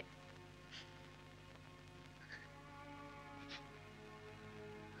സമാധാനമായി ജീവിക്കാം.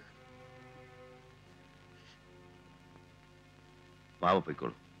 വാവ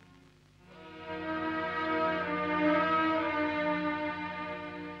പോയിക്കോളൂ.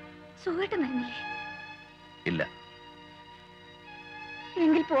 സുഖേട്ടൻ വരുന്നില്ലേ? ഇല്ല.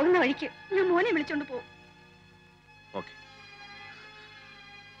 എങ്കിൽ പോകുന്ന വഴിക്ക് ഞാൻ മോനെ വിളിച്ചോണ്ട് പോകും. ഓക്കെ.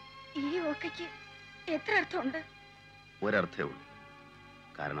 ഈ ഓക്കയ്ക്ക് എത്ര അർത്ഥമുണ്ട്? ഒരർത്ഥേ ഉള്ളൂ.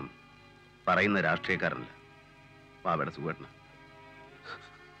 കാരണം പറയുന്ന രാഷ്ട്രീയക്കാരനല്ല, വാവയുടെ സുഖേട്ടന.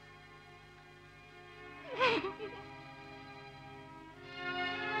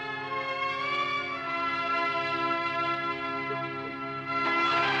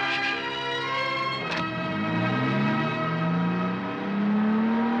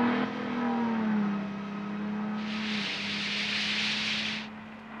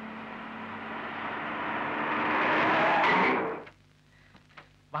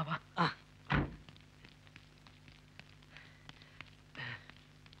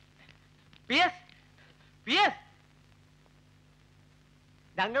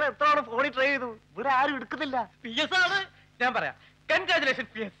 ഞങ്ങൾ എത്ര തവണ ഫോണിൽ ട്രൈ ചെയ്തു, ഇവിടെ ആരും എടുക്കുന്നില്ല. ഞാൻ പറയാം. Congratulation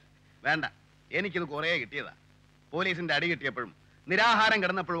PS. വേണ്ട, എനിക്കിത് കുറേ കിട്ടിയതാ. പോലീസിന്റെ അടി കിട്ടിയപ്പോഴും നിരാഹാരം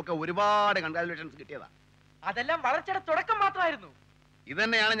കിടന്നപ്പോഴും ഒക്കെ ഒരുപാട് കൺഗ്രാജുലേഷൻസ് കിട്ടിയതാ. അതെല്ലാം വളർച്ചയുടെ തുടക്കം മാത്രമായിരുന്നു.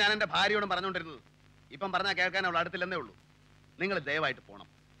 ഇതന്നെയാണ് ഞാൻ എന്റെ ഭാര്യയോടും പറഞ്ഞുകൊണ്ടിരുന്നത്. ഇപ്പം പറഞ്ഞാൽ കേൾക്കാൻ അവൾ അടുത്തില്ലെന്നേ ഉള്ളൂ. നിങ്ങൾ ദയവായിട്ട് പോണം.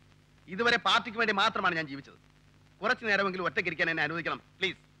 ഇതുവരെ പാർട്ടിക്ക് വേണ്ടി മാത്രമാണ് ഞാൻ ജീവിച്ചത്. കുറച്ചു നേരമെങ്കിലും ഒറ്റയ്ക്കിരിക്കാൻ എന്നെ അനുവദിക്കണം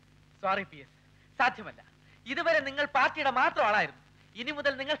പ്ലീസ്. സോറി PS, സാധ്യമല്ല. ഇതുവരെ നിങ്ങൾ പാർട്ടിയുടെ മാത്രം ആളായിരുന്നു. ഇനി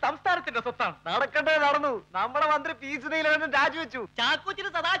മുതൽ നിങ്ങൾ സംസ്ഥാനത്തിന്റെ സ്വത്താണ്. നടക്കട്ടെ, നടന്നു. നമ്മുടെ മന്ത്രി പി.സി. നീലകണ്ഠൻ രാജിവെച്ചു.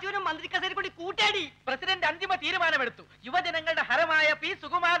 ചാക്കോച്ചിനും സദാശിവനും മന്ത്രി കസേര കൂടി കൂട്ടാടി. പ്രസിഡന്റ് അന്തിമ തീരുമാനമെടുത്തു. യുവജനങ്ങളുടെ ഹരമായ പി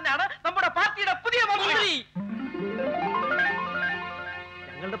സുകുമാരനാണ് നമ്മുടെ പാർട്ടിയുടെ പുതിയ മന്ത്രി.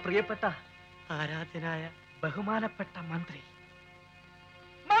 ഞങ്ങളുടെ പ്രിയപ്പെട്ട ആരാധ്യനായ ബഹുമാനപ്പെട്ട മന്ത്രി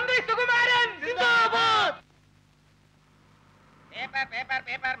സുകുമാരൻ സിന്ദാബാദ്.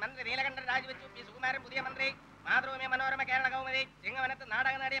 പേപ്പർ മന്ത്രി നീലകണ്ഠൻ രാജിവെച്ചു. പി സുകുമാരൻ പുതിയ മന്ത്രി. മാതൃഭൂമി മനോരമ കേരള കൗമുദി. ചിങ്ങവനത്ത്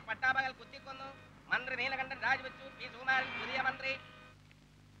നാടക നടിയെ പട്ടാപകൽ കുത്തിക്കൊന്നു. മന്ത്രി നീലകണ്ഠൻ രാജിവെച്ചു. പി സുകുമാരൻ പുതിയ മന്ത്രി.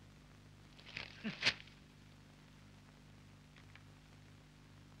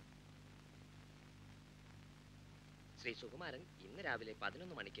 ശ്രീ സുകുമാരൻ ഇന്ന് രാവിലെ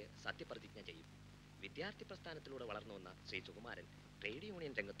 11 മണിക്ക് സത്യപ്രതിജ്ഞ ചെയ്യും. വിദ്യാർത്ഥി പ്രസ്ഥാനത്തിലൂടെ വളർന്നു വന്ന ശ്രീ സുകുമാരൻ ട്രേഡ്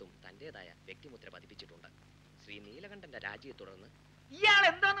യൂണിയൻ രംഗത്തും തന്റേതായ വ്യക്തിമുദ്ര പതിപ്പിച്ചിട്ടുണ്ട്. ശ്രീ നീലകണ്ഠന്റെ രാജിയെ തുടർന്ന് ഇയാൾ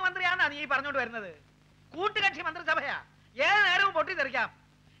എന്തോന്ന് മന്ത്രിയാണോ നീ പറഞ്ഞോണ്ട് വരുന്നത്? കൂട്ടുകക്ഷി മന്ത്രിസഭയാ, ഏത് നേരവും പൊട്ടിത്തെറിക്കാം.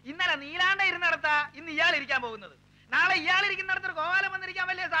 ഇന്നലെ നീലാണ്ട ഇരുന്നിടത്താ ഇന്ന് ഇയാൾ ഇരിക്കാൻ പോകുന്നത്. നാളെ ഇയാൾ ഇരിക്കുന്നിടത്തൊരു കോവാലം വന്നിരിക്കാൻ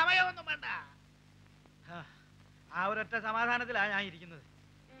വലിയ സമയമൊന്നും വേണ്ട. ആ ഒരൊറ്റ സമാധാനത്തിലാ ഞാൻ ഇരിക്കുന്നത്.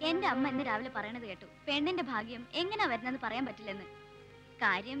 എന്റെ അമ്മ ഇന്ന് രാവിലെ പറയണത് കേട്ടു, പെണ്ണിന്റെ ഭാഗ്യം എങ്ങനെയാ വരുന്നെന്ന് പറയാൻ പറ്റില്ലെന്ന്.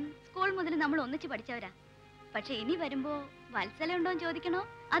 കാര്യം സ്കൂൾ മുതൽ നമ്മൾ ഒന്നിച്ച് പഠിച്ചവരാ. പക്ഷെ ഇനി വരുമ്പോ വത്സല ഉണ്ടോന്ന് ചോദിക്കണോ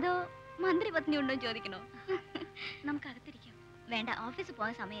അതോ മന്ത്രി പത്നി ഉണ്ടോന്ന് ചോദിക്കണോ? നമുക്ക് അകത്തിരിക്കാം. വേണ്ട, ഓഫീസിൽ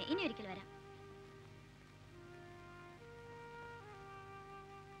പോകാൻ സമയം. ഇനി ഒരിക്കൽ വരാം.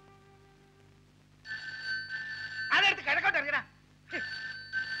 അതെടുത്ത് കിഴക്കോട്ട് ഇറങ്ങണ.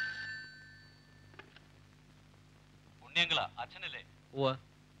 ഉണ്ണിയങ്കള അച്ഛനല്ലേ? ഓ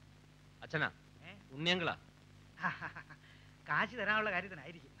അച്ഛനാ. ഉണ്ണിയങ്കള കാശ് തരാനുള്ള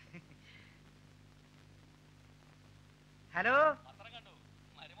കാര്യത്തിനായിരിക്കും. Hello,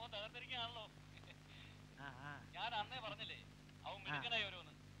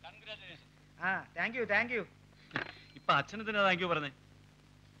 thank you. ഇപ്പൊ അച്ഛനെന്തിനാ താങ്ക് യു പറഞ്ഞേ?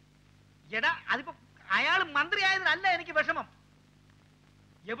 എടാ, അതിപ്പോ അയാൾ മന്ത്രി ആയതിനല്ല എനിക്ക് വിഷമം.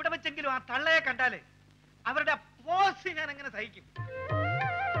 എവിടെ വെച്ചെങ്കിലും ആ തള്ളയെ കണ്ടാല് അവരുടെ പോസ് ഞാൻ എങ്ങനെ സഹിക്കും?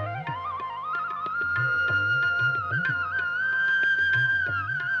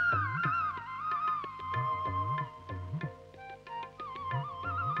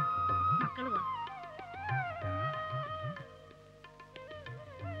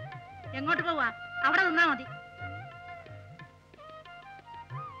 എങ്ങോട്ട് പോവാ? അവിടെ നിന്നാ മതി.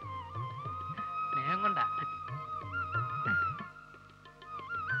 സ്നേഹം കൊണ്ടാ.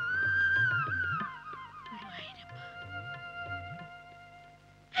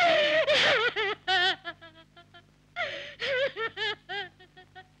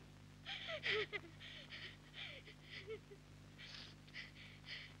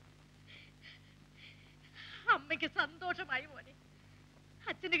 അമ്മയ്ക്ക് സന്തോഷമായി മോനെ.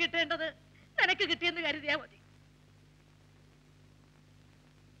 അച്ഛന് കിട്ടേണ്ടത് നിനക്ക് കിട്ടിയെന്ന് കരുതിയാ മതി.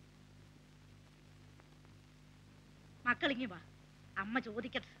 മക്കളിങ്ങി വാ, അമ്മ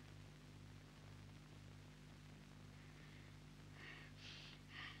ചോദിക്കട്ടെ.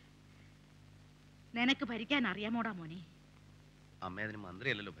 നിനക്ക് ഭരിക്കാൻ അറിയാമോടാ മോനെ? അമ്മ അതിന്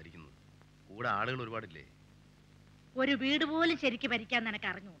മന്ത്രിയല്ലല്ലോ ഭരിക്കുന്നത്, കൂടെ ആളുകൾ ഒരുപാടില്ലേ? ഒരു വീട് പോലും ശരിക്ക് ഭരിക്കാൻ നിനക്ക്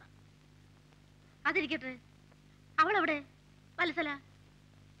അറിഞ്ഞൂടാ. അതിരിക്കട്ടെ, അവളെവിടെ? വത്സല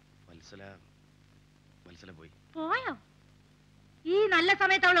വത്സല പോയി. പോയോ? ഈ നല്ല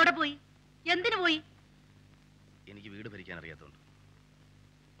സമയത്ത് അവൾ എവിടെ പോയി? എന്തിനു പോയി? എനിക്ക് വീട് ഭരിക്കാൻ അറിയാത്തോണ്ട്.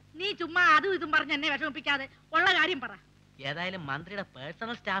 നീ ചുമ്മാ അതും ഇതും പറഞ്ഞ് എന്നെ വിഷമിപ്പിക്കാതെ ഉള്ള കാര്യം പറ. ഏതായാലും മന്ത്രിയുടെ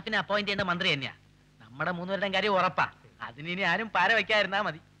പേഴ്സണൽ സ്റ്റാഫിനെ അപ്പോയിന്റ് ചെയ്യേണ്ട മന്ത്രി തന്നെയാ. നമ്മുടെ മൂന്നുപേരുടെയും കാര്യം ഉറപ്പാ. അതിനി ആരും പാര വയ്ക്കാതിരുന്നാ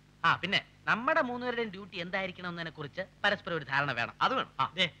മതി. പിന്നെ നമ്മുടെ മൂന്നുപേരുടെയും ഡ്യൂട്ടി എന്തായിരിക്കണം എന്നതിനെ കുറിച്ച് പരസ്പരം ഒരു ധാരണ വേണം. അത് വേണം.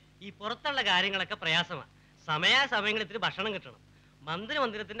 ഈ പുറത്തുള്ള കാര്യങ്ങളൊക്കെ പ്രയാസമാണ്. സമയാസമയങ്ങളിൽ ഇത്തിരി ഭക്ഷണം കിട്ടണം.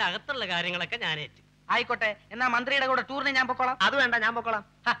 മന്ദിരത്തിന്റെ അകത്തുള്ള കാര്യങ്ങളൊക്കെ ഞാൻ ഏറ്റ്. ആയിക്കോട്ടെ, എന്നാ മന്ത്രിയുടെ കൂടെ ടൂറിന് ഞാൻ പൊക്കോളാം. അത് വേണ്ട, ഞാൻ പൊക്കോളാം.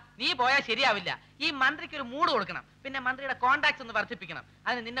 നീ പോയാൽ ശരിയാവില്ല. ഈ മന്ത്രിക്ക് ഒരു മൂഡ് കൊടുക്കണം. പിന്നെ മന്ത്രിയുടെ കോണ്ടാക്ട്സ് ഒന്ന് വർദ്ധിപ്പിക്കണം.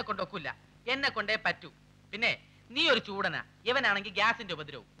 അതിന് നിന്നെ കൊണ്ടൊക്കില്ല, എന്നെ കൊണ്ടേ പറ്റൂ. പിന്നെ നീ ഒരു ചൂടനാ, ഇവനാണെങ്കിൽ ഗ്യാസിന്റെ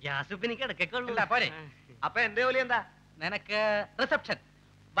ഉപദ്രവവും. ഗ്യാസ് എനിക്ക് ഇടയ്ക്കൊക്കെ പോരെ. അപ്പൊ എന്റെ ജോലി എന്താ? നിനക്ക് റിസപ്ഷൻ.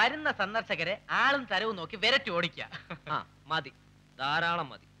 വരുന്ന സന്ദർശകരെ ആളും തരവും നോക്കി വിരട്ടി ഓടിക്കുക. മതി, ധാരാളം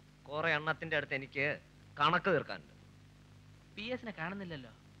മതി. കുറെ എണ്ണത്തിന്റെ അടുത്ത് എനിക്ക് കണക്ക് തീർക്കാനുണ്ട്. PS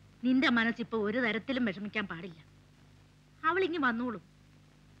കാണുന്നില്ലല്ലോ. നിന്റെ മനസ്സിപ്പോ ഒരു തരത്തിലും വിഷമിക്കാൻ പാടില്ല. അവളിങ്ങി വന്നോളും.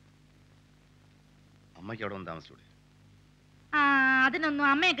 അമ്മയ്ക്ക് അവിടെ വന്ന് താമസിച്ചൂടെ? അതിനൊന്നും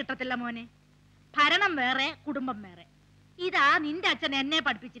അമ്മയെ കിട്ടത്തില്ല മോനെ. ഭരണം വേറെ, കുടുംബം വേറെ. ഇതാ നിന്റെ അച്ഛൻ എന്നെ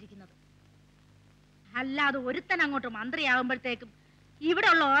പഠിപ്പിച്ചിരിക്കുന്നത്. അല്ലാതെ ഒരുത്തൻ അങ്ങോട്ട് മന്ത്രിയാകുമ്പോഴത്തേക്കും ഇവിടെ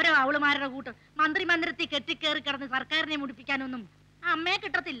ഉള്ള ഓരോ അവളുമാരുടെ കൂട്ട് മന്ത്രിമന്ദിരത്തിൽ കെട്ടിക്കേറി കിടന്ന് സർക്കാരിനെ മുടിപ്പിക്കാനൊന്നും അമ്മയെ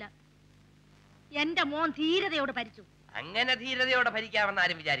കിട്ടത്തില്ല. എന്റെ മോൻ ധീരതയോട് ഭരിച്ചു. അങ്ങനെ ധീരതയോടെ ഭരിക്കാമെന്ന്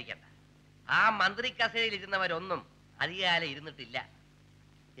ആരും വിചാരിക്കണ്ട. ആ മന്ത്രി കസേരയിൽ ഇരുന്നവരൊന്നും അധികകാലം ഇരുന്നിട്ടില്ല.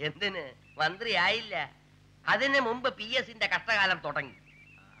 എന്തിന്? മന്ത്രി ആയില്ല. അതിന് മുമ്പ് PS-ന്റെ കഷ്ടകാലം തുടങ്ങി.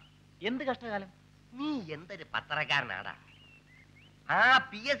 എന്ത് കഷ്ടകാലം? നീ എന്തൊരു പത്രക്കാരനാടാ. ആ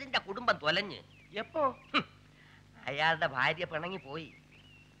PS-ന്റെ കുടുംബം തൊലഞ്ഞ്. എപ്പോ? അയാളുടെ ഭാര്യ പിണങ്ങി പോയി.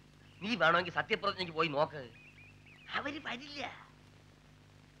 നീ വേണമെങ്കിൽ സത്യപ്രതിജ്ഞയ്ക്ക് പോയി നോക്ക്. അവര് വരില്ല.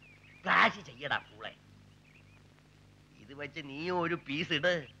 ക്ലാഷ് ചെയ്യടാ പൂളെ. ഇത് വെച്ച് നീ ഒരു പീസ്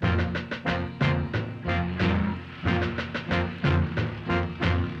ഇട്.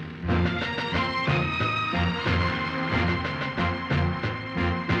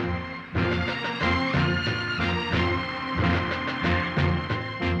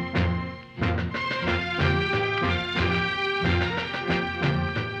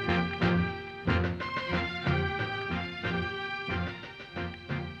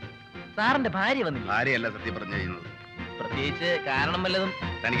 സാറിന്റെ ഭാര്യ വന്നില്ല? ഭാര്യയല്ല സത്യപ്രതിജ്ഞ ചെയ്യുന്നത്. പ്രത്യേകിച്ച് കാരണം വല്ലതും?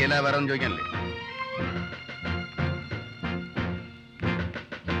 തനിക്കല്ല വേറെ ഒന്നും ചോദിക്കാനല്ലേ?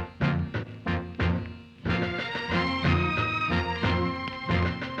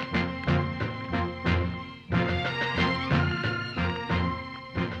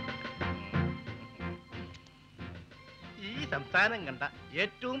 ഈ സംസ്ഥാനം കണ്ട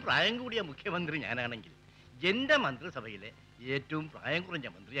ഏറ്റവും പ്രായം കൂടിയ മുഖ്യമന്ത്രി ഞാനാണെങ്കിൽ എന്റെ മന്ത്രിസഭയിലെ ഏറ്റവും പ്രായം കുറഞ്ഞ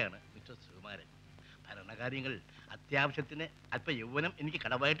മന്ത്രിയാണ് മിസ്റ്റർ സുകുമാരൻ. ഭരണകാര്യങ്ങൾ അത്യാവശ്യത്തിന് അല്പ യൗവനം എനിക്ക്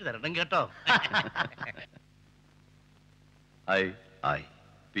കടമായിട്ട് തരണം കേട്ടോ. I,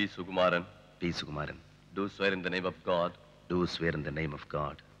 P. Sukumaran, do swear in the name of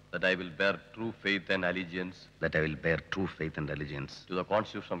God that I will bear true faith and allegiance to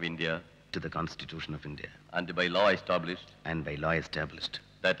the Constitution of India and by law established,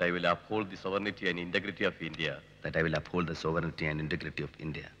 that I will uphold the sovereignty and integrity of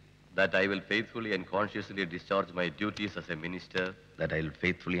India, that I will faithfully and consciously discharge my duties as a minister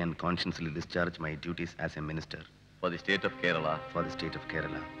for the state of Kerala,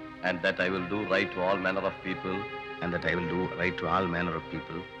 and that I will do right to all manner of people in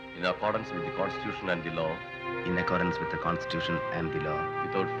accordance with the Constitution and the law,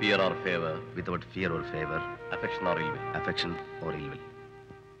 without fear or favor, affection or ill will.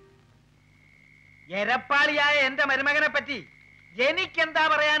 എരപ്പാളിയായ എന്റെ മരുമകനെ പറ്റി എനിക്കെന്താ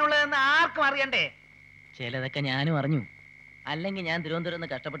പറയാനുള്ളതെന്ന് ആർക്കും അറിയണ്ടേ? ചിലതൊക്കെ ഞാനും അറിഞ്ഞു. അല്ലെങ്കിൽ ഞാൻ തിരുവനന്തപുരം നിന്ന്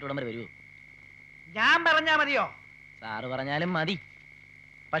കഷ്ടപ്പെട്ട് ഇവിടം വരെ വരുമോ? ഞാൻ പറഞ്ഞാ മതിയോ? സാറ് പറഞ്ഞാലും മതി.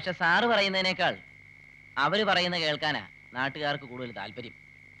 പക്ഷെ സാറ് പറയുന്നതിനേക്കാൾ അവര് പറയുന്ന കേൾക്കാനാ നാട്ടുകാർക്ക് കൂടുതൽ താല്പര്യം.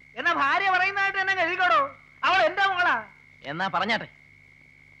 എന്നാ ഭാര്യ പറയുന്നതായിട്ട് തന്നെ എഴുതിക്കോടോ. അവൾ എന്താ മകളാ? എന്നാ പറഞ്ഞാട്ടെ.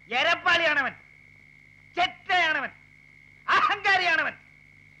 എരപ്പാളിയാണവൻ, ചെറ്റയാണവൻ, അഹങ്കാരിയാണവൻ,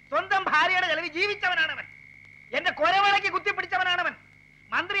 സ്വന്തം ഭാര്യയുടെ ചെലവ് ജീവിച്ചവനാണവൻ, എന്റെ കൊരവളയ്ക്ക് കുത്തിപ്പിടിച്ചവനാണവൻ,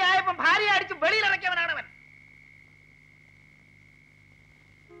 മന്ത്രിയായപ്പം ഭാര്യ അടിച്ച് വെളിയിലിറക്കിയവനാണവൻ.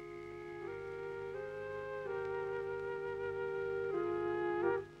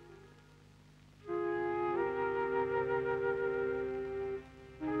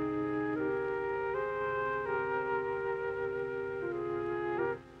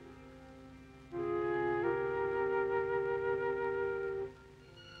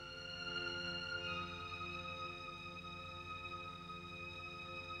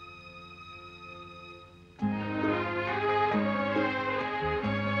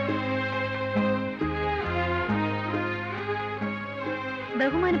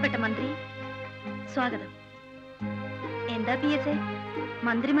 ബഹുമാനപ്പെട്ട മന്ത്രി, സ്വാഗതം. എന്താ PS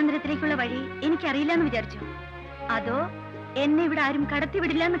മന്ത്രിമന്ദിരത്തിലേക്കുള്ള വഴി എനിക്കറിയില്ലെന്ന് വിചാരിച്ചോ? അതോ എന്നെ ഇവിടെ ആരും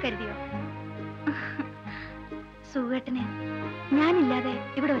കടത്തിവിടില്ല എന്ന് കരുതിയോ? സുഖേട്ടന് ഞാനില്ലാതെ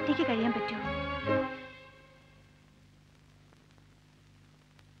ഇവിടെ ഒറ്റയ്ക്ക് കഴിയാൻ പറ്റുമോ?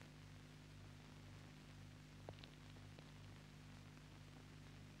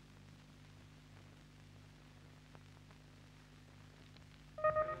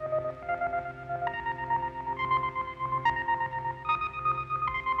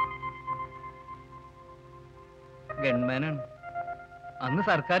 ഗൺമാനാണ്. അന്ന്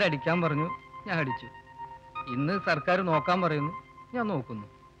സർക്കാർ അടിക്കാൻ പറഞ്ഞു, ഞാൻ അടിച്ചു. ഇന്ന് സർക്കാർ നോക്കാൻ പറയുന്നു, ഞാൻ നോക്കുന്നു.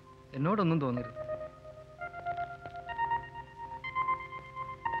 എന്നോടൊന്നും തോന്നരുത്.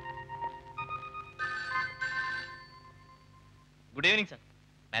 Good evening sir.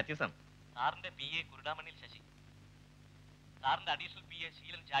 Mathew sir. സാറിന്റെ PA കുരുടാമണ്ണിൽ ശശി, സാറിന്റെ അഡീഷണൽ PA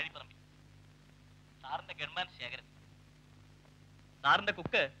ശീലൻ ചാഴിപ്പറമ്പിൽ, സാറിന്റെ ഗൺമാൻ ശേഖരൻ, സാറിന്റെ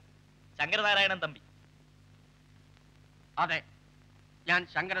കുക്ക് ശങ്കരനാരായണൻ തമ്പി. അതെ, ഞാൻ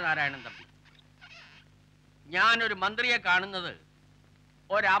ശങ്കരനാരായണൻ തമ്പി. ഞാനൊരു മന്ത്രിയെ കാണുന്നത്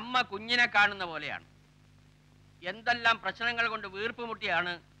ഒരമ്മ കുഞ്ഞിനെ കാണുന്ന പോലെയാണ്. എന്തെല്ലാം പ്രശ്നങ്ങൾ കൊണ്ട്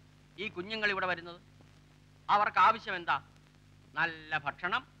വീർപ്പുമുട്ടിയാണ് ഈ കുഞ്ഞുങ്ങൾ ഇവിടെ വരുന്നത്. അവർക്ക് ആവശ്യം എന്താ? നല്ല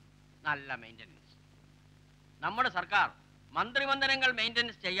ഭക്ഷണം, നല്ല മെയിൻ്റനൻസ്. നമ്മുടെ സർക്കാർ മന്ത്രിമന്ദിരങ്ങൾ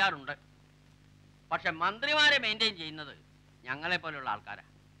മെയിൻ്റനൻസ് ചെയ്യാറുണ്ട്. പക്ഷെ മന്ത്രിമാരെ മെയിൻറ്റെയിൻ ചെയ്യുന്നത് ഞങ്ങളെ പോലെയുള്ള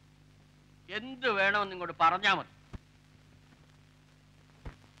ആൾക്കാരാണ്. എന്ത് വേണമെന്ന് ഇങ്ങോട്ട് പറഞ്ഞാൽ മതി.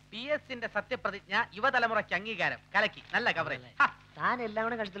 PS-ന്റെ സത്യപ്രതിജ്ഞ യുവതലമുറയ്ക്ക് അംഗീകാരം. കലക്കി. നല്ല കവറേജ്. താൻ എല്ലാം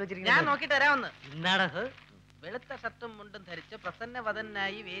കൂടെ കഴുത്തിൽ ഞാൻ വെച്ചിരിക്കുന്നു. നോക്കിട്ട് വരാമെന്ന്. എന്താണ് വെളുത്ത ഷർട്ടും മുണ്ടും ധരിച്ച്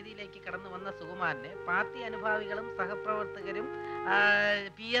പ്രസന്നവദനായി വേദിയിലേക്ക് കടന്നു വന്ന സുകുമാരനെ പാർട്ടി അനുഭാവികളും സഹപ്രവർത്തകരും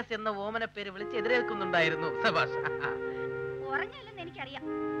PS എന്ന ഓമന പേര് വിളിച്ച് എതിരേൽക്കുന്നുണ്ടായിരുന്നു. സഭാഷ. ഉറങ്ങില്ലെന്ന് എനിക്കറിയാം.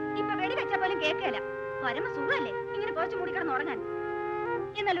 ഇപ്പൊ വെടി വെച്ചാൽ പോലും കേൾക്കല. പരമ സുഖമല്ലേ ഇങ്ങനെ കുറച്ച് മൂടിക്കിടന്ന് ഉറങ്ങാൻ.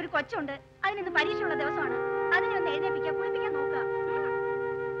 എന്നാൽ ഒരു കൊച്ചുണ്ട്, അതിനിന്ന് പരീക്ഷയുള്ള ദിവസമാണ്. അതിനെ ഒന്ന് എഴുന്നേപ്പിക്കുക, കുളിപ്പിക്കാൻ നോക്കുക.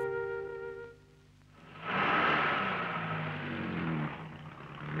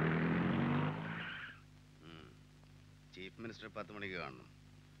 ചീഫ് മിനിസ്റ്റർ 10 മണിക്ക് കാണണം.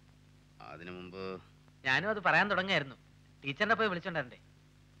 അതിനു മുമ്പ് ഞാനും അത് പറയാൻ തുടങ്ങിയായിരുന്നു. ടീച്ചറിനെ പോയി വിളിച്ചോണ്ടേ?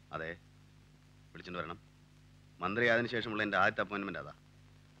 അതെ, വിളിച്ചിട്ട് വരണം. മന്ത്രി ആയതിനു ശേഷമുള്ള എൻ്റെ ആദ്യത്തെ അപ്പോയിൻമെൻ്റ് അതാ.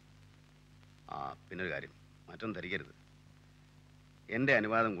 പിന്നൊരു കാര്യം, മറ്റൊന്നും ധരിക്കരുത്. എൻ്റെ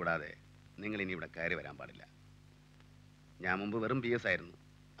അനുവാദം കൂടാതെ നിങ്ങൾ ഇനി ഇവിടെ കയറി വരാൻ പാടില്ല. ഞാൻ മുമ്പ് വെറും PS ആയിരുന്നു.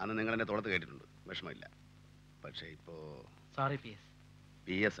 അന്ന് നിങ്ങൾ എന്നെ തോളത്ത് കേട്ടിട്ടുണ്ട്, വിഷമമില്ല. പക്ഷേ ഇപ്പോ സോറി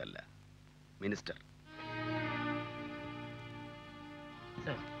PS അല്ല, മിനിസ്റ്റർ.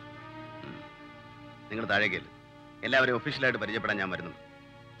 നിങ്ങൾ താഴേക്കല്ല, എല്ലാവരും ഒഫീഷ്യലായിട്ട് പരിചയപ്പെടാൻ ഞാൻ വരുന്നുണ്ട്.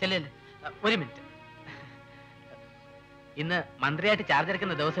 ചെല്ലല്ലേ, ഒരു മിനിറ്റ്. ഇന്ന് മന്ത്രിയായിട്ട് ചാർജ്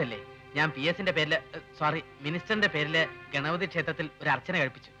എടുക്കുന്ന ദിവസമല്ലേ? ഞാൻ PS-ന്റെ പേരില്, സോറി, മിനിസ്റ്ററിന്റെ പേരില് ഗണപതി ക്ഷേത്രത്തിൽ ഒരു അർച്ചന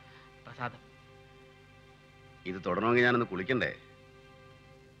കഴിപ്പിച്ചു. പ്രസാദം. ഇത് തുടരണമെങ്കിൽ ഞാനൊന്ന് കുളിക്കണ്ടേ?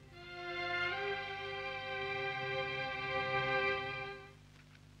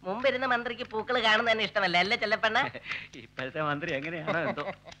 മുമ്പിരുന്ന മന്ത്രിക്ക് പൂക്കൾ കാണുന്ന തന്നെ ഇഷ്ടമല്ല അല്ലേ ചെല്ലപ്പെണ്ണ? ഇപ്പോഴത്തെ മന്ത്രി എങ്ങനെയാണോ എന്തോ.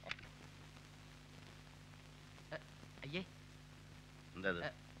 അയ്യേ, എന്താ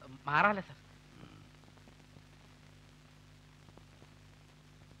മാറാല സാർ.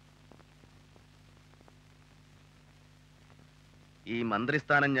 ഈ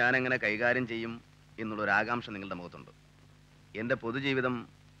മന്ത്രിസ്ഥാനം ഞാൻ എങ്ങനെ കൈകാര്യം ചെയ്യും എന്നുള്ളൊരു ആകാംക്ഷ നിങ്ങളുടെ മുഖത്തുണ്ട്. എൻ്റെ പൊതുജീവിതം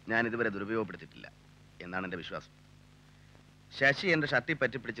ഞാൻ ഇതുവരെ ദുരുപയോഗപ്പെടുത്തിയിട്ടില്ല എന്നാണ് എൻ്റെ വിശ്വാസം. ശശി എൻ്റെ ഷർട്ടിൽ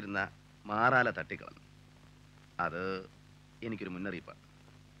പറ്റിപ്പിടിച്ചിരുന്ന മാറാല തട്ടിക്കളഞ്ഞു. അത് എനിക്കൊരു മുന്നറിയിപ്പാണ്.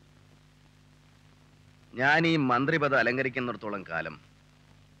 ഞാൻ ഈ മന്ത്രിപദം അലങ്കരിക്കുന്നിടത്തോളം കാലം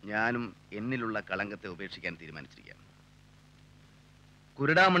ഞാനും എന്നിലുള്ള കളങ്കത്തെ ഉപേക്ഷിക്കാൻ തീരുമാനിച്ചിരിക്കുകയാണ്.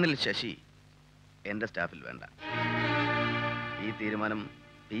 കുരുടാമണ്ണിൽ ശശി എൻ്റെ സ്റ്റാഫിൽ വേണ്ട. ഈ തീരുമാനം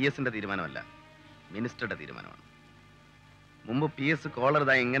PS-ന്റെ തീരുമാനമല്ല, മിനിസ്റ്ററുടെ തീരുമാനമാണ്. മുമ്പ് PS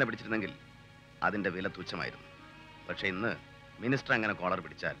കോളർതായി ഇങ്ങനെ പിടിച്ചിരുന്നെങ്കിൽ അതിൻ്റെ വില തുച്ഛമായിരുന്നു. പക്ഷെ ഇന്ന് മിനിസ്റ്റർ അങ്ങനെ കോളർ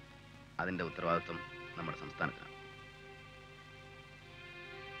പിടിച്ചാൽ അതിൻ്റെ ഉത്തരവാദിത്വം നമ്മുടെ സംസ്ഥാനത്തിനാണ്.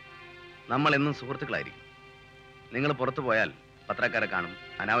 നമ്മൾ എന്നും സുഹൃത്തുക്കളായിരിക്കും. നിങ്ങൾ പുറത്തു പോയാൽ പത്രക്കാരെ കാണും,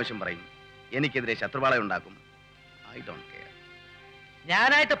 അനാവശ്യം പറയും, എനിക്കെതിരെ ശത്രുപാള ഉണ്ടാക്കും. I don't care.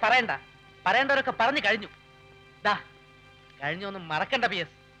 ഞാനായിട്ട് പറയണ്ട, പറയേണ്ടവരൊക്കെ പറഞ്ഞു കഴിഞ്ഞു. ദാ കഴിഞ്ഞൊന്നും മറക്കണ്ട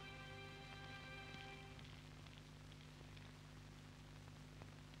PS.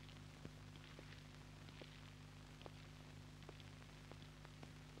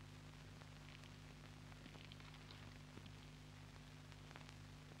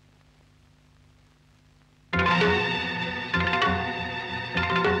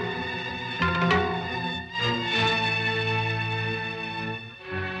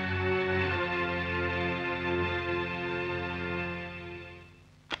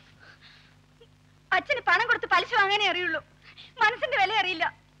 പണം കൊടുത്ത് പലിശ വാങ്ങാനേ അറിയുള്ളൂ. മനസ്സിന്റെ വില അറിയില്ല.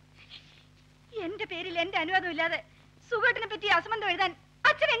 എന്റെ പേരിൽ എന്റെ അനുവാദം ഇല്ലാതെ സുഖേട്ടനെ പറ്റി അസംബന്ധം എഴുതാൻ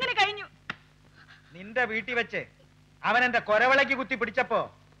അച്ഛൻ എങ്ങനെ കഴിഞ്ഞു? നിന്റെ വീട്ടിൽ വെച്ച് അവൻ എന്റെ കൊരവളയ്ക്ക് കുത്തി പിടിച്ചപ്പോ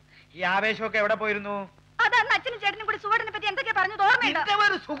ഈ ആവേശമൊക്കെ എവിടെ പോയിരുന്നു? അതാണ് അച്ഛനും ചേട്ടനും കൂടി സുഖേട്ടനെ പറ്റി എന്തൊക്കെ പറഞ്ഞു ഓർമ്മയുണ്ടോ?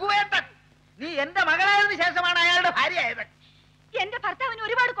 ഒരു സുഖവേട്ടൻ, നീ എന്റെ മകളായതിനു ശേഷമാണ് അയാളുടെ ഭാര്യയായത്. എന്റെ ഭർത്താവിന്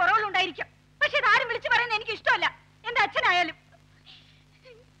ഒരുപാട് കുറവുകളുണ്ടായിരിക്കും, പക്ഷെ ഇതാരും വിളിച്ചു പറയുന്നത് എനിക്ക് ഇഷ്ടമല്ല. എന്റെ അച്ഛനായാലും.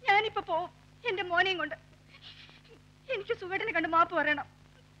 ഞാനിപ്പോ പോവും എന്റെ മോനെയും കൊണ്ട്. എനിക്ക് സുഖേട്ടനെ കണ്ട് മാപ്പ് പറയണം.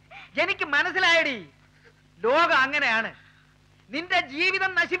 എനിക്ക് മനസ്സിലായടി, ലോകം അങ്ങനെയാണ്. നിന്റെ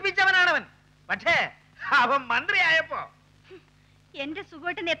ജീവിതം നശിപ്പിച്ചവനാണവൻ. പക്ഷേ അവൻ മന്ത്രിയായപ്പോ എന്റെ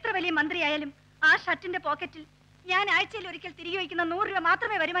സുഖേട്ടൻ എത്ര വലിയ മന്ത്രിയായാലും ആ ഷർട്ടിന്റെ പോക്കറ്റിൽ ഞാൻ ആഴ്ചയിൽ ഒരിക്കൽ തിരികെ വയ്ക്കുന്ന 100 രൂപ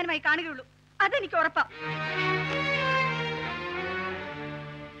മാത്രമേ വരുമാനമായി കാണുകയുള്ളൂ. അതെനിക്ക് ഉറപ്പാ.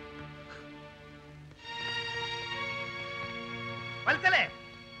 വത്സലേ,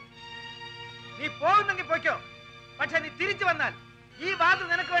 നീ പോകുന്നെങ്കിൽ പോയിക്കോ. പക്ഷെ നീ തിരിച്ചു വന്നാൽ ഈ വാതിൽ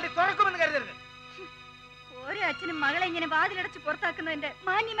നിനക്ക് വേണ്ടി തുറക്കുമെന്ന് കരുതരുത്. ഓരോ അച്ഛനും മകളെ ഇങ്ങനെ വാതിലടച്ച് പുറത്താക്കുന്നതിന്റെ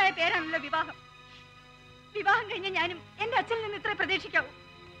മാന്യമായ പേരാണല്ലോ വിവാഹം. വിവാഹം കഴിഞ്ഞ ഞാനും എന്റെ അച്ഛനിൽ നിന്ന് ഇത്ര പ്രതീക്ഷിക്കാവൂ.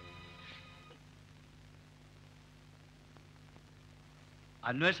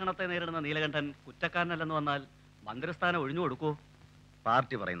 അന്വേഷണത്തെ നേരിടുന്ന നീലകണ്ഠൻ കുറ്റക്കാരനല്ലെന്ന് വന്നാൽ മന്ത്രിസ്ഥാനം ഒഴിഞ്ഞു കൊടുക്കൂ?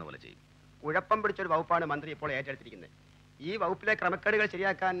 പാർട്ടി പറയുന്ന പോലെ ചെയ്യും. കുഴപ്പം പിടിച്ചൊരു വകുപ്പാണ് മന്ത്രി ഇപ്പോൾ ഏറ്റെടുത്തിരിക്കുന്നത്. ഈ വകുപ്പിലെ ക്രമക്കേടുകൾ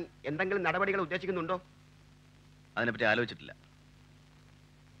ശരിയാക്കാൻ എന്തെങ്കിലും നടപടികൾ ഉദ്ദേശിക്കുന്നുണ്ടോ? അതിനെപ്പറ്റി ആലോചിച്ചിട്ടില്ല.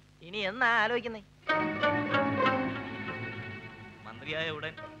 ഇനി എന്നാ ആലോചിക്കുന്നേ? മന്ത്രിയായ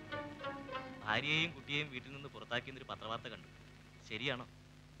ഉടൻ ഭാര്യയെയും കുട്ടിയെയും വീട്ടിൽ നിന്ന് പുറത്താക്കിയെന്നൊരു പത്രവാർത്ത കണ്ടു. ശരിയാണോ?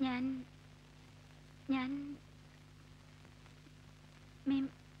 ഞാൻ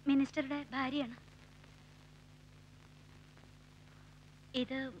മിനിസ്റ്ററുടെ ഭാര്യയാണ്.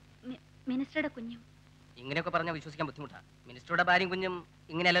 ഇത് മിനിസ്റ്ററുടെ കുഞ്ഞും. ഇങ്ങനെയൊക്കെ പറഞ്ഞാൽ വിശ്വസിക്കാൻ ബുദ്ധിമുട്ടാ. മിനിസ്റ്ററുടെ ഭാര്യയും കുഞ്ഞും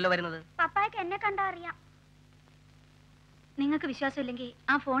ഇങ്ങനെയല്ലല്ലോ വരുന്നത്. പപ്പായ്ക്ക് എന്നെ കണ്ടാ അറിയാം. നിങ്ങൾക്ക് വിശ്വാസമില്ലെങ്കിൽ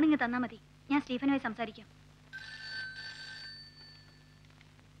ആ ഫോണിങ് തന്നാ മതി, ഞാൻ സ്റ്റീഫനുമായി സംസാരിക്കാം.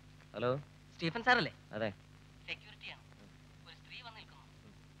 ഹലോ, സ്റ്റീഫൻ സാറല്ലേ? അതെ. സെക്യൂരിറ്റിയാണ്. ഒരു സ്ത്രീ വന്ന് നിൽക്കുന്നു.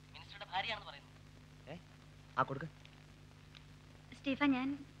 മിനിസ്റ്ററുടെ ഭാര്യയാണെന്ന് പറയുന്നു. ആ കൊടുക്ക. സ്റ്റീഫൻ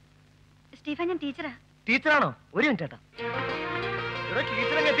ഞാൻ ടീച്ചറാ. ടീച്ചറാണോ? ഒരു മിനിറ്റ് ഏട്ടാ.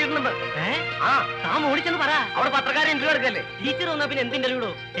 ടീച്ചറെ എത്തിയിട്ടുണ്ടെന്ന്. താൻ ഓടിച്ചെന്ന് പറ. അവിടെ പത്രക്കാരെ ഇന്റർവ്യൂ എടുക്കല്ലേ? ടീച്ചർ വന്നാ പിന്നെ എന്ത് ഇന്റർവ്യൂടോ?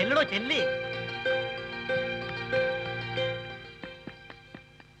 ചെല്ലടോ ചെല്ലേ.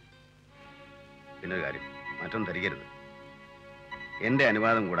 പിന്നൊരു കാര്യം, മറ്റൊന്നും ധരിക്കരുത്. എന്റെ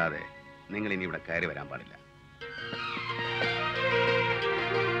അനുവാദം കൂടാതെ നിങ്ങൾ ഇനി ഇവിടെ കയറി വരാൻ പാടില്ല.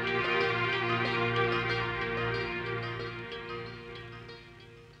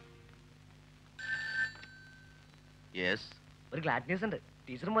 യെസ്, ഒരു ഗ്ലാഡ് ന്യൂസ് ഉണ്ട്.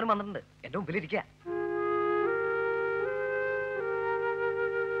 ടീച്ചറും പോലും വന്നിട്ടുണ്ട്. എന്റെ മുമ്പിൽ ഇരിക്കുക.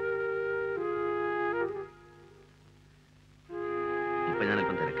 ഇപ്പൊ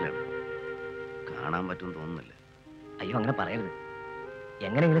ഞാനിപ്പം തിരക്കിലാണ്, കാണാൻ പറ്റുമെന്ന് തോന്നുന്നില്ല. അയ്യോ, അങ്ങനെ പറയരുത്.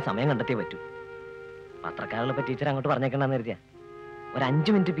 എങ്ങനെയെങ്കിലും സമയം കണ്ടെത്തിയേ പറ്റൂ. പത്രക്കാരുള്ള ടീച്ചർ അങ്ങോട്ട് പറഞ്ഞേക്കണ്ടെന്ന് കരുതിയാ ഒരു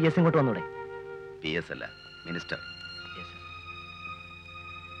 5 മിനിറ്റ് PS ഇങ്ങോട്ട് വന്നൂടെ? PS അല്ല, മിനിസ്റ്റർ.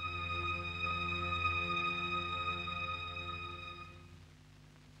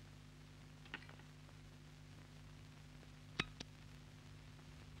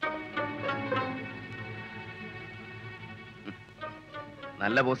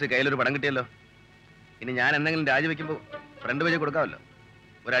 നല്ല ബോസ്, കയ്യിലൊരു പടം കിട്ടിയല്ലോ. ഇനി ഞാൻ എന്തെങ്കിലും രാജിവെക്കുമ്പോൾ ഫ്രണ്ട് പേജ് കൊടുക്കാമല്ലോ,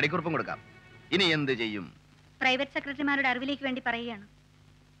 ഒരു അടിക്കുറിപ്പും കൊടുക്കാം. ഇനി എന്ത് ചെയ്യും? പ്രൈവറ്റ് സെക്രട്ടറിമാരുടെ അറിവിലേക്ക് വേണ്ടി പറയുകയാണ്.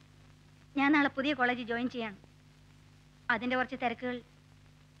 ഞാൻ നാളെ പുതിയ കോളേജിൽ ജോയിൻ ചെയ്യാണ്. അതിന്റെ കുറച്ച് തിരക്കുകൾ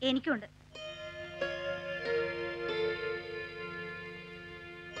എനിക്കുണ്ട്.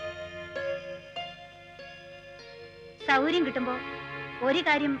 സൗകര്യം കിട്ടുമ്പോൾ ഒരു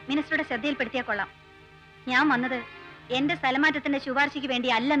കാര്യം മിനിസ്റ്ററുടെ ശ്രദ്ധയിൽപ്പെടുത്തിയാൽ കൊള്ളാം. ഞാൻ വന്നത് എന്റെ സ്ഥലമാറ്റത്തിന്റെ ശുപാർശയ്ക്ക് വേണ്ടി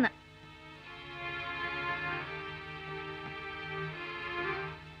അല്ലെന്ന്.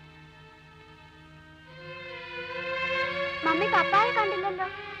 മമ്മി പപ്പായെ കണ്ടില്ലല്ലോ.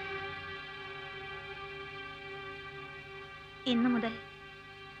 ഇന്നു മുതൽ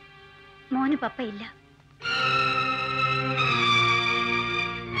മോന് പപ്പയില്ല.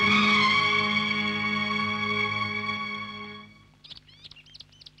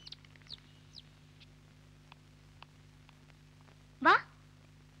 വാ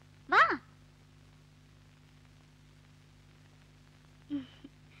വാ.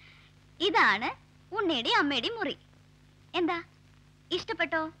 ഇതാണ് ഉണ്ണിയുടെ അമ്മയുടെ മുറി. എന്താ,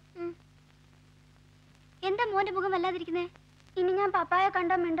 ഇഷ്ടപ്പെട്ടോ? എന്താ മോന്റെ മുഖം വല്ലാതിരിക്കുന്നേ? ഇനി ഞാൻ പപ്പായെ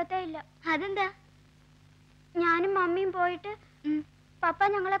കണ്ടാ മിണ്ടത്തേ ഇല്ല. അതെന്താ? ഞാനും മമ്മിയും പോയിട്ട് പപ്പ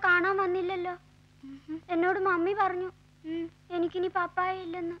ഞങ്ങളെ കാണാൻ വന്നില്ലല്ലോ. എന്നോട് മമ്മി പറഞ്ഞു എനിക്കിനി പപ്പായ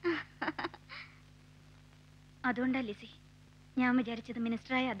ഇല്ലെന്ന്. അതുകൊണ്ടാ ലിസി ഞാൻ വിചാരിച്ചത്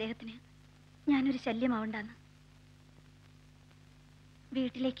മിനിസ്റ്ററായ അദ്ദേഹത്തിന് ഞാനൊരു ശല്യമാവണ്ടെന്ന്.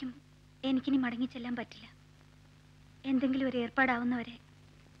 വീട്ടിലേക്കും എനിക്കിനി മടങ്ങി ചെല്ലാൻ പറ്റില്ല. എന്തെങ്കിലും ഒരു ഏർപ്പാടാവുന്നവരെ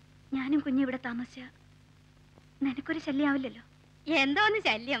ഞാനും കുഞ്ഞും ഇവിടെ താമസിച്ച നിനക്കൊരു ശല്യമാവില്ലല്ലോ. എന്തോന്ന്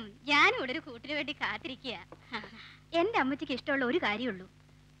ശല്യം, ഞാനും ഇവിടെ ഒരു കൂട്ടിന് വേണ്ടി കാത്തിരിക്കുക. എന്റെ അമ്മച്ചിക്ക് ഇഷ്ടമുള്ള ഒരു കാര്യമുള്ളൂ,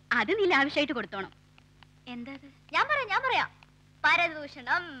 അത് നീ ആവശ്യമായിട്ട് കൊടുത്തോണം. എന്താ അത്? ഞാൻ പറയാം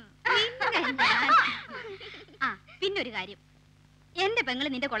പരദൂഷണം. ആ പിന്നൊരു കാര്യം, എന്റെ പെങ്ങള്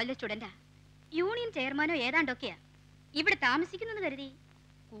നിന്റെ കോളേജിലെ സ്റ്റുഡന്റാ, യൂണിയൻ ചെയർമാനോ ഏതാണ്ടൊക്കെയാ. ഇവിടെ താമസിക്കുന്നത് കരുതി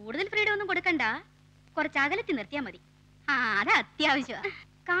കൂടുതൽ ഫ്രീഡം ഒന്നും കൊടുക്കണ്ട, കുറച്ച് അകലത്തിൽ നിർത്തിയാ മതി. ആ അത് അത്യാവശ്യമാ.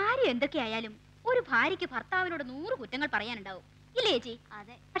 കാര്യം എന്തൊക്കെയായാലും ഒരു ഭാര്യയ്ക്ക് ഭർത്താവിനോട് 100 കുറ്റങ്ങൾ പറയാനുണ്ടാവും, ഇല്ലേ ചേച്ചി?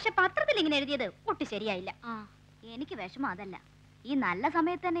 അതെ. പക്ഷെ പത്രത്തിൽ ഇങ്ങനെ എഴുതിയത് ഒട്ടും ശരിയായില്ല. ആ എനിക്ക് വിഷമം അതല്ല, ഈ നല്ല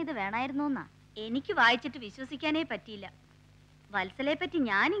സമയത്ത് തന്നെ ഇത് വേണമായിരുന്നു എന്നാ. എനിക്ക് വായിച്ചിട്ട് വിശ്വസിക്കാനേ പറ്റിയില്ല. വത്സലയെ പറ്റി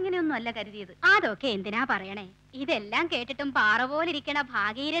ഞാൻ ഇങ്ങനെയൊന്നും അല്ല കരുതിയത്. അതൊക്കെ എന്തിനാ പറയണേ, ഇതെല്ലാം കേട്ടിട്ടും പാറ പോലിരിക്കണ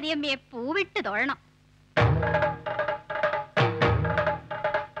ഭാഗീരഥിയമ്മയെ പൂവിട്ട് തൊഴണം.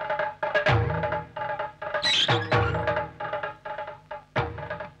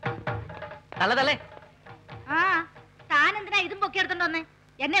 തള്ളതല്ലേ ആ താൻ എന്തിനാ ഇതും പൊക്കി എടുത്തോണ്ട് വന്നേ?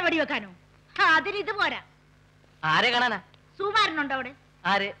 എന്നെ വെടിവെക്കാനോ? അതിന് ഇത് പോരാ. ആരെ കാണാനാ? സുമാരനുണ്ടോ അവിടെ?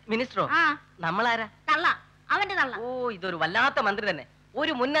 ആര്? മിനിസ്റ്ററോ? ആ നമ്മളാരാ? തള്ള, അവന്റെ തള്ള. ഓ ഇതൊരു വല്ലാത്ത മന്ത്രി തന്നെ.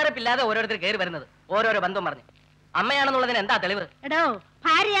 ഒരു മുന്നറിയിപ്പില്ലാതെ ഓരോരുത്തർ കയറി വരുന്നത്, ഓരോരോ ബന്ധം പറഞ്ഞ്. അമ്മയാണെന്നുള്ളതിന് എന്താ തെളിവ്? എടോ,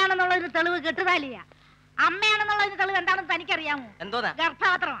 ഭാര്യയാണെന്നുള്ളതിന് തെളിവ് കെട്ടുതാലിയ. അമ്മയാണെന്നുള്ളതിന് തെളിവ് എന്താണെന്ന് തനിക്കറിയാമോ? എന്തോന്നാ?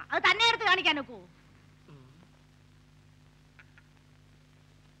 ഗർഭപാത്രമാ. അത് തന്നെ എടുത്ത് കാണിക്കാൻ നോക്കൂ.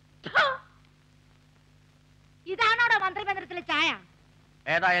 ഇതാണോടോ മന്ത്രിമന്ദിരത്തിലെ ചായ?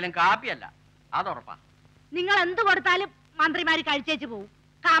 ഏതായാലും കാപ്പിയല്ല, അതുറപ്പാ. നിങ്ങൾ എന്ത് കൊടുത്താലും മന്ത്രിമാര് കഴിച്ചേച്ച് പോവും,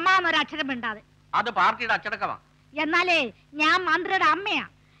 കമാന്നൊരക്ഷരം മിണ്ടാതെ. അത് പാർട്ടിയുടെ അച്ചടക്കമാ. എന്നാലേ ഞാൻ മന്ത്രിയുടെ അമ്മയാ.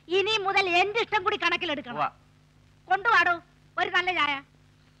 ഇനി മുതൽ എന്റെ ഇഷ്ടം കൂടി കണക്കിലെടുക്കണം. കൊണ്ടുവാടോ ഒരു നല്ല ചായ.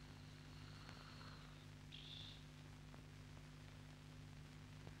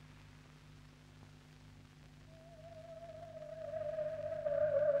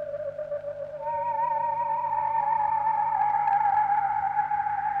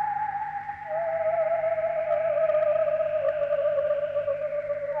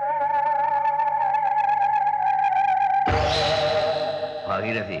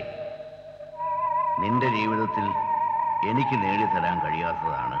 ഭാഗീരഥി, നിന്റെ ജീവിതത്തിൽ എനിക്ക് നേടിത്തരാൻ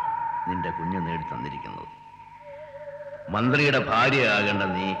കഴിയാത്തതാണ് നിന്റെ കുഞ്ഞ് നേടി തന്നിരിക്കുന്നത്. മന്ത്രിയുടെ ഭാര്യയാകേണ്ട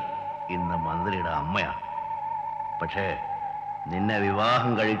നീ ഇന്ന് മന്ത്രിയുടെ അമ്മയാണ്. പക്ഷേ നിന്നെ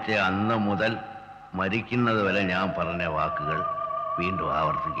വിവാഹം കഴിച്ച അന്ന് മുതൽ മരിക്കുന്നത് വരെ ഞാൻ പറഞ്ഞ വാക്കുകൾ വീണ്ടും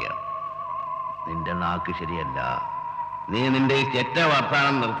ആവർത്തിക്കുകയാണ്. നിന്റെ നാക്ക് ശരിയല്ല. നീ നിന്റെ ഈ തെറ്റ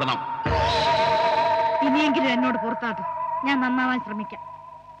വർത്താനം നിർത്തണം. ഇനിയെങ്കിലും എന്നോട് പുറത്താട്ട്, ഞാൻ നന്നാവാൻ ശ്രമിക്കാം.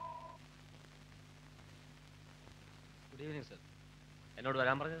 Good evening sir. എന്നോട്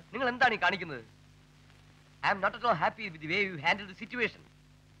വരാൻ പറഞ്ഞത്? നിങ്ങൾ എന്താണ് ഈ കാണിക്കുന്നത്? I am not at all happy with the way you handle the situation.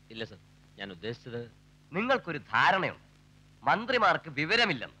 ഇല്ല സർ, ഞാൻ ഉദ്ദേശിച്ചത് നിങ്ങൾക്കൊരു ധാരണയുണ്ട്, മന്ത്രിമാർക്ക്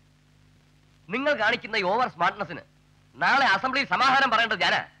വിവരമില്ലെന്ന്. നിങ്ങൾ കാണിക്കുന്ന ഈ ഓവർ സ്മാർട്ട്നെസ്സിന് നാളെ അസംബ്ലിയിൽ സമാധാനം പറയേണ്ടത്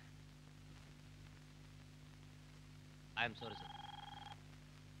ഞാനാ. I am sorry sir.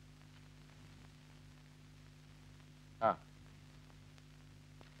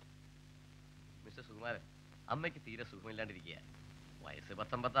 Mister Sukumaran, അമ്മയ്ക്ക് തീരെ സുഖമില്ലാണ്ടിരിക്കുക. വയസ്സ്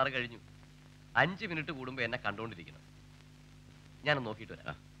 19 കഴിഞ്ഞു. 5 മിനിറ്റ് കൂടുമ്പോ എന്നെ കണ്ടുകൊണ്ടിരിക്കണം. ഞാനൊന്ന് നോക്കിയിട്ട്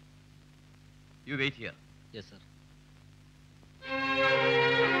വരാം. U wait here. Yes sir.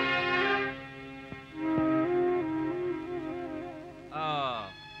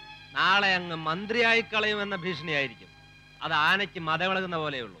 നാളെ അങ്ങ് മന്ത്രിയായി കളയുമെന്ന ഭീഷണിയായിരിക്കും. അത് ആനയ്ക്ക് മതവിളകുന്ന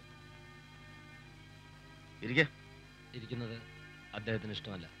പോലെയുള്ളൂ. ഇരിക്കുന്നത് അദ്ദേഹത്തിന്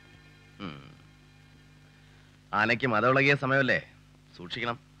ഇഷ്ടമല്ല. ആനയ്ക്ക് മതവിളകിയ സമയമല്ലേ,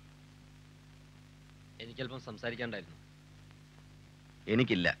 സൂക്ഷിക്കണം. എനിക്കല്പം സംസാരിക്കാണ്ടായിരുന്നു.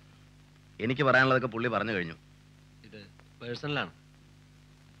 എനിക്കില്ല. എനിക്ക് പറയാനുള്ളതൊക്കെ പുള്ളി പറഞ്ഞു കഴിഞ്ഞു. ഇത് പേഴ്സണലാണ്.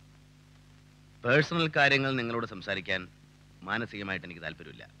 പേഴ്സണൽ കാര്യങ്ങൾ നിങ്ങളോട് സംസാരിക്കാൻ മാനസികമായിട്ട് എനിക്ക്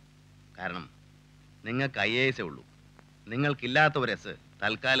താല്പര്യമില്ല. കാരണം നിങ്ങൾക്ക് IAS ഉള്ളൂ. നിങ്ങൾക്കില്ലാത്ത ഒരു എസ്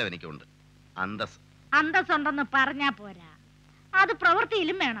തൽക്കാലം എനിക്കുണ്ട്, അന്തസ്. അന്തസ്സുണ്ടെന്ന് പറഞ്ഞാ പോരാ, അത്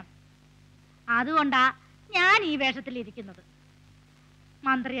പ്രവൃത്തിയിലും വേണം. അതുകൊണ്ടാ ഞാൻ ഈ വേഷത്തിൽ ഇരിക്കുന്നത്.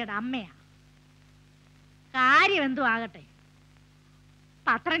 മന്ത്രിയുടെ അമ്മയാ. കാര്യം എന്തു ആകട്ടെ,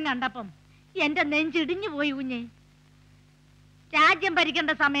 പത്രം കണ്ടപ്പം എന്റെ നെഞ്ചിടിഞ്ഞു പോയി കുഞ്ഞെ. രാജ്യം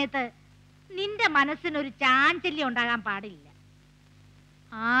ഭരിക്കേണ്ട സമയത്ത് നിന്റെ മനസ്സിനൊരു ചാഞ്ചല്യം ഉണ്ടാകാൻ പാടില്ല.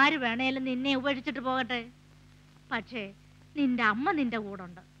 ആര് വേണേലും നിന്നെ ഉപേക്ഷിച്ചിട്ട് പോകട്ടെ, പക്ഷേ നിന്റെ അമ്മ നിന്റെ കൂടെ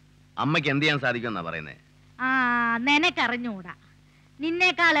ഉണ്ട്. അമ്മയ്ക്ക് എന്ത് ചെയ്യാൻ സാധിക്കുമെന്നാ പറയുന്നേ? ആ നിനക്കറിഞ്ഞൂടാ,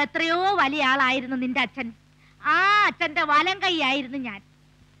 നിന്നേക്കാൾ എത്രയോ വലിയ ആളായിരുന്നു നിന്റെ അച്ഛൻ. ആ അച്ഛന്റെ വലം കൈയായിരുന്നു ഞാൻ.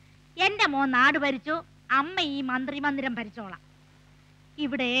 എന്റെ മോൻ നാട് ഭരിച്ചു, അമ്മ ഈ മന്ത്രി മന്ദിരം ഭരിച്ചോളാം.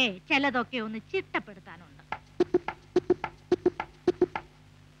 ഇവിടെ ചിലതൊക്കെ ഒന്ന് ചിട്ടപ്പെടുത്താനുണ്ട്.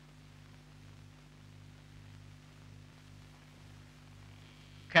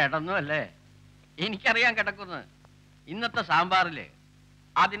 കിടന്നു അല്ലേ? എനിക്കറിയാൻ കിടക്കുന്നത്. ഇന്നത്തെ സാമ്പാറില്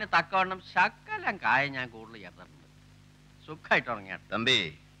അതിന് തക്കവണ്ണം ശകലം കായ ഞാൻ കൂടുതൽ ചേർത്തിട്ടുണ്ട്. സുഖമായിട്ട് ഉറങ്ങിയ തമ്പി.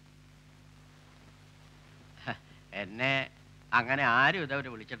 എന്നെ അങ്ങനെ ആരും ഇതവരെ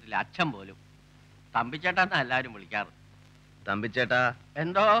വിളിച്ചിട്ടില്ല, അച്ഛൻ പോലും. തമ്പിച്ചേട്ടാന്നാ എല്ലാവരും വിളിക്കാറ്. തമ്പിച്ചേട്ടാ.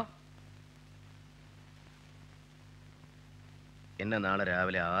 എന്തോ? എന്നെ നാളെ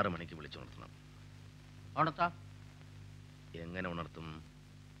രാവിലെ 6 മണിക്ക് വിളിച്ചുണർത്തണം. ഉണർത്താം. എങ്ങനെ ഉണർത്തും?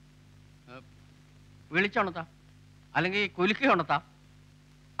 വിളിച്ചുണർത്താം, അല്ലെങ്കിൽ കുലുക്കി ഉണർത്താം.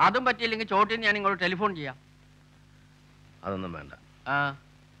 അതും പറ്റിയില്ലെങ്കിൽ ചോട്ടിന് ഞാൻ ഇങ്ങോട്ട് ടെലിഫോൺ ചെയ്യാം. അതൊന്നും വേണ്ട.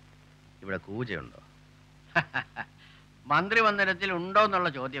 ഇവിടെ കൂജയുണ്ടോ? മന്ത്രി മന്ദിരത്തിൽ ഉണ്ടോ എന്നുള്ള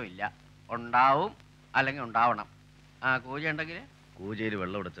ചോദ്യമില്ല. ഉണ്ടാവും, അല്ലെങ്കിൽ ഉണ്ടാവണം. കൂജ ഉണ്ടെങ്കിൽ കൂജയിൽ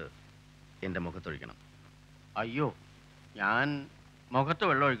വെള്ളം എടുത്ത് എൻ്റെ മുഖത്തൊഴിക്കണം. അയ്യോ, ഞാൻ മുഖത്ത്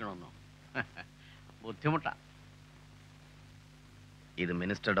വെള്ളം ഒഴിക്കണമെന്നോ? ബുദ്ധിമുട്ടാ. ഇത്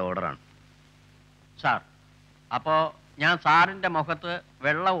മിനിസ്റ്ററുടെ ഓർഡറാണ്. സാർ, അപ്പോ ഞാൻ സാറിന്റെ മുഖത്ത്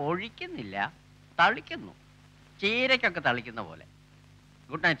വെള്ളം ഒഴിക്കുന്നില്ല, തളിക്കുന്നു. ചീരക്കൊക്കെ തളിക്കുന്ന പോലെ.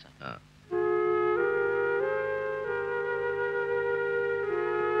 Good night sir.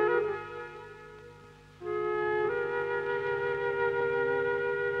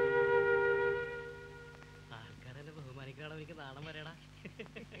 ആൾക്കാരെന്നെ ബഹുമാനിക്കണം, എനിക്ക് നാണം വരേടാ.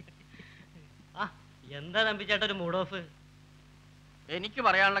 ആ എന്താ തമ്പിച്ചേട്ടാ ഒരു മൂഡ് ഓഫ്? എനിക്ക്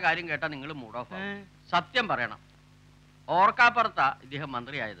പറയാനുള്ള കാര്യം കേട്ടാ നിങ്ങൾ മൂഡ് ഓഫ്. സത്യം പറയണം, ഓർക്കാപ്പുറത്താ ഇദ്ദേഹം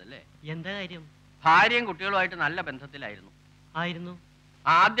മന്ത്രിയായതല്ലേ? എന്താ കാര്യം? ഭാര്യയും കുട്ടികളുമായിട്ട് നല്ല ബന്ധത്തിലായിരുന്നു. ആയിരുന്നു.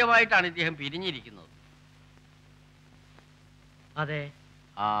 ആദ്യമായിട്ടാണ് ഇദ്ദേഹം പിരിഞ്ഞിരിക്കുന്നത്. അതെ.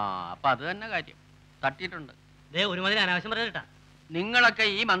 അപ്പൊ അത് തന്നെ കാര്യം. തട്ടിയിട്ടുണ്ട്. ഒരുമാതിരി അനാവശ്യം പറഞ്ഞിട്ടാ. നിങ്ങളൊക്കെ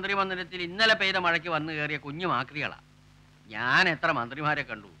ഈ മന്ത്രി മന്ദിരത്തിൽ ഇന്നലെ പെയ്ത മഴയ്ക്ക് വന്നു കയറിയ കുഞ്ഞു മാക്രികളാ. ഞാൻ എത്ര മന്ത്രിമാരെ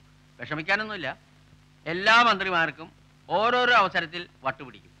കണ്ടു. വിഷമിക്കാനൊന്നുമില്ല. എല്ലാ മന്ത്രിമാർക്കും ഓരോരോ അവസരത്തിൽ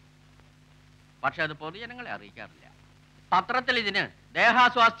വട്ടുപിടിക്കും. പക്ഷെ അത് പൊതുജനങ്ങളെ അറിയിക്കാറില്ല. പത്രത്തിൽ ഇതിന്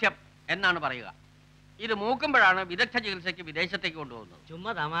ദേഹാസ്വാസ്ഥ്യം എന്നാണ് പറയുക. ഇത് മൂക്കുമ്പോഴാണ് വിദഗ്ധ ചികിത്സയ്ക്ക് വിദേശത്തേക്ക് കൊണ്ടുപോകുന്നത്.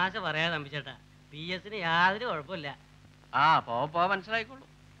 ചുമ്മാ തമാശ പറയാ തമ്പിച്ചേട്ടാ. PS-ന് യാതൊരു കുഴപ്പമില്ല. പോ മനസ്സിലായിക്കോളൂ.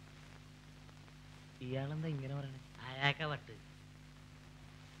 ഇയാളെന്താ ഇങ്ങനെ പറയണേ? അയാൾക്ക വട്ട്.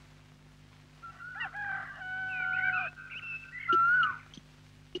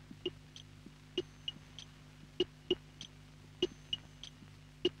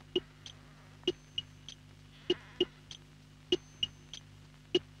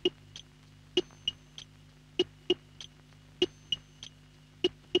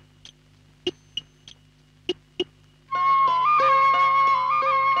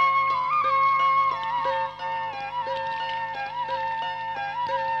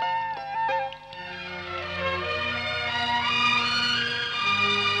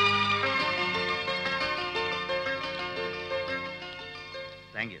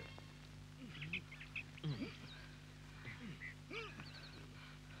 Thank you.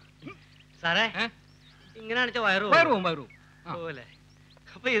 സാറേ, ഇങ്ങനെ കാണിച്ച വയറു പോലെ.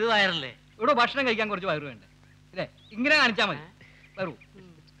 അപ്പൊ ഇത് വയറല്ലേ? ഇവിടെ ഭക്ഷണം കഴിക്കാൻ കുറച്ച് വയറ് വേണ്ടേ? ഇല്ലേ, ഇങ്ങനെ കാണിച്ചാ മതി. വരൂ,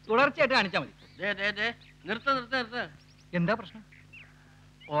 തുടർച്ചയായിട്ട് കാണിച്ചാ മതി. നിർത്ത്. എന്താ പ്രശ്നം?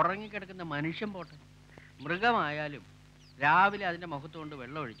 ഉറങ്ങിക്കിടക്കുന്ന മനുഷ്യൻ പോട്ടെ, മൃഗമായാലും രാവിലെ അതിന്റെ മുഖത്തുകൊണ്ട്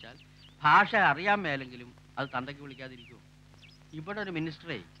വെള്ളം ഒഴിച്ചാൽ ഭാഷ അറിയാൻ മേലെങ്കിലും അത് തന്തയ്ക്ക് വിളിക്കാതിരിക്കുമോ? ഇവിടെ ഒരു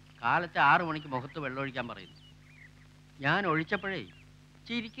മിനിസ്റ്ററെ കാലത്തെ 6 മണിക്ക് മുഖത്ത് വെള്ളം ഒഴിക്കാൻ പറയുന്നു. ഞാൻ ഒഴിച്ചപ്പോഴേ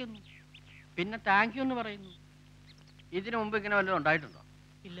ചിരിക്കുന്നു, പിന്നെ താങ്ക് യു എന്ന് പറയുന്നു. ഇതിനു മുമ്പ് ഇങ്ങനെ വല്ലതും ഉണ്ടായിട്ടുണ്ടോ?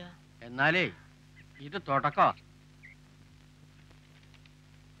 ഇല്ല. എന്നാലേ ഇത് തുടക്കമാ.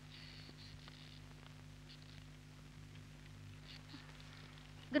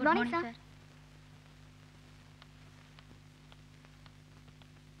 Good morning sir.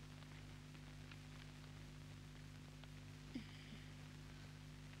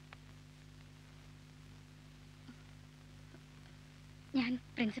 ഞാൻ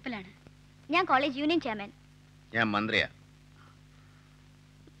പ്രിൻസിപ്പലാണ്. ഞാൻ കോളേജ് യൂണിയൻ ചെയർമാൻ. ഞാൻ മന്ത്രിയാ.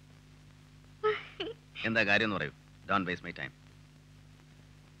 എന്താ കാര്യം എന്ന് പറയൂ. Don't waste my time.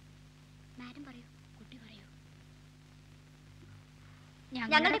 Madam പറയൂ, കുട്ടി പറയൂ.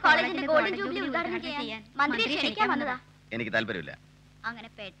 ഞങ്ങളുടെ കോളേജിന്റെ ഗോൾഡൻ ജൂബിലി ഉദ്ഘാടനം ചെയ്യാൻ മന്ത്രിയെ ക്ഷണിക്കാൻ വന്നതാ. എനിക്ക് താല്പര്യമില്ല. അങ്ങനെ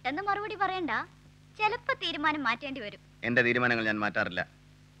പെട്ടെന്ന് മറുപടി പറയണ്ട. ചിലപ്പോ തീരുമാനം മാറ്റേണ്ടി വരും. എന്റെ തീരുമാനങ്ങൾ ഞാൻ മാറ്റാറില്ല.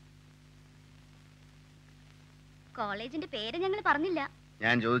 കോളേജിന്റെ പേര് ഞങ്ങൾ പറഞ്ഞില്ല.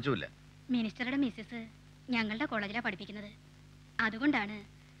 ഞാൻ ചോദിച്ചില്ല. മിനിസ്റ്ററുടെ മിസ്സസ് ഞങ്ങളുടെ കോളേജിലാണ് പഠിപ്പിക്കുന്നത്. അതുകൊണ്ടാണ്.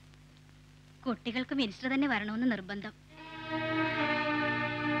 കുട്ടികൾക്ക് മിനിസ്റ്റർ തന്നെ വരണമെന്ന് നിർബന്ധം.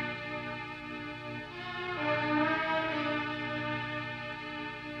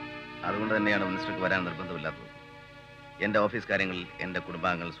 അതുകൊണ്ട് തന്നെയാണ് മിനിസ്റ്റർക്ക് വരാൻ നിർബന്ധമില്ലാത്തത്. എൻ്റെ ഓഫീസ് കാര്യങ്ങളിൽ എൻ്റെ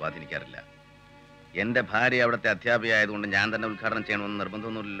കുടുംബാംഗങ്ങൾ സ്വാധീനിക്കാറില്ല. എൻ്റെ ഭാര്യ അവിടുത്തെ അധ്യാപികയായതുകൊണ്ട് ഞാൻ തന്നെ ഉദ്ഘാടനം ചെയ്യണമെന്ന്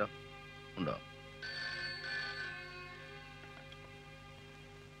നിർബന്ധമൊന്നുമില്ലല്ലോ. ഉണ്ടോ?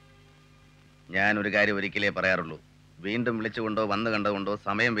 ഞാനൊരു കാര്യം ഒരിക്കലേ പറയാറുള്ളൂ. വീണ്ടും വിളിച്ചുകൊണ്ടോ വന്നു കണ്ടുകൊണ്ടോ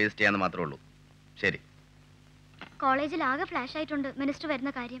സമയം വേസ്റ്റ് ചെയ്യാന്ന് മാത്രമേ ഉള്ളൂ. ശരി. കോളേജിൽ ആകെ ഫ്ലാഷ് ആയിട്ടുണ്ട് മിനിസ്റ്റർ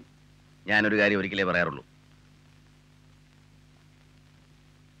വരുന്ന കാര്യം. ഞാനൊരു കാര്യം ഒരിക്കലേ പറയാറുള്ളൂ.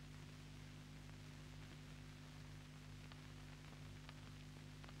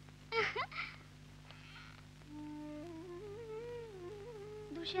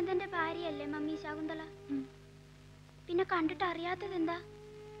 ദുഷ്യന്തന്റെ ഭാര്യയല്ലേ മമ്മി ശകുന്തള? പിന്നെ കണ്ടിട്ട് അറിയാത്തത് എന്താ?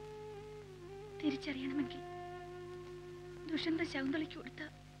 തിരിച്ചറിയണമെങ്കിൽ ദുഷ്യന്ത ശകുന്തളയ്ക്ക് കൊടുത്ത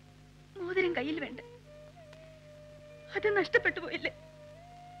മോതിരം കയ്യിൽ വേണ്ട. അത് നഷ്ടപ്പെട്ടു പോയില്ലേ?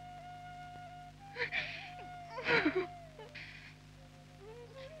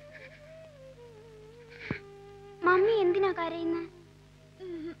 മമ്മി എന്തിനാ കരയുന്നത്?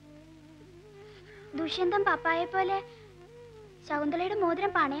 ദുഷ്യന്തൻ പപ്പായെ പോലെ ശകുന്തളയുടെ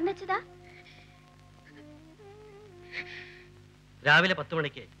മോതിരം പണയം വെച്ചതാ? രാവിലെ 10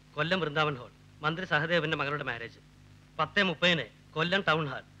 മണിക്ക് കൊല്ലം വൃന്ദാവൻ ഹാൾ മന്ത്രി സഹദേവന്റെ മകളുടെ മാരേജ്. 10:30 കൊല്ലം ടൗൺ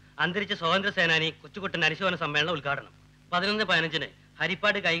ഹാൾ അന്തരിച്ച സ്വാതന്ത്ര്യ സേനാനി കൊച്ചുകുട്ടൻ അനുശോചന സമ്മേളന ഉദ്ഘാടനം. 11:15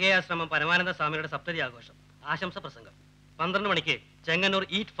 ഹരിപ്പാട് കൈകയാശ്രമം പരമാനന്ദ സ്വാമിയുടെ സപ്തതി ആഘോഷം ആശംസ പ്രസംഗം. 12 മണിക്ക് Chengannur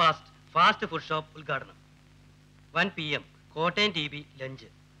eat fast food shop ഉദ്ഘാടനം. 1 PM Kottayam TV lunch.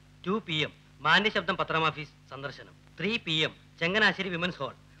 2 PM മാന്യശബ്ദം പത്രമാഫീസ് സന്ദർശനം. 3 PM Changanassery women's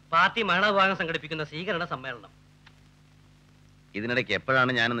hall party മഹിളാ വിഭാഗം സംഘടിപ്പിക്കുന്ന സ്വീകരണ സമ്മേളനം. ഇതിനിടയ്ക്ക്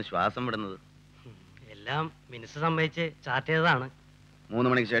എപ്പോഴാണ് ഞാനൊന്ന് ശ്വാസം വിടുന്നത്? എല്ലാം മിനിസ്റ്റർ സമ്മതിച്ച് ചാർട്ട് ചെയ്തതാണ്.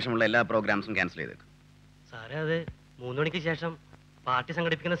 3 മണിക്ക് ശേഷമുള്ള എല്ലാ പ്രോഗ്രാംസും ക്യാൻസൽ ചെയ്തേക്കും. സാറേ, അത് 3 മണിക്ക് ശേഷം പാർട്ടി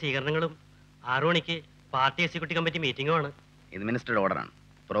സംഘടിപ്പിക്കുന്ന സ്വീകരണങ്ങളും 6 മണിക്ക് പാർട്ടി എക്സിക്യൂട്ടീവ് കമ്മിറ്റി മീറ്റിംഗുമാണ്. ഇത് മിനിസ്റ്ററുടെ ഓർഡറാണ്.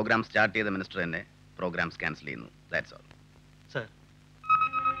 പ്രോഗ്രാം സ്റ്റാർട്ട് ചെയ്ത മിനിസ്റ്റർ തന്നെ പ്രോഗ്രാംസ് ക്യാൻസൽ ചെയ്യുന്നു. That's all. സർ,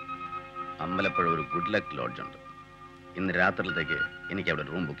 അമ്പലപ്പുഴ ഒരു ഗുഡ് ലക്ക് ലോഡ്ജ് ഉണ്ട്. ഇന്ന് രാത്രിയിലത്തേക്ക് എനിക്ക് അവിടെ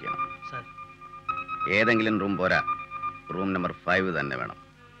റൂം ബുക്ക് ചെയ്യണം. സർ. ഏതെങ്കിലും റൂം പോരാ, റൂം നമ്പർ 5 തന്നെ വേണം.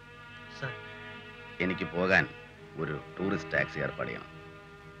 സർ. എനിക്ക് പോകാൻ ഒരു ടൂറിസ്റ്റ് ടാക്സി ഏർപ്പാട് ചെയ്യണം.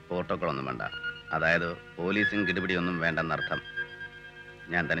 പ്രോട്ടോക്കോളൊന്നും വേണ്ട, അതായത് പോലീസും കിടുപിടിയൊന്നും വേണ്ടെന്നർത്ഥം.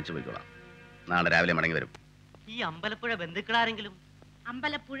 ഞാൻ തനിച്ചു പോയിക്കോളാം. നാളെ രാവിലെ മടങ്ങി വരും. ഈ അമ്പലപ്പുഴ ബന്ധുക്കളാരെങ്കിലും?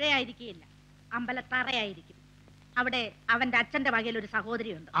 അമ്പലപ്പുഴയായിരിക്കില്ല, അമ്പലത്തറയായിരിക്കും. അവിടെ അവന്റെ അച്ഛന്റെ വകയിൽ ഒരു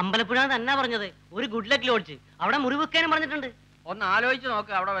സഹോദരിയുണ്ട്. അമ്പലപ്പുഴ തന്നെ പറഞ്ഞത്. ഒരു ഗുഡ് ലക്ക് ലോഡ്ജ്. അവിടെ മുറി വെക്കാനും പറഞ്ഞിട്ടുണ്ട്. ഒന്ന് ആലോചിച്ച്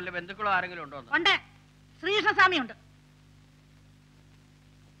നോക്ക്, അവിടെ വല്ല ബന്ധുക്കളോ ആരെങ്കിലും ഉണ്ടോ? ഉണ്ട്, ശ്രീകൃഷ്ണസ്വാമി ഉണ്ട്.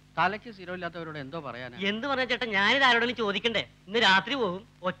 തലയ്ക്ക് സ്ഥിരമില്ലാത്തവരോട് എന്തോ പറയാനാ? എന്ത് പറഞ്ഞ ചേട്ടാ, ഞാനിത് ആരോടെങ്കിലും ചോദിക്കണ്ടേ? ഇന്ന് രാത്രി പോവും,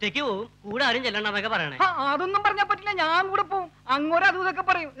 ഒറ്റയ്ക്ക് പോവും, കൂടെ ആരും ചെല്ലണ്ടെന്നൊക്കെ പറയണേ. അതൊന്നും പറഞ്ഞാൽ പറ്റില്ല, ഞാൻ കൂടെ പോവും. അങ്ങോട്ട് അതും ഇതൊക്കെ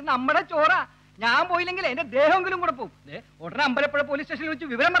പറയും. ഇത് നമ്മുടെ ചോറ. ഞാൻ പോയില്ലെങ്കിൽ എന്റെ ദേഹമെങ്കിലും കൂടെ പോവും. ഉടനെ അമ്പലപ്പുഴ പോലീസ് സ്റ്റേഷനിൽ വെച്ച്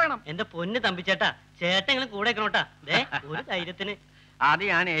വിവരം പറയണം. എന്റെ പൊന്ന് തമ്പിച്ചേട്ടാ, ചേട്ടെങ്കിലും കൂടെ വെക്കണോട്ടാ. ഒരു ധൈര്യത്തിന്. അത്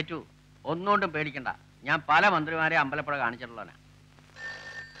ഞാൻ ഏറ്റു, ഒന്നുകൊണ്ടും പേടിക്കണ്ട. ഞാൻ പല മന്ത്രിമാരെ Ambalappuzha കാണിച്ചിട്ടുള്ളവനാ.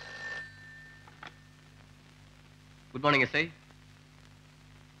 Good morning S I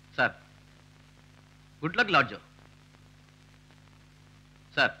sir. Good luck ലോഡ്ജോ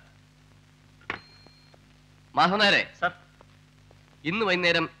sir. മാധവനായരെ sir, ഇന്ന്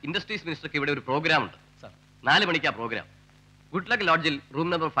വൈകുന്നേരം ഇൻഡസ്ട്രീസ് മിനിസ്റ്റർക്ക് ഇവിടെ ഒരു പ്രോഗ്രാം ഉണ്ട് സാർ. 4 മണിക്കാ പ്രോഗ്രാം. ഗുഡ് ലക്ക് ലോഡ്ജിൽ റൂം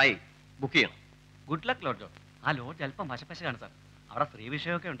നമ്പർ 5 ബുക്ക് ചെയ്യണം. Good luck ലോഡ്ജോ? ആ ലോഡ്ജ് അല്പം വശപ്പശകാണ് സാർ. അവിടെ സ്ത്രീ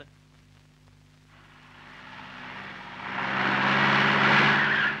വിഷയമൊക്കെ ഉണ്ട്.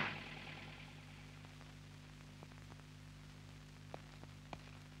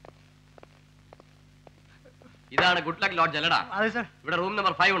 ഇതാണ് ഗുഡ് ലക്ക് ലോഡ്ജ് അല്ലടാ? അതെ സാർ. ഇവിടെ റൂം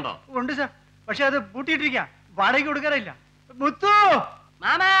നമ്പർ 5 ഉണ്ടോ? ഉണ്ട് സാർ, പക്ഷെ അത് പൂട്ടിയിട്ടിരിക്കുക. വാടകയ്ക്ക് കൊടുക്കാറില്ല. മുത്തു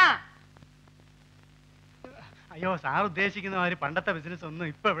മാമാ! അയ്യോ, സാർ ഉദ്ദേശിക്കുന്ന മാതിരി പണ്ടത്തെ ബിസിനസ് ഒന്നും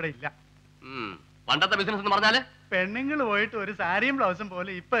ഇപ്പൊ ഇവിടെ ഇല്ല. പണ്ടത്തെ ബിസിനസ് എന്ന് പറഞ്ഞാല് പെണ്ണുങ്ങൾ പോയിട്ട് ഒരു സാരിയും ബ്ലൗസും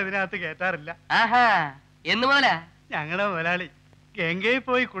പോലും ഇപ്പൊ ഇതിനകത്ത് കേറ്റാറില്ല. എന്ന് പോലെ ഞങ്ങളുടെ മുതലാളി ഗംഗയിൽ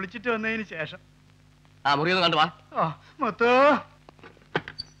പോയി കുളിച്ചിട്ട് വന്നതിന് ശേഷം. ആ മുറി ഒന്ന് കണ്ടു വാ. ഓ മുത്തു.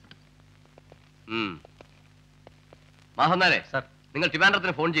 മാധവനാരെ സാർ, നിങ്ങൾ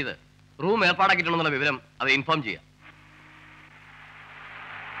ട്രിവാൻഡ്രത്തിന് ഫോൺ ചെയ്ത് റൂം ഏർപ്പാടാക്കിയിട്ടുണ്ടെന്നുള്ള വിവരം അത് ഇൻഫോം ചെയ്യാം.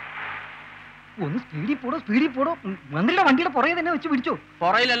 ഒന്ന് സ്പീഡിൽ പോടോ. മന്ത്രിയുടെ വണ്ടിയുടെ പുറകെ തന്നെ വെച്ച് പിടിച്ചോ.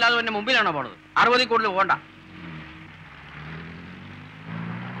 പുറയിലല്ലാതെ എന്റെ മുമ്പിലാണോ പോണത്? 60 കൂടുതൽ പോകണ്ട.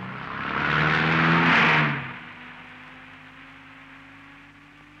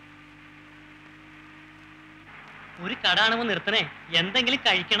 ഒരു കടാണുമ്പോ നിർത്തണേ, എന്തെങ്കിലും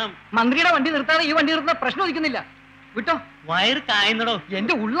കഴിക്കണം. മന്ത്രിയുടെ വണ്ടി നിർത്താതെ ഈ വണ്ടി നിർത്തുന്ന പ്രശ്നം ഒതുക്കുന്നില്ല. വിട്ടോ. വയറ് കായുന്നടോ.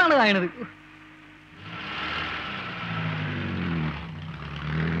 എന്റെ ഉള്ളാണ് കായണത്.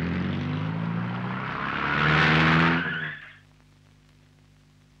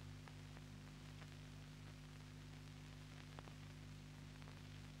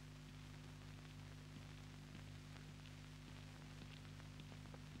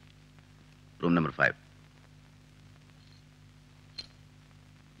 Room number 5.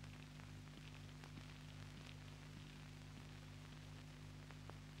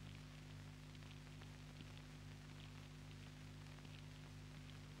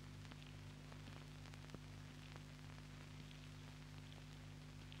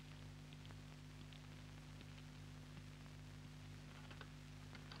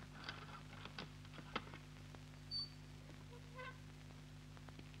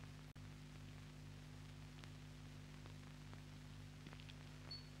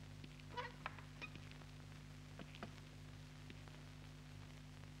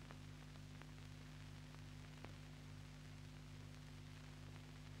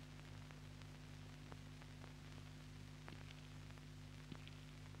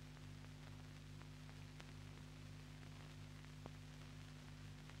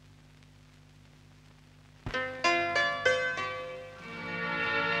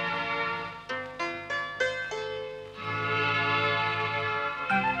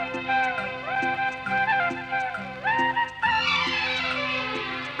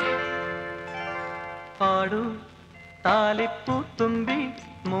 പാടു താലിപ്പൂ തുമ്പി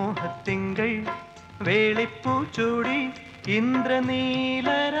മോഹത്തിങ്കൾ വേളിപ്പൂ ചൂടി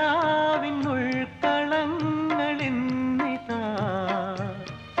ഇന്ദ്രനീലരാവിനുൾക്കളങ്ങളിന്നിതാ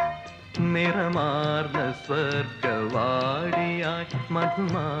നിറമാർന്ന സ്വർഗവാടിയായി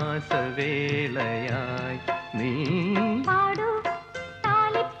മധുമാസവേളയായി നീ പാടു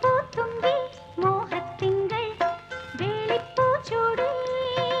താലിപ്പൂ തുമ്പി മോഹത്തിങ്കൾ വേളിപ്പൂ ചൂടി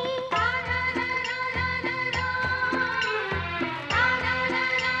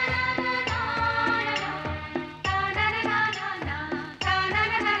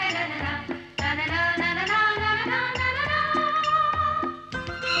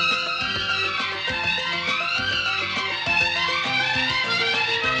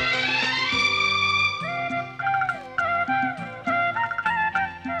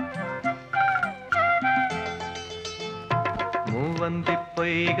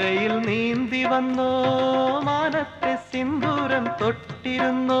മൂവന്തിപ്പൊയ്കയിൽ നീന്തി വന്നോ മാനത്തെ സിന്ദൂരം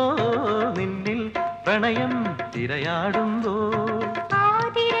തൊട്ടിരുന്നോ നിന്നിൽ പ്രണയം തിരയാടുമ്പോ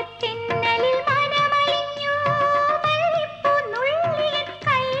ആതിരത്തിന്നലിൽ മനമലിഞ്ഞു മല്ലിപ്പൂ നുള്ളിയിൽ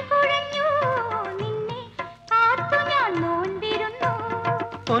കൈകുഴഞ്ഞു നിന്നെ കാത്തു ഞാൻ നോൻപിരുന്നു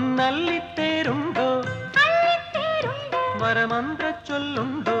പൊന്നല്ലിത്തേരുണ്ടോ വരമന്ത്ര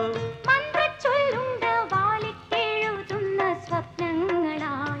ചൊല്ലുണ്ടോ മന്ത്രച്ചൊല്ലുണ്ട് വാലിട്ടെഴുതുന്ന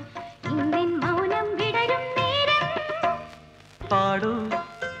സ്വപ്നങ്ങളായി ഇന്നിൻ മൗനം വിടരും നേരം പാടു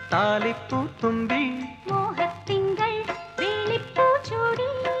താലിപ്പൂ തുമ്പി മോഹത്തിങ്കൾ വേളിപ്പൂ ചൂടി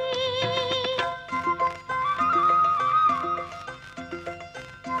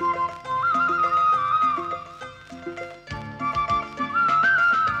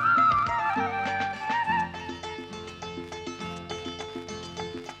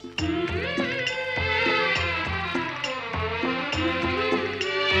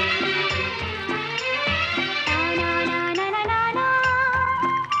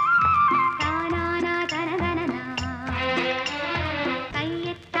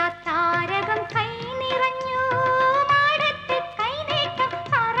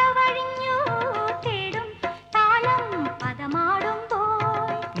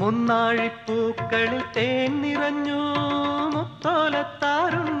മുന്നാഴിപ്പൂക്കളിൽ തേൻ നിറഞ്ഞു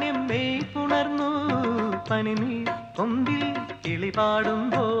മുത്തോലത്താരുണ്യം മെയ് പുണർന്നു പനിനീർ കൊമ്പിൽ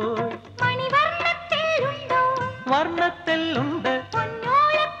കിളിപാടുമ്പോൾ വർണ്ണത്തെല്ലുണ്ട്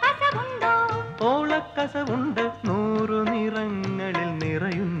ഓളക്കസവുണ്ട് 100 നിറങ്ങളിൽ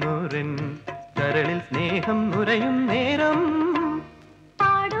നിറയുന്നോരൻ കരളിൽ സ്നേഹം നുരയും നേരം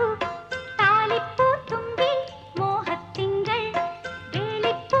പാടു താലിപ്പൂ തുമ്പി മോഹത്തിങ്കൾ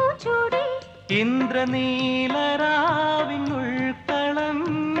വേളിപ്പൂ ചൂടി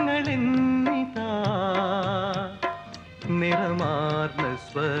ഇന്ദ്രനീലരാവിനുൾക്കളങ്ങളിന്നിതാ നിറമാർന്ന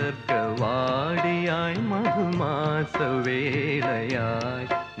സ്വർഗവാടിയായി മധുമാസവേളയായി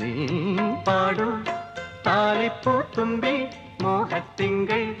നീ പാടു താലിപ്പൂ തുമ്പി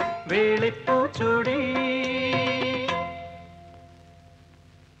മോഹത്തിങ്കൾ വേളിപ്പൂ ചൂടി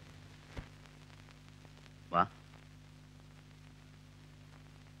വാ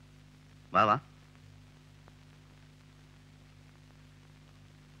വാ വാ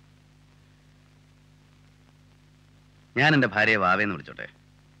ഞാൻ എൻ്റെ ഭാര്യയെ വാവേന്ന് വിളിച്ചോട്ടെ?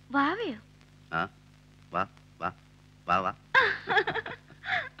 വാവയോ? ആ വാ വാ വാ വാ.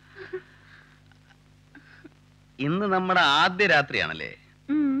 ഇന്ന് നമ്മുടെ ആദ്യ രാത്രിയാണല്ലേ?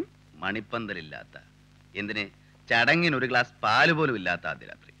 മണിപ്പന്തലില്ലാത്ത, എന്തിന് ചടങ്ങിന് ഒരു ഗ്ലാസ് പാല് പോലും ഇല്ലാത്ത ആദ്യ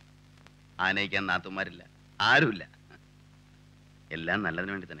രാത്രി. ആനയിക്കാൻ നാത്തുമാരില്ല, ആരുമില്ല. എല്ലാം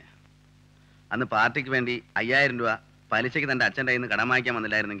നല്ലതിന് വേണ്ടി തന്നെയാ. അന്ന് പാർട്ടിക്ക് വേണ്ടി 5000 രൂപ പലിശയ്ക്ക് തന്റെ അച്ഛൻ്റെ കയ്യിൽ നിന്ന് കടം വാങ്ങിക്കാൻ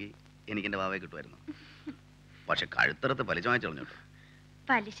വന്നില്ലായിരുന്നെങ്കിൽ എനിക്ക് എന്റെ വാവയെ കിട്ടുമായിരുന്നു. പക്ഷെ കഴുത്തറത്ത് പലിശ വാങ്ങിച്ചു കളഞ്ഞു.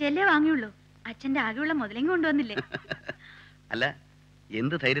 പലിശയല്ലേ വാങ്ങിയുള്ളൂ, അച്ഛന്റെ ആകെയുള്ള മുതലെങ്കിൽ കൊണ്ടുവന്നില്ലേ? അല്ല,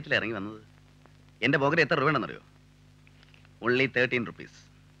 എന്ത് ധൈര്യത്തിൽ ഇറങ്ങി വന്നത്? എന്റെ പോക്കറ്റ് എത്ര രൂപയാണെന്നറിയോ? Only 13 rupees.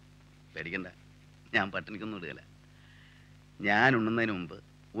 പേടിക്കണ്ട, ഞാൻ പട്ടിണിക്കൊന്നും ഇടുകയില്ല. ഞാൻ ഉണ്ണുന്നതിന് മുമ്പ്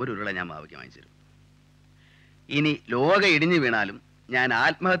ഒരു ഉരുള ഞാൻ വാവയ്ക്ക് വാങ്ങിച്ചു തരും. ഇനി ലോക ഇടിഞ്ഞു വീണാലും ഞാൻ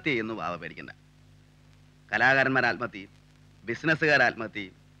ആത്മഹത്യ ചെയ്യുന്നു, വാവ പേടിക്കണ്ട. കലാകാരന്മാർ ആത്മഹത്യ ചെയ്യും, ബിസിനസ്സുകാർ ആത്മഹത്യ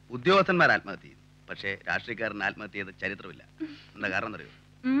ചെയ്യും, ഉദ്യോഗസ്ഥന്മാർ ആത്മഹത്യ ചെയ്യും. പക്ഷേ രാഷ്ട്രീയക്കാരൻ ആത്മഹത്യ ചെയ്ത് ചരിത്രമില്ല. എന്താ കാരണം അറിയോ?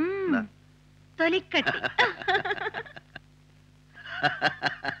 തൊലിക്കട്ടി.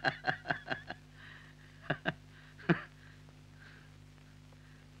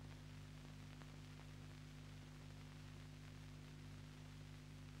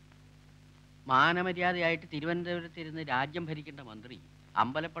 മാനമര്യാദയായിട്ട് തിരുവനന്തപുരത്തിരുന്ന് രാജ്യം ഭരിക്കേണ്ട മന്ത്രി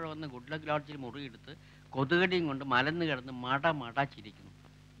അമ്പലപ്പുഴ വന്ന് ഗുഡ്ലക്ക് ലോഡ്ജിൽ മുറിയെടുത്ത് കൊതുകടിയും കൊണ്ട് മലന്ന് കിടന്ന് മട ചിരിക്കുന്നു.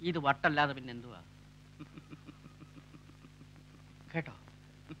 ഇത് വട്ടല്ലാതെ പിന്നെ എന്തുവാ? കേട്ടോ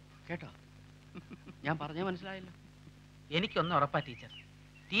കേട്ടോ, ഞാൻ പറഞ്ഞ മനസ്സിലായല്ലോ. എനിക്കൊന്നും ഉറപ്പാ ടീച്ചർ.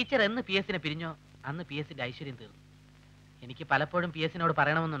 ടീച്ചർ എന്ന് പി എസിനെ പിരിഞ്ഞോ അന്ന് പി എസിന്റെ ഐശ്വര്യം തീർന്നു. എനിക്ക് പലപ്പോഴും പി എസിനോട്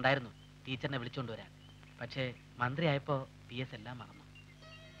പറയണമെന്നുണ്ടായിരുന്നു ടീച്ചറിനെ വിളിച്ചുകൊണ്ട് വരാൻ. പക്ഷേ മന്ത്രിയായപ്പോ പി എസ് എല്ലാം മറന്നു.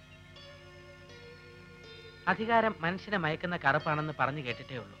 അധികാരം മനുഷ്യനെ മയക്കുന്ന കറുപ്പാണെന്ന് പറഞ്ഞു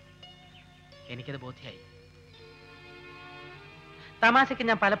കേട്ടിട്ടേ ഉള്ളൂ. എനിക്കത് ബോധ്യമായി. തമാശയ്ക്ക്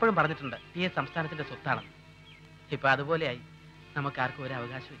ഞാൻ പലപ്പോഴും പറഞ്ഞിട്ടുണ്ട് പി എസ് സംസ്ഥാനത്തിന്റെ സ്വത്താണെന്ന്. ഇപ്പൊ അതുപോലെയായി. നമുക്കാർക്കും ഒരു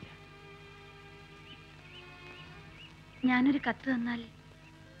അവകാശമില്ല. ഞാനൊരു കത്ത് തന്നാൽ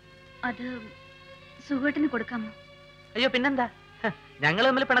അത് സുഖേട്ടന് കൊടുക്കാമോ? അയ്യോ പിന്നെന്താ, ഞങ്ങൾ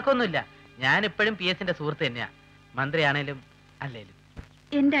തമ്മിൽ പിണക്കൊന്നുമില്ല. ഞാൻ എപ്പോഴും പി എസിന്റെ സുഹൃത്ത് തന്നെയാ, മന്ത്രിയാണേലും അല്ലേലും.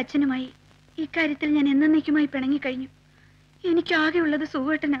 എന്റെ അച്ഛനുമായി ഇക്കാര്യത്തിൽ ഞാൻ എന്നേക്കുമായി പിണങ്ങിക്കഴിഞ്ഞു. എനിക്കാകെ ഉള്ളത്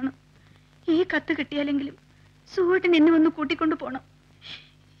സുഖേട്ടനാണ്. ഈ കത്ത് കിട്ടിയാലെങ്കിലും സുഖേട്ടൻ എന്നെ ഒന്ന് കൂട്ടിക്കൊണ്ടു പോണം.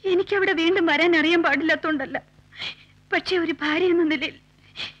 എനിക്കവിടെ വീണ്ടും വരാൻ അറിയാൻ പാടില്ലാത്തോണ്ടല്ല, പക്ഷെ ഒരു ഭാര്യ എന്ന നിലയിൽ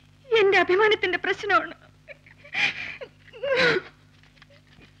എന്റെ അഭിമാനത്തിന്റെ പ്രശ്നമാണ്.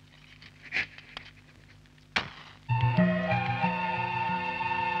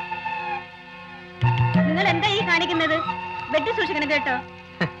 നിങ്ങൾ എന്താ ഈ കാണിക്കുന്നത്? വെട്ടി സൂക്ഷിക്കണം കേട്ടോ.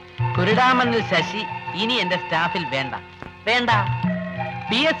 കുരുടാമണ്ണിൽ ശശി ഇനി എന്റെ സ്റ്റാഫിൽ വേണ്ട. വേണ്ട.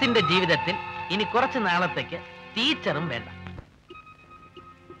 പി എസിന്റെ ജീവിതത്തിൽ ഇനി കുറച്ചു നാളത്തേക്ക് ടീച്ചറും വേണ്ട.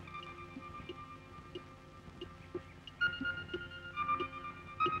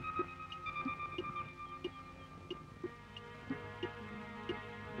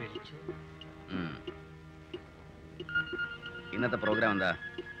 ഇന്നത്തെ പ്രോഗ്രാം എന്താ?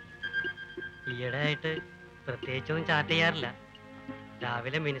 ഈയിടെ ആയിട്ട് പ്രത്യേകിച്ചൊന്നും ചാറ്റ് ചെയ്യാറില്ല.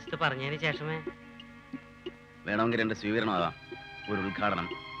 രാവിലെ മിനിസ്റ്റർ പറഞ്ഞതിന് ശേഷമേ. വേണമെങ്കിൽ 2 സ്വീകരണമാകാം, ഒരു ഉദ്ഘാടനം,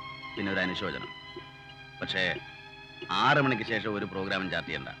 പിന്നെ ഒരു അനുശോചനം. പക്ഷേ 6 മണിക്ക് ശേഷം ഒരു പ്രോഗ്രാമും ചാർട്ട്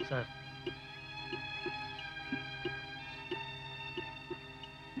ചെയ്യണ്ട. സാർ,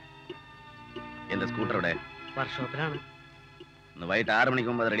 എന്റെ സ്കൂട്ടർ ഇവിടെ വർക്ക്ഷോപ്പിലാണ്. ഇന്ന് വൈകിട്ട് 6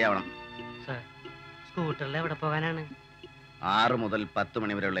 മണിക്ക് മുമ്പ് അത് റെഡി ആവണം. സാർ, സ്കൂട്ടറിൽ എവിടെ പോകാനാണ്? 6 മുതൽ 10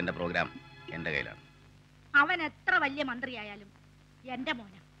 മണി വരെയുള്ള എന്റെ പ്രോഗ്രാം എന്റെ കയ്യിലാണ്. അവൻ എത്ര വലിയ മന്ത്രിയായാലും എന്റെ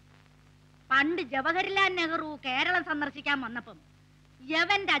മോന. പണ്ട് ജവഹർലാൽ നെഹ്റു കേരളം സന്ദർശിക്കാൻ വന്നപ്പം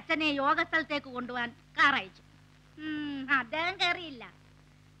യവന്റെ അച്ഛനെ യോഗ സ്ഥലത്തേക്ക് കൊണ്ടുപോകാൻ കാർ അയച്ചു. അദ്ദേഹം കയറിയില്ല,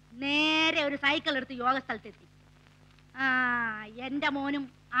 നേരെ ഒരു സൈക്കിൾ എടുത്ത് യോഗ സ്ഥലത്തെത്തി. എന്റെ മോനും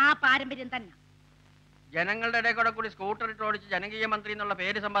ആ പാരമ്പര്യം തന്നെ. ജനങ്ങളുടെ ഇടയിൽ കൂടെ കൂടി സ്കൂട്ടർ ഇട്ട് ഓടിച്ച് ജനകീയ മന്ത്രി എന്നുള്ള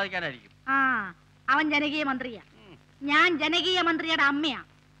പേര് സമ്പാദിക്കാനായിരിക്കും. അവൻ ജനകീയ മന്ത്രിയാ, ഞാൻ ജനകീയ മന്ത്രിയുടെ അമ്മയാ.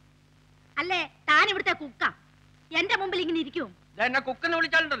 അല്ലേ, താൻ ഇവിടുത്തെ കുക്ക എന്റെ മുമ്പിൽ ഇങ്ങനെ ഇരിക്കും. എന്നെ കുക്കെന്ന്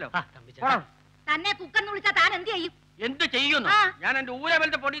വിളിച്ചാലുണ്ടല്ലോ. തന്നെ കുക്കെന്ന് വിളിച്ചാൽ താൻ എന്ത് ചെയ്യും? എന്ത് ചെയ്യുന്നു? ഞാൻ എന്റെ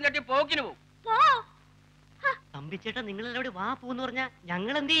ഊരവലത്തെ പൊടിയും തട്ടി പോക്കിന് പോകും. തമ്പിച്ചേട്ടാ, നിങ്ങൾ എന്നോട് വാ പോന്ന് പറഞ്ഞാ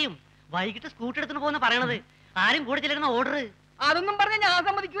ഞങ്ങൾ എന്ത് ചെയ്യും? വൈകിട്ട് സ്കൂട്ടർ എടുത്തു പോകുന്ന പറയണത്. ആരും കൂടെ ചെല്ലുന്ന ഓർഡർ. അതൊന്നും പറഞ്ഞ ഞാൻ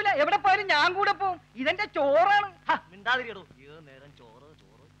സമ്മതിക്കൂല. എവിടെ പോയാലും ഞാൻ കൂടെ പോവും. ഇതെന്റെ ചോറാണ്. മിണ്ടാതിരിക്കടോ. നേരം ചോറ്.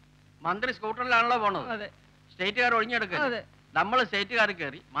 മന്ത്രി സ്കൂട്ടറിലാണല്ലോ പോണത്. സ്റ്റേറ്റുകാർ ഒഴിഞ്ഞെടുക്കുക. നമ്മൾ സ്റ്റേറ്റുകാർ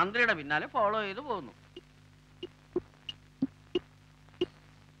കയറി മന്ത്രിയുടെ പിന്നാലെ ഫോളോ ചെയ്ത് പോകുന്നു.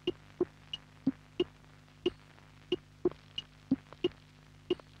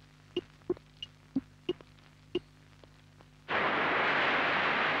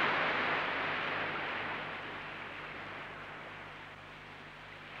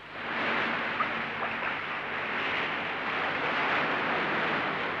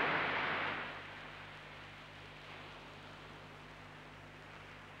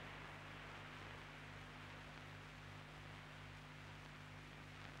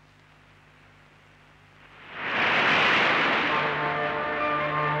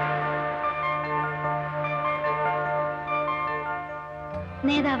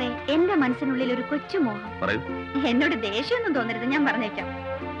 നേതാവേ, എന്റെ മനസ്സിനുള്ളിൽ ഒരു കൊച്ചു മോഹം. പറയൂ. എന്നോട് ദേഷ്യമൊന്നും തോന്നരുത്, ഞാൻ പറഞ്ഞേക്കാം.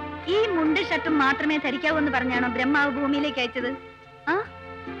 ഈ മുണ്ട് ഷർട്ടും മാത്രമേ ധരിക്കാവൂ എന്ന് പറഞ്ഞാണോ ബ്രഹ്മാവ് ഭൂമിയിലേക്ക് അയച്ചത്? ആ,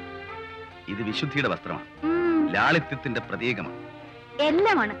 ഇത് വിശുദ്ധിയുടെ വസ്ത്രമാണ്, ലാളിത്യത്തിന്റെ പ്രതീകമാണ്.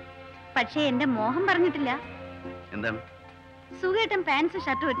 എല്ലാമാണ്. പക്ഷേ എന്റെ മോഹം പറഞ്ഞിട്ടില്ല. എന്താണ്? സുഖേട്ടൻ പാൻസ്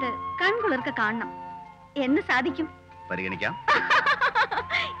ഷർട്ടും ഇട്ട് കൺകുളിർക്ക കാണണം. എന്ന് സാധിക്കും? പരിഗണിക്കാം.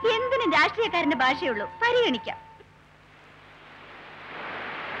 എന്തിനും രാഷ്ട്രീയക്കാരന്റെ ഭാഷയുള്ളൂ, പരിഗണിക്കാം.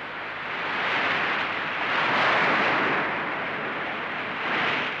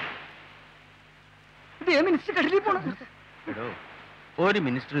 എടോ, ഒരു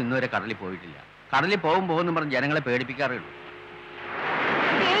മിനിസ്റ്റർ ഇന്നുവരെ കടലിൽ പോയിട്ടില്ല. കടലിൽ പോകുമ്പോന്ന് പറഞ്ഞ് ജനങ്ങളെ പേടിപ്പിക്കാറേ ഉള്ളൂ.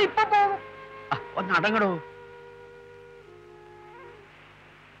 ഒന്ന് അടങ്ങടോ.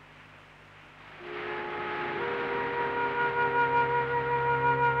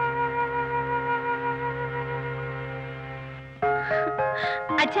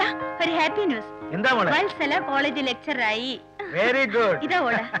 അച്ഛാ, ഒരു ഹാപ്പി ന്യൂസ്. എന്താ മോളെ? വത്സല കോളേജ് ലെക്ചറായി. Very good. ഇതാ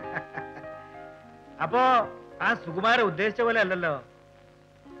ഓളെ. അപ്പോ ആ സുകുമാരൻ ഉദ്ദേശിച്ച പോലെ അല്ലല്ലോ.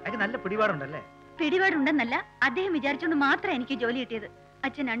 അതൊക്കെ നല്ല പിടിപാടുണ്ടല്ലേ? പിടിപാടുണ്ടെന്നല്ല, അദ്ദേഹം വിചാരിച്ചോണ്ട് മാത്രം എനിക്ക് ജോലി കിട്ടിയത്.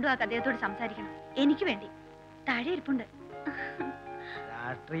 അച്ഛൻ രണ്ടു വാക്ക് അദ്ദേഹത്തോട് സംസാരിക്കണം, എനിക്ക് വേണ്ടി. താഴെ ഇരിപ്പുണ്ട്.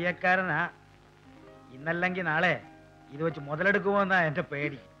 രാഷ്ട്രീയക്കാരനാ. ഇന്നല്ലെങ്കിൽ നാളെ ഇത് വെച്ച് മുതലെടുക്കുമോന്നാ എന്റെ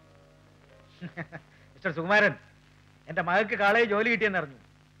പേടി. മിസ്റ്റർ സുകുമാരൻ, എന്റെ മകൾക്ക് കാളയെ ജോലി കിട്ടിയെന്ന് അറിഞ്ഞു.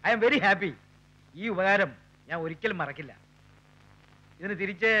 I am very happy. ഈ ഉപകാരം ഞാൻ ഒരിക്കലും മറക്കില്ല. ഇതിന്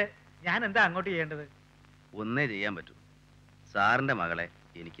തിരിച്ച് ഞാൻ എന്താ അങ്ങോട്ട് ചെയ്യേണ്ടത്? ഒന്നേ ചെയ്യാൻ പറ്റൂ, സാറിന്റെ മകളെ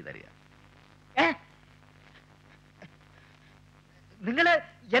എനിക്ക് തരിക. നിങ്ങള്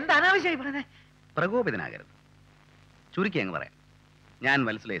എന്താ അനാവശ്യമായി പറയുന്നത്? പ്രകോപിതനാകരുത്. ചുരുക്കി അങ്ങ് പറയാം, ഞാൻ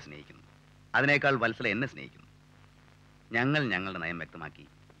വത്സലയെ സ്നേഹിക്കുന്നു. അതിനേക്കാൾ വത്സല എന്നെ സ്നേഹിക്കുന്നു. ഞങ്ങൾ ഞങ്ങളുടെ നയം വ്യക്തമാക്കി.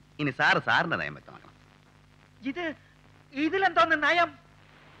 ഇനി സാറിന്റെ നയം വ്യക്തമാക്കണം. ഇതിലെന്തോന്ന് നയം?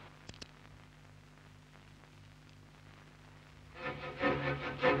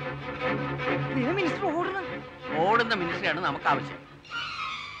 ഓടുന്ന മിനിസ്റ്ററാണ് നമുക്ക് ആവശ്യം.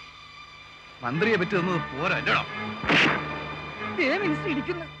 മന്ത്രിയെ പറ്റി തന്നത് പോരാ.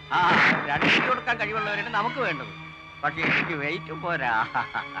 ആ, രണ്ടിട്ട് കൊടുക്കാൻ കഴിവുള്ളവരാണ് നമുക്ക് വേണ്ടത്. പക്ഷെ എനിക്ക് വെയിറ്റും പോരാ.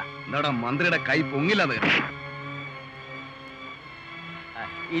 എന്താടാ മന്ത്രിയുടെ കൈ പൊങ്ങില്ലാതെ?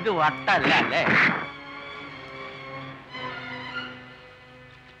 ഇത് വട്ടല്ല അല്ലേ?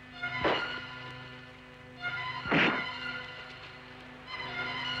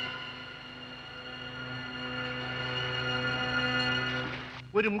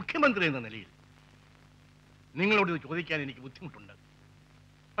 ഒരു മുഖ്യമന്ത്രി എന്ന നിലയിൽ നിങ്ങളോട് ഇത് ചോദിക്കാൻ എനിക്ക് ബുദ്ധിമുട്ടുണ്ട്.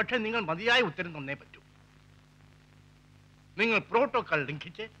 പക്ഷെ നിങ്ങൾ മതിയായ ഉത്തരം തന്നേ പറ്റൂ. നിങ്ങൾ പ്രോട്ടോകോൾ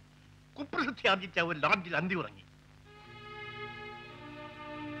ലംഘിച്ച് കുപ്രസിദ്ധി ആർജിച്ച ഒരു ലോഡ്ജിൽ അന്തി ഉറങ്ങി.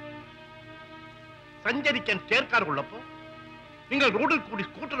 സഞ്ചരിക്കാൻ ചേർക്കാറുള്ളപ്പോ നിങ്ങൾ റോഡിൽ കൂടി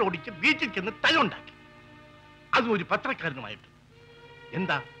സ്കൂട്ടർ ഓടിച്ച് ബീച്ചിൽ ചെന്ന് തലയുണ്ടാക്കി. അതും ഒരു പത്രക്കാരനുമായിട്ട്.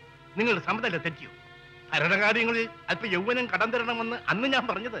 എന്താ നിങ്ങളുടെ സമതല തെറ്റിയോ? ഭരണകാര്യങ്ങളിൽ അല്പ യൗവനം കടം തരണമെന്ന് അന്ന് ഞാൻ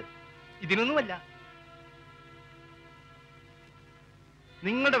പറഞ്ഞത് ഇതിനൊന്നുമല്ല.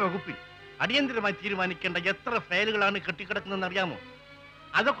 നിങ്ങളുടെ വകുപ്പിൽ അടിയന്തരമായി തീരുമാനിക്കേണ്ട എത്ര ഫയലുകളാണ് കെട്ടിക്കിടക്കുന്നതെന്ന് അറിയാമോ?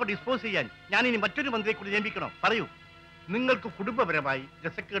 അതൊക്കെ ഡിസ്പോസ് ചെയ്യാൻ ഞാൻ ഇനി മറ്റൊരു മന്ത്രിയെ കൂടി നിയമിക്കണോ? പറയൂ. നിങ്ങൾക്ക് കുടുംബപരമായി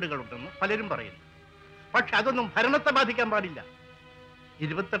രസക്കേടുകളുണ്ടെന്ന് പലരും പറയുന്നു. പക്ഷെ അതൊന്നും ഭരണത്തെ ബാധിക്കാൻ പാടില്ല.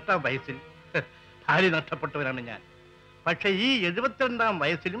 28ാം വയസ്സിൽ ഭാര്യ നഷ്ടപ്പെട്ടവരാണ് ഞാൻ. പക്ഷെ ഈ 72ാം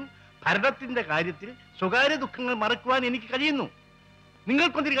വയസ്സിലും ഭരണത്തിന്റെ കാര്യത്തിൽ സ്വകാര്യ ദുഃഖങ്ങൾ മറക്കുവാൻ എനിക്ക് കഴിയുന്നു.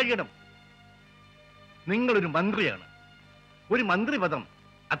 നിങ്ങൾക്കൊന്നിന് കഴിയണം. നിങ്ങളൊരു മന്ത്രിയാണ്. ഒരു മന്ത്രിപദം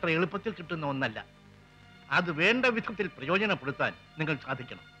അത്ര എളുപ്പത്തിൽ കിട്ടുന്ന ഒന്നല്ല. അത് വേണ്ട വിധത്തിൽ പ്രയോജനപ്പെടുത്താൻ നിങ്ങൾ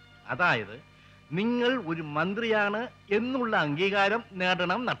സാധിക്കണം. അതായത് നിങ്ങൾ ഒരു മന്ത്രിയാണ് എന്നുള്ള അംഗീകാരം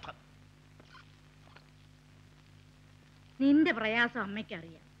നേടണം എന്നർത്ഥം. നിന്റെ പ്രയാസം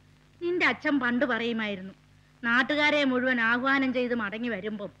അമ്മയ്ക്കറിയാം. നിന്റെ അച്ഛൻ പണ്ട് പറയുമായിരുന്നു, നാട്ടുകാരെ മുഴുവൻ ആഹ്വാനം ചെയ്ത് മടങ്ങി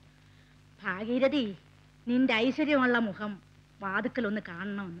വരുമ്പം, ഭാഗീരഥി, നിന്റെ ഐശ്വര്യമുള്ള മുഖം വാതുക്കൽ ഒന്ന്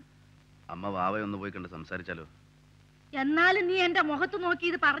കാണണമെന്ന്. അമ്മ വാവയൊന്ന് പോയി കണ്ട് സംസാരിച്ചാലോ? എന്നാലും നീ എന്റെ മുഖത്ത് നോക്കി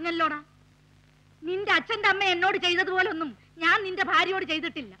ഇത് പറഞ്ഞല്ലോടാ. നിന്റെ അച്ഛന്റെ അമ്മ എന്നോട് ചെയ്തതുപോലൊന്നും ഞാൻ നിന്റെ ഭാര്യയോട്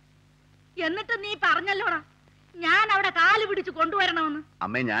ചെയ്തിട്ടില്ല. എന്നിട്ട് നീ പറഞ്ഞല്ലോടാ ഞാൻ അവിടെ കാല് പിടിച്ച് കൊണ്ടുവരണമെന്ന്.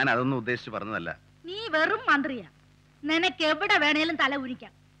 അമ്മേ, ഞാൻ അതൊന്നും ഉദ്ദേശിച്ച് പറഞ്ഞതല്ല. നീ വെറും മന്ത്രിയാ. നിനക്ക് എവിടെ വേണേലും തല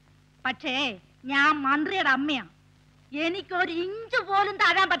ഉരിക്കാം. പക്ഷേ ഞാൻ മന്ത്രിയുടെ അമ്മയാ. എനിക്കൊരു ഇഞ്ച് പോലും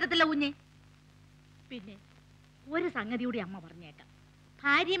താഴാൻ പറ്റത്തില്ല കുഞ്ഞെ. പിന്നെ ഒരു സംഗതി കൂടി അമ്മ പറഞ്ഞേക്കാം.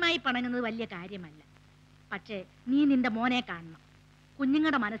 ഭാര്യയുമായി പണങ്ങുന്നത് വലിയ കാര്യമല്ല. പക്ഷേ നീ നിന്റെ മോനെ കാണണം.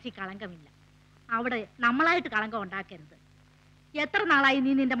 കുഞ്ഞുങ്ങളുടെ മനസ്സിൽ കളങ്കമില്ല. അവിടെ നമ്മളായിട്ട് കളങ്കം ഉണ്ടാക്കരുത്. എത്ര നാളായി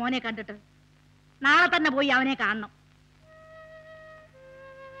നീ നിന്റെ മോനെ കണ്ടിട്ട്? നാളെ തന്നെ പോയി അവനെ കാണണം.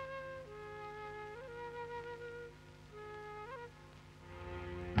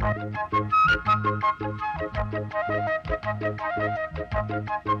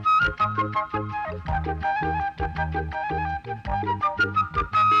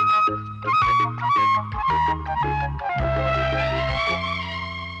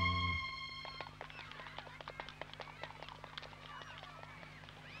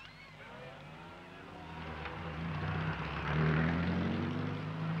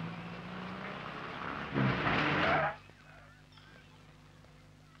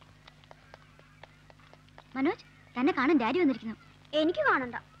 മനോജ്, തന്നെ കാണാൻ ഡാഡി വന്നിരിക്കുന്നു. എനിക്ക്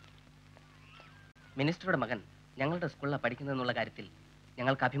കാണണ്ട. മിനിസ്റ്ററുടെ മകൻ ഞങ്ങളുടെ സ്കൂളിലാണ് പഠിക്കുന്നതെന്നുള്ള കാര്യത്തിൽ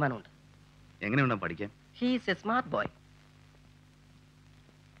ഞങ്ങൾക്ക് അഭിമാനമുണ്ട്. എങ്ങനെയുണ്ടാ പഠിക്കാൻ? He's A smart boy.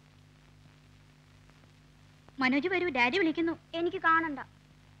 Manoj വരൂ, ഡാഡി വിളിക്കുന്നു. എനിക്ക് കാണണ്ട.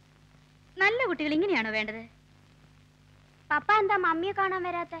 നല്ല കുട്ടികൾ ഇങ്ങനെയാണോ വേണ്ടത്? പപ്പ എന്താ മമ്മിയെ കാണാൻ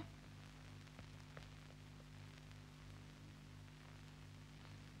വരാത്തെ?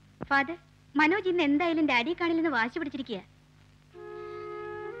 ഫാദർ, മനോജ് ഇന്ന് എന്തായാലും ഡാഡി കാണില്ലെന്ന് വാശി പിടിച്ചിരിക്കുക.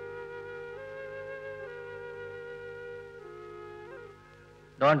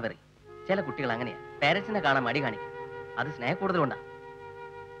 ഡോണ്ട് വെറി, ചില കുട്ടികൾ അങ്ങനെയാ. പേരൻസിനെ കാണാൻ മടി കാണിക്കും. അത് സ്നേഹ കൂടുതലുണ്ടാ.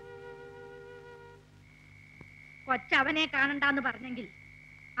 കൊച്ചവനെ കാണണ്ടെന്ന് പറഞ്ഞെങ്കിൽ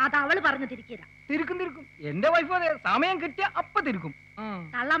അത് അവള് പറഞ്ഞു തിരിക്കില്ല. തിരുക്കും. എന്റെ വൈഫ് അതെ, സമയം കിട്ടിയ അപ്പ തിരുക്കും.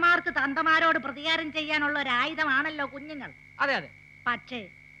 തള്ളമാർക്ക് തന്തമാരോട് പ്രതികാരം ചെയ്യാനുള്ള ഒരു ആയുധമാണല്ലോ കുഞ്ഞുങ്ങൾ. അതെ. പക്ഷേ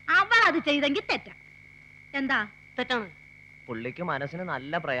അവൾ അത് ചെയ്തെങ്കിൽ തെറ്റാ. എന്താ തെറ്റാണ്? പുള്ളിക്ക് മനസ്സിന്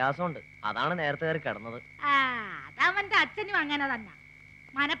നല്ല പ്രയാസമുണ്ട്. അതാണ് നേരത്തെ കയറി കിടന്നത്. അതവന്റെ അച്ഛനും അങ്ങനെ തന്നെ.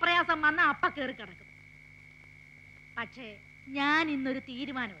 മനപ്രയാസം വന്ന അപ്പ കയറി കിടക്കും. പക്ഷേ ഞാൻ ഇന്നൊരു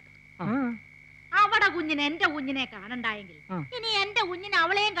തീരുമാനമെടുത്തു. അവടെ കുഞ്ഞിന് എന്റെ കുഞ്ഞിനെ കാണണ്ടായെങ്കിൽ ഇനി എന്റെ കുഞ്ഞിന്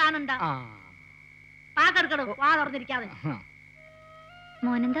അവളെയും കാണണ്ട. പാക്കെടുക്കടു, വാ തുറന്നിരിക്കാതെ.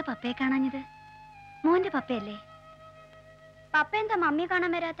 മോനെന്താ പപ്പയെ കാണാഞ്ഞത്? മോന്റെ പപ്പയല്ലേ? പപ്പ എന്താ മമ്മിയെ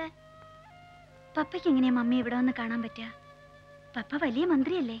കാണാൻ വരാത്തെ? പപ്പയ്ക്ക് എങ്ങനെയാ മമ്മി ഇവിടെ വന്ന് കാണാൻ പറ്റുക? പപ്പ വലിയ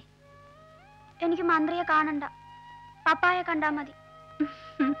മന്ത്രിയല്ലേ? എനിക്ക് മന്ത്രിയെ കാണണ്ട, പപ്പായെ കണ്ടാ മതി.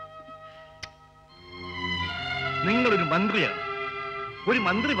 നിങ്ങളൊരു മന്ത്രിയാണ്. ഒരു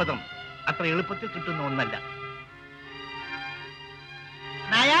മന്ത്രിപദം അത്ര എളുപ്പത്തിൽ കിട്ടുന്ന ഒന്നല്ല.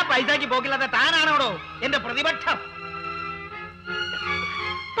 നയാ പൈസക്ക് പോക്കില്ലാത്ത താനാണോടോ എന്റെ പ്രതിപക്ഷം?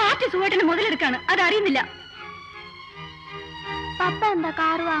 പാർട്ടി സുഖമായിട്ടിന് മുതലെടുക്കാണ്, അതറിയുന്നില്ല. പപ്പ എന്താ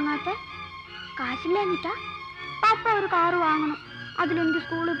കാറ് വാങ്ങാത്ത? കാശില്ലാഞ്ഞിട്ടാ? പപ്പ ഒരു കാറ് വാങ്ങണം, അതിലെനിക്ക്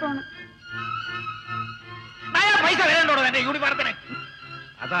സ്കൂളിൽ പോണം. പൈസ വരണ്ടോടോ എന്റെ യൂണിഫോമത്തിന്?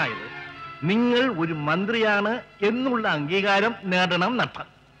 അതായത് നിങ്ങൾ ഒരു മന്ത്രിയാണ് എന്നുള്ള അംഗീകാരം നേടണം നട്ടം.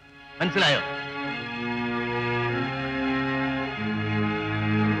 മനസ്സിലായോ?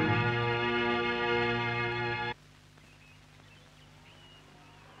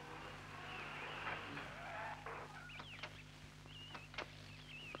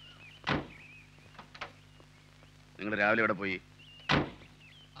 നിങ്ങൾ രാവിലെ എവിടെ പോയി?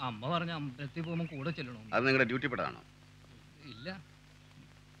 അമ്മ പറഞ്ഞ അമ്പലത്തിൽ പോകുമ്പോൾ കൂടെ ചെല്ലണോ? അത് നിങ്ങളുടെ ഡ്യൂട്ടി പെട്ടതാണോ? ഇല്ല.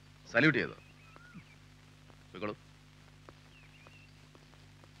 സല്യൂട്ട് ചെയ്തോ? പോയിക്കോളൂ.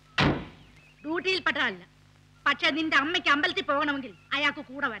 ഡ്യൂട്ടിയിൽപ്പെട്ടതല്ല. പക്ഷെ നിന്റെ അമ്മയ്ക്ക് അമ്പലത്തിൽ പോകണമെങ്കിൽ അയാൾക്ക്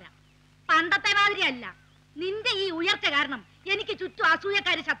കൂടെ വരാം. പണ്ടത്തെ മാതിരി അല്ല. നിന്റെ ഈ ഉയർച്ച കാരണം എനിക്ക് ചുറ്റും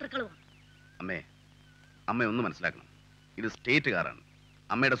അസൂയക്കാരി ശത്രുക്കളുമാണ്. അമ്മ ഒന്ന് മനസ്സിലാക്കണം. ഇത് സ്റ്റേറ്റ് കാറാണ്.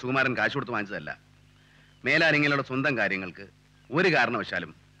 അമ്മയുടെ സുകുമാരൻ കാശ് കൊടുത്ത് വാങ്ങിച്ചതല്ല. മേലാരിങ്ങളുടെ സ്വന്തം കാര്യങ്ങൾക്ക് ഒരു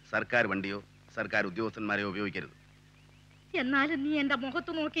കാരണവശാലും സർക്കാർ വണ്ടിയോ സർക്കാർ ഉദ്യോഗസ്ഥന്മാരെയോ ഉപയോഗിക്കരുത്. എന്നാലും നീ എന്റെ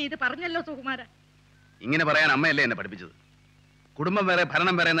മുഖത്ത് നോക്കി ഇത് പറഞ്ഞല്ലോ സുകുമാര. ഇങ്ങനെ പറയാൻ അമ്മയല്ലേ എന്നെ പഠിപ്പിച്ചത്? കുടുംബം വേറെ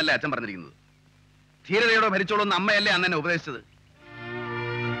ഭരണം വേറെ എന്നല്ലേ അച്ഛൻ പറഞ്ഞിരിക്കുന്നത്. ധീരതയോടെ ഭരിച്ചോളൂ എന്ന് അമ്മയല്ലേ അന്ന് എന്നെ ഉപദേശിച്ചത്.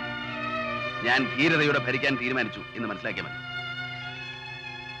 ഞാൻ ധീരതയോടെ ഭരിക്കാൻ തീരുമാനിച്ചു എന്ന് മനസ്സിലാക്കിയാൽ മതി.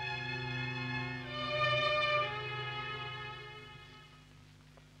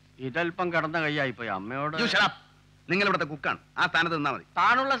 ഇതൽപ്പം കിടന്ന കൈയായിപ്പോയി. അമ്മയോട് നിങ്ങൾ ഇവിടുത്തെ കുക്കാണ്, ആ സ്ഥാനത്ത് നിന്നാ മതി.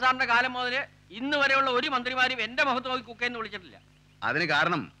 താണുള്ള സാറിന്റെ കാലം മുതൽ ഇന്ന് വരെയുള്ള ഒരു മന്ത്രിമാരും എന്റെ മുഖത്ത് നോക്കി കുക്കെന്ന് വിളിച്ചിട്ടില്ല. അതിന്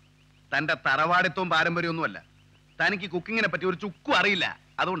കാരണം തന്റെ തറവാടിത്വവും പാരമ്പര്യമൊന്നുമല്ല. തനിക്ക് കുക്കിങ്ങിനെ പറ്റി ഒരു ചുക്കും അറിയില്ല,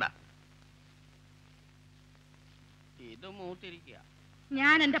 അതുകൊണ്ടാ. ഇത് മൂത്തിരിക്കുക.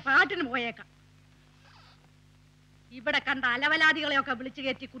 ഞാൻ എന്റെ പാട്ടിന് പോയേക്കാം. ഇവിടെ കണ്ട അലവലാദികളെയൊക്കെ വിളിച്ചു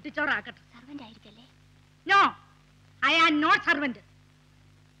കയറ്റി കുട്ടിച്ചോറാക്കട്ടെ. Servant ആയിരിക്കല്ലേ? No, I am not servant.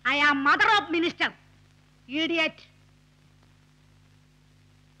 I am mother of minister. Idiot.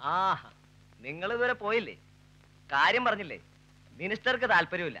 ആഹാ, നിങ്ങൾ ഇതുവരെ പോയില്ലേ? കാര്യം പറഞ്ഞില്ലേ? മിനിസ്റ്റർക്ക്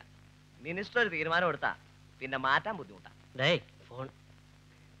താല്പര്യമില്ല. മിനിസ്റ്റർ ഒരു തീരുമാനം എടുത്താ പിന്നെ മാറ്റാൻ ബുദ്ധിമുട്ടാ. ഫോൺ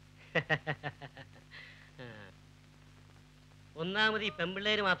ഒന്നാമത് ഈ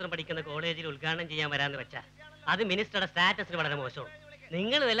പെമ്പിള്ളേര് മാത്രം പഠിക്കുന്ന കോളേജിൽ ഉദ്ഘാടനം ചെയ്യാൻ വരാന്ന് വെച്ചാ അത് മിനിസ്റ്ററുടെ സ്റ്റാറ്റസിന് വളരെ മോശമാണ്.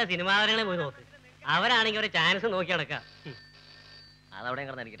 നിങ്ങൾ വല്ല സിനിമാ താരങ്ങളെ പോയി നോക്ക്. അവരാണെങ്കിൽ ഒരു ചാൻസ് നോക്കി നടക്കാം. അതവിടെ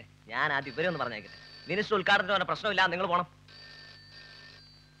കിടന്നിരിക്കട്ടെ. ഞാൻ ആദ്യം ഇവരെ ഒന്ന് പറഞ്ഞേക്കട്ടെ. മിനിസ്റ്റർ ഉദ്ഘാടനത്തിന് പറഞ്ഞ പ്രശ്നമില്ല, നിങ്ങൾ പോണം.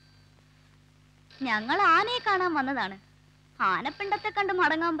 ഞങ്ങൾ ആനയെ കാണാൻ വന്നതാണ്. ആനപ്പിണ്ടത്തെ കണ്ട്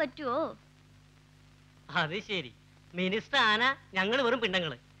മടങ്ങാൻ പറ്റുമോ? അത് ശരി, മിനിസ്റ്റർ ആന, ഞങ്ങൾ വെറും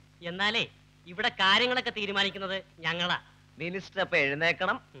പിണ്ടങ്ങള്. എന്നാലേ ഇവിടെ കാര്യങ്ങളൊക്കെ തീരുമാനിക്കുന്നത് ഞങ്ങളാ. മിനിസ്റ്റർ അപ്പൊ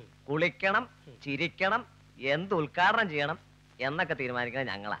എഴുന്നേക്കണം, കുളിക്കണം, ചിരിക്കണം, എന്ത് ഉദ്ഘാടനം ചെയ്യണം എന്നൊക്കെ തീരുമാനിക്കുന്നത്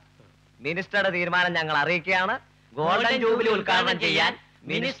ഞങ്ങളാ. മിനിസ്റ്ററുടെ തീരുമാനം ഞങ്ങൾ അറിയിക്കുകയാണ്. ഗോൾഡൻ ജൂബിലി ഉദ്ഘാടനം ചെയ്യാൻ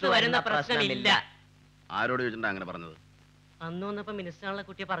മിനിസ്റ്റർ വരുന്ന പ്രശ്നമില്ല. ആരോട് ചോദിച്ചിട്ടാ അങ്ങനെ പറഞ്ഞത്? അന്ന് വന്നപ്പോ മിനിസ്റ്ററാണല്ലോ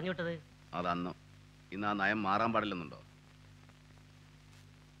കുട്ടിയെ പറഞ്ഞു വിട്ടത്. അതന്ന്. ഇന്ന് ആ നയം മാറാൻ പാടില്ലെന്നുണ്ടോ?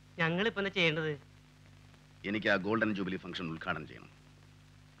 ഞങ്ങളിപ്പോ എന്താ ചെയ്യേണ്ടത്? എനിക്ക് ആ ഗോൾഡൻ ജൂബിലി ഫംഗ്ഷൻ ഉദ്ഘാടനം ചെയ്യണം.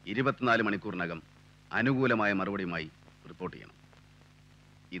 24 മണിക്കൂറിനകം അനുകൂലമായ മറുപടിയുമായി റിപ്പോർട്ട് ചെയ്യണം.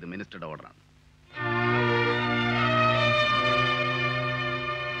 ഇത് മിനിസ്റ്ററുടെ ഓർഡറാണ്.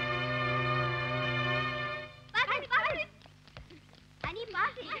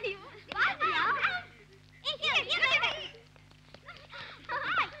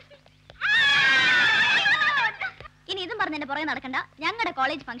 ഇനി ഇതും പറഞ്ഞ പുറകെ നടക്കണ്ട. ഞങ്ങളുടെ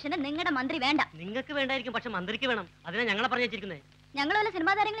കോളേജ് ഫംഗ്ഷന് നിങ്ങളുടെ മന്ത്രി വേണ്ട. നിങ്ങൾക്ക് വേണ്ടായിരിക്കും, പക്ഷെ മന്ത്രിക്ക് വേണം. അതിനാ ഞങ്ങളെ പറഞ്ഞു വെച്ചിരിക്കുന്നത്. ഞങ്ങൾ വല്ല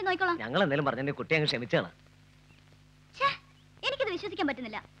സിനിമാ താരങ്ങളെ നോക്കിക്കോളാം. ഞങ്ങൾ എന്തെങ്കിലും പറഞ്ഞ കുട്ടി അങ്ങ് ക്ഷമിച്ചാണ്. എനിക്കിത് വിശ്വസിക്കാൻ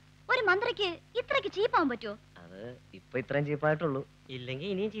പറ്റുന്നില്ല. ഒരു മന്ത്രിക്ക് ഇത്രയ്ക്ക് ചീപ്പാവാൻ പറ്റുമോ? അത് ഇപ്പൊ ഇത്രയും ചീപ്പായിട്ടുള്ളൂ. ഇല്ലെങ്കിൽ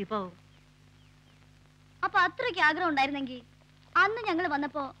ഇനിയും ചീപ്പാവും. അപ്പൊ അത്രയ്ക്ക് ആഗ്രഹം ഉണ്ടായിരുന്നെങ്കിൽ അന്ന് ഞങ്ങൾ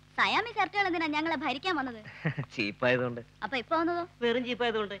വന്നപ്പോ സയാമി സർട്ടുകൾ എന്തിനാ ഞങ്ങളെ ഭരിക്കാൻ വന്നത്? ചീപ്പായതുകൊണ്ട്. അപ്പൊ ഇപ്പൊ വന്നതോ? വെറും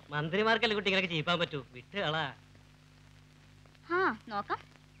ചീപ്പായതുകൊണ്ട്. മന്ത്രിമാർക്കല്ലേ കുട്ടി ഇങ്ങനെ ചീപ്പാൻ പറ്റൂ? വിട്ടുകളാ. ആ നോക്കാം.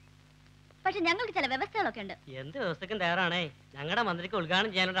 പക്ഷെ ഞങ്ങൾക്ക് ചില വ്യവസ്ഥകളൊക്കെ ഉണ്ട്. എന്ത് വ്യവസ്ഥക്കും തയ്യാറാണേ. ഞങ്ങളുടെ മന്ത്രിക്ക്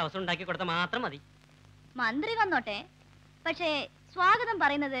ഉദ്ഘാടനം ചെയ്യാനുള്ള അവസരം ഉണ്ടാക്കി കൊടുത്താൽ മാത്രം മതി. മന്ത്രി വന്നോട്ടെ, പക്ഷേ സ്വാഗതം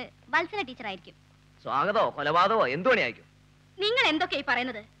പറയുന്നത് വത്സല ടീച്ചർ ആയിരിക്കും. സ്വാഗതമോ കൊലപാതകമോ എന്തുപണിയായിരിക്കും? നിങ്ങൾ എന്തൊക്കെയായി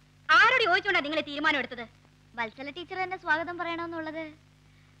പറയുന്നത്? ആരോട് ചോദിച്ചോണ്ടാ നിങ്ങൾ തീരുമാനം എടുത്തത്? വത്സല ടീച്ചർ തന്നെ സ്വാഗതം പറയണമെന്നുള്ളത്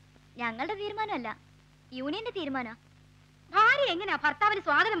ഞങ്ങളുടെ തീരുമാനമല്ല, യൂണിയന്റെ തീരുമാനം. ഭാര്യ എങ്ങനെയാ ഭർത്താവിന്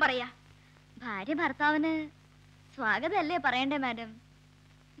സ്വാഗതം പറയാ? ഭാര്യ ഭർത്താവിന് സ്വാഗതമല്ലേ പറയണ്ടേ മാഡം?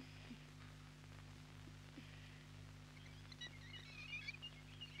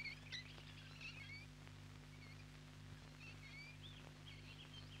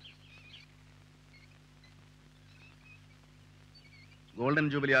 ഗോൾഡൻ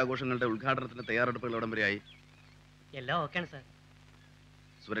ജൂബിലി ആഘോഷങ്ങളുടെ ഉദ്ഘാടനത്തിന്റെ തയ്യാറെടുപ്പുകൾ എവിടം വരെയായി? എല്ലാം ഓക്കെയാണ് സാർ.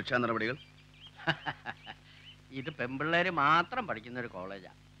 സുരക്ഷാ നടപടികൾ? ഇത് പെമ്പിള്ളേര് മാത്രം പഠിക്കുന്ന ഒരു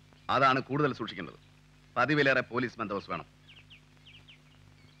കോളേജാ. അതാണ് കൂടുതൽ സൂക്ഷിക്കേണ്ടത്. പതിവിലേറെ പോലീസ് ബന്ദോബസ്ത് വേണം.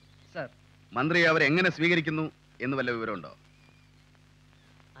 സർ, മന്ത്രി അവരെ എങ്ങനെ സ്വീകരിക്കുന്നു എന്ന് വല്ല വിവരമുണ്ടോ?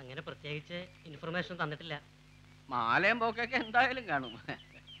 അങ്ങനെ പ്രത്യേകിച്ച് ഇൻഫർമേഷൻ തന്നിട്ടില്ല. മാലയും പോക്കൊക്കെ എന്തായാലും കാണും.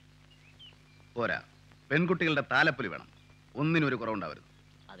 പോരാ, പെൺകുട്ടികളുടെ താലപ്പൊലി വേണം. ഒന്നിനൊരു കുറവുണ്ടാവരുത്.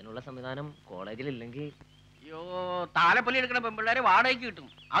 അതിനുള്ള സംവിധാനം കോളേജിൽ ഇല്ലെങ്കിൽ? അയ്യോ, താലപ്പൊലി എടുക്കുന്ന പെമ്പിള്ളേരെ വാടകയ്ക്ക് കിട്ടും.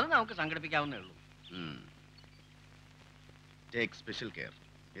 അത് നമുക്ക് സംഘടിപ്പിക്കാവുന്നേ ഉള്ളൂ. Take special care.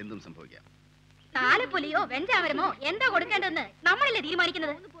 എന്തും സംഭവിക്കാം. താലപ്പൊലിയോ വെഞ്ചാമരമോ എന്താ കൊടുക്കേണ്ടതെന്ന് നമ്മളല്ലേ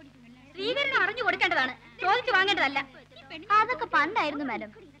തീരുമാനിക്കുന്നത്? സ്വീകരണം അറിഞ്ഞു കൊടുക്കേണ്ടതാണ്, ചോദിച്ചു വാങ്ങേണ്ടതല്ല. അതൊക്കെ പണ്ടായിരുന്നു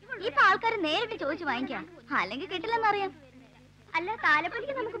മാഡം. ഇപ്പൊ ആൾക്കാർ നേരിട്ട് ചോദിച്ചു വാങ്ങിക്കാം, അല്ലെങ്കിൽ കിട്ടില്ലെന്നറിയാം. അല്ല,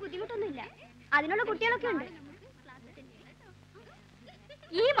 താലപ്പൊലിക്ക് നമുക്ക് ബുദ്ധിമുട്ടൊന്നുമില്ല, അതിനുള്ള കുട്ടികളൊക്കെ ഉണ്ട്.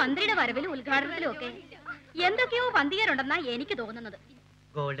 ഈ മന്ത്രിയുടെ വരവിലും ഉദ്ഘാടനത്തിലും ഒക്കെ എന്തൊക്കെയോ പന്തികരുണ്ടെന്നാ എനിക്ക് തോന്നുന്നത്.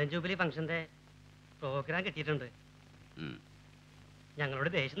 ഗോൾഡൻ ജൂബിലി ഫംഗ്ഷന്റെ പ്രോഗ്രാം കിട്ടിയിട്ടുണ്ട്. ഞങ്ങളോട്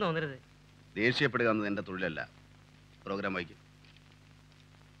ദേഷ്യം തോന്നരുത്. ദേഷ്യപ്പെടുക എന്നത് എന്റെ തൊഴിലല്ല. പ്രോഗ്രാം വായിക്കും.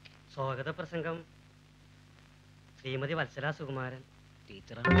 സ്വാഗത പ്രസംഗം ശ്രീമതി വത്സല സുകുമാരൻ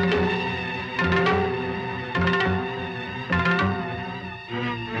ടീച്ചറാണ്.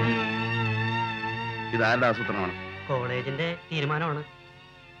 ഇതാരുടെ ആസൂത്രണമാണ്? കോളേജിന്റെ തീരുമാനമാണ്.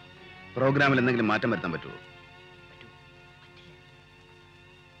 പ്രോഗ്രാമിൽ എന്തെങ്കിലും മാറ്റം വരുത്താൻ പറ്റുമോ?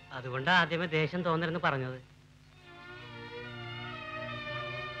 അതുകൊണ്ട് ആദ്യമേ ദേഷ്യം തോന്നരുന്ന് പറഞ്ഞത്.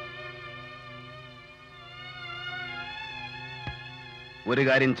 ഒരു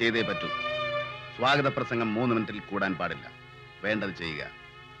കാര്യം ചെയ്തേ പറ്റൂ. സ്വാഗത പ്രസംഗം 3 മിനിറ്റിൽ കൂടാൻ പാടില്ല. വേണ്ടത് ചെയ്യുക.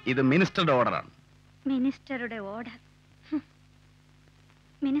 ഇത് മിനിസ്റ്ററുടെ ഓർഡറാണ്. മിനിസ്റ്ററുടെ ഓർഡർ?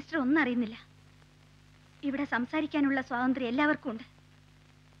 മിനിസ്റ്റർ ഒന്നും അറിയുന്നില്ല. ഇവിടെ സംസാരിക്കാനുള്ള സ്വാതന്ത്ര്യം എല്ലാവർക്കും ഉണ്ട്.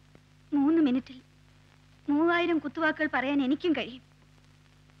 3 മിനിറ്റിൽ 3000 കുത്തുവാക്കുകൾ പറയാൻ എനിക്കും കഴിയും.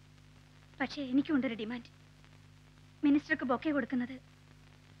 പക്ഷേ എനിക്കുണ്ടൊരു ഡിമാൻഡ്. മിനിസ്റ്റർക്ക് ബൊക്കെ കൊടുക്കുന്നത്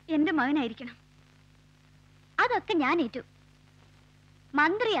എന്റെ മകനായിരിക്കണം. അതൊക്കെ ഞാൻ ഏറ്റു.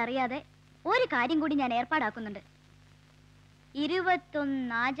 മന്ത്രി അറിയാതെ ഒരു കാര്യം കൂടി ഞാൻ ഏർപ്പാടാക്കുന്നുണ്ട്. 21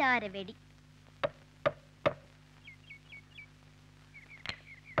 ആചാര വെടി.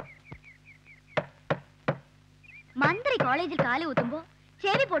 മന്ത്രി കോളേജിൽ കാല് കുത്തുമ്പോ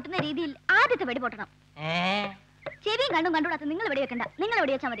ചെവി പൊട്ടുന്ന രീതിയിൽ ആദ്യത്തെ വെടി പൊട്ടണം. ചെവിയും കണ്ടും കണ്ടുകൂടാത്ത നിങ്ങൾ വെടി വെക്കണ്ട, നിങ്ങൾ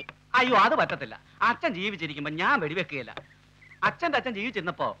വെടി വെച്ചാൽ മതി. അയ്യോ അത് പറ്റത്തില്ല. അച്ഛൻ ജീവിച്ചിരിക്കുമ്പോ ഞാൻ വെടിവെക്കുകയില്ല. അച്ഛന്റെ അച്ഛൻ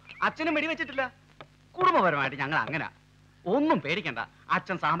ജീവിച്ചിരുന്നപ്പോ അച്ഛനും വെടിവെച്ചിട്ടില്ല. കുടുംബപരമായിട്ട് ഞങ്ങൾ അങ്ങനെ. ഒന്നും പേടിക്കണ്ട,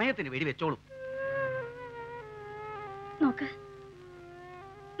 അച്ഛൻ സമയത്തിന് വെടിവെച്ചോളും. നോക്ക്,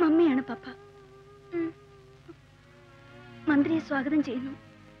 മമ്മിയാണ് പപ്പ. മന്ത്രിയെ സ്വാഗതം ചെയ്യുന്നു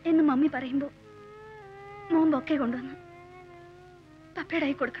എന്ന് മമ്മി പറയുമ്പോ മോൻ ബൊക്കെ കൊണ്ടുവന്ന് പപ്പയുടെ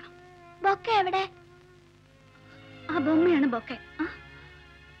കൈ കൊടുക്കണം. ബൊക്കെ എവിടെ? ആ ബൊമ്മയാണ് ബൊക്കെ.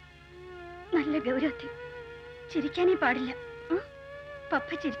 നല്ല ഗൗരവത്തിൽ ചിരിക്കാനേ പാടില്ല. പപ്പ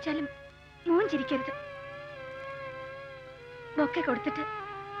ചിരിച്ചാലും മോൻ ചിരിക്കരുത്. ബൊക്കെ കൊടുത്തിട്ട്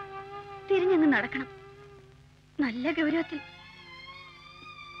തിരിഞ്ഞങ്ങ് നടക്കണം. നല്ല ഗൗരവത്തിൽ.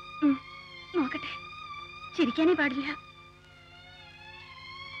 നോക്കട്ടെ, ചിരിക്കാനേ പാടില്ല.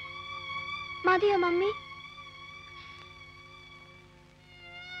 മതിയോ മമ്മി?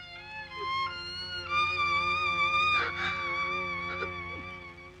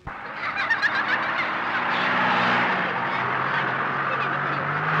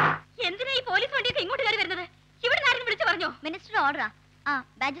 എന്തിനാ ഈ പോലീസ് വണ്ടിയൊക്കെ ഇങ്ങോട്ട് കയറി വരുന്നത്? ഇവിടെ ആരെങ്കിലും വിളിച്ചു പറഞ്ഞോ? മിനിസ്റ്റർ ഓർഡറാ.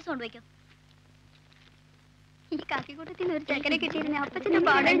 ബാഡ്ജസ് കൊണ്ടുപോയിക്കോ. ഈ കാക്കിക്കൂട്ടത്തിൽ ഒരു ചെക്കനെ കിട്ടിയിരുന്ന അപ്പച്ചന്റെ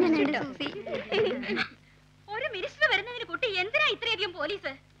പാടഴിഞ്ഞുണ്ട് സൂസി. ഒരു മിനിസ്റ്റർ വരുന്നതിന് കുട്ടി എന്തിനാ ഇത്രയധികം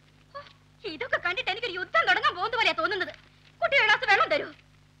പോലീസ്? ഇതൊക്കെ കണ്ടിട്ട് എനിക്കൊരു യുദ്ധം തുടങ്ങാൻ പോകുന്ന പോലെയാ തോന്നുന്നത്. കുട്ടി ഒരു ഗ്ലാസ് വെള്ളം തരൂ.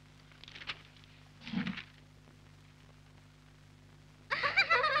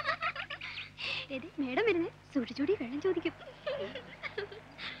 മേഡം വരുന്നേ, സൂക്ഷിച്ചൂടി വെള്ളം ചോദിക്കും.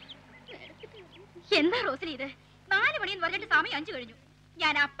 എന്താ റോസിനി ഇത്? 4 മണിയെന്ന് പറഞ്ഞിട്ട് സമയം 5 കഴിഞ്ഞു.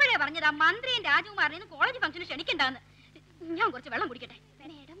 ഞാൻ അപ്പോഴേ പറഞ്ഞതാ മന്ത്രിയും രാജകുമാരനെയും കോളേജ് ഫംഗ്ഷന് ക്ഷണിക്കണ്ടാന്ന്. ഞാൻ കുറച്ച് വെള്ളം കുടിക്കട്ടെ.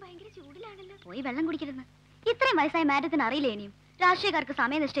 മേഡം ഭയങ്കര ചൂടിലാണല്ലോ. പോയി വെള്ളം കുടിക്കരുതെന്ന്. ഇത്രയും വയസ്സായ മാഡത്തിന് അറിയില്ലേ ഇനിയും രാഷ്ട്രീയക്കാർക്ക്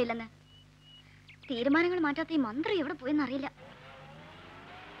സമയനിഷ്ഠയില്ലെന്ന്? തീരുമാനങ്ങൾ മാറ്റാത്ത ഈ മന്ത്രി എവിടെ പോയെന്ന് അറിയില്ല.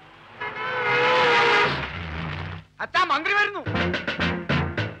 അച്ഛാ, മന്ത്രി വരുന്നു.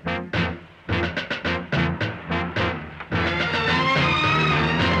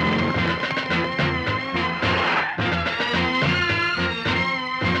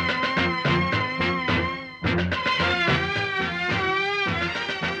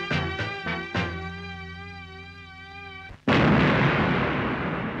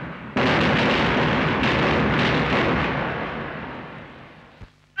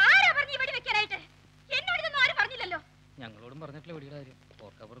 ഞങ്ങളോടും പറഞ്ഞിട്ടില്ല വെടിയുടെ കാര്യം.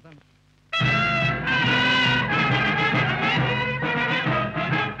 ഓർക്കപ്പുറത്താണ്.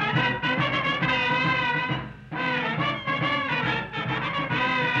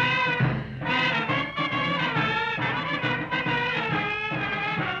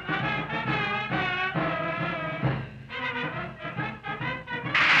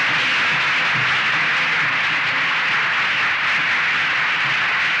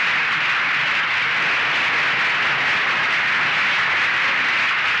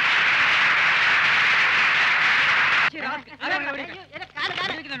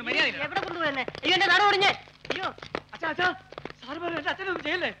 എവിടെ കൊണ്ടുപോയെന്നെ? അയ്യോ, എന്റെ നാട് ഓടിഞ്ഞേ. അയ്യോ അച്ഛാ അച്ഛാ, സാറ് പറഞ്ഞു എന്റെ അച്ഛനൊന്നും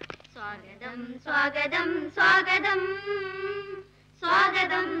ചെയ്യല്ലേ? സ്വാഗതം സ്വാഗതം സ്വാഗതം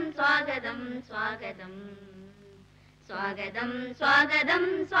സ്വാഗതം സ്വാഗതം സ്വാഗതം സ്വാഗതം സ്വാഗതം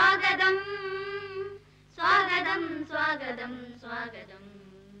സ്വാഗതം സ്വാഗതം സ്വാഗതം സ്വാഗതം.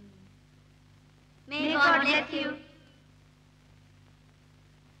 May God bless you.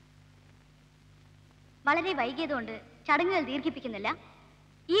 വളരെ വൈകിയതുകൊണ്ട് ചടങ്ങുകൾ ദീർഘിപ്പിക്കുന്നില്ല.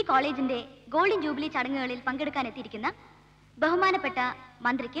 ഈ കോളേജിന്റെ ഗോൾഡൻ ജൂബിലി ചടങ്ങുകളിൽ പങ്കെടുക്കാൻ എത്തിയിരിക്കുന്ന ബഹുമാനപ്പെട്ട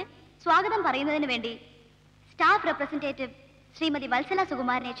മന്ത്രിക്ക് സ്വാഗതം പറയുന്നതിന് വേണ്ടി സ്റ്റാഫ് റെപ്രസെന്റേറ്റീവ് ശ്രീമതി വത്സല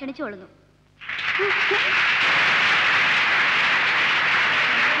സുകുമാരനെ ക്ഷണിച്ചുകൊള്ളുന്നു.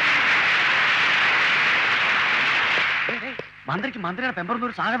 മന്ത്രിക്ക് മന്ത്രിയുടെ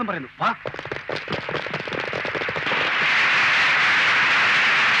പെമ്പറന്നൊരു സ്വാഗതം പറയുന്നു. വാ.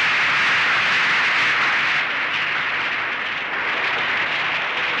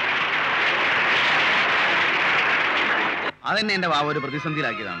 അതെന്നെ എന്റെ വാവ ഒരു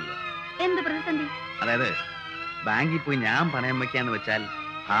പ്രതിസന്ധിയിലാക്കിയതാണല്ലോ. എന്ത് പ്രതിസന്ധി? അതായത് ബാങ്കിൽ പോയി ഞാൻ പണയം വെക്കാന്ന് വെച്ചാൽ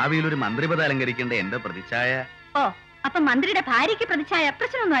ഭാവിയിൽ ഒരു മന്ത്രിപദം അലങ്കരിക്കേണ്ട എന്റെ പ്രതിച്ഛായ. ഓ, അപ്പൊ മന്ത്രിയുടെ ഭാര്യയ്ക്ക് പ്രതിച്ഛായ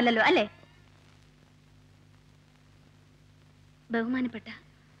പ്രശ്നമൊന്നും അല്ലല്ലോ അല്ലേ? ബഹുമാനപ്പെട്ട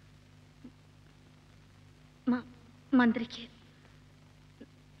മന്ത്രിക്ക്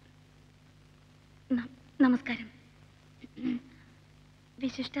നമസ്കാരം.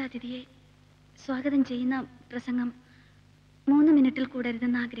 വിശിഷ്ടാതിഥിയെ സ്വാഗതം ചെയ്യുന്ന പ്രസംഗം 3 മിനിറ്റിൽ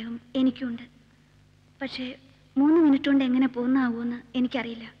കൂടരുതെന്ന ആഗ്രഹം എനിക്കുണ്ട്. പക്ഷേ 3 മിനിറ്റ് കൊണ്ട് എങ്ങനെ പോകുന്നാവൂന്ന്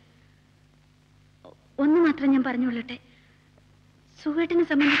എനിക്കറിയില്ല. ഒന്ന് മാത്രം ഞാൻ പറഞ്ഞുകൊള്ളട്ടെ. സുഖേട്ടിനെ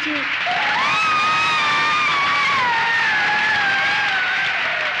സംബന്ധിച്ച്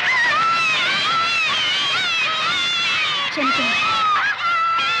ക്ഷമിക്കണം.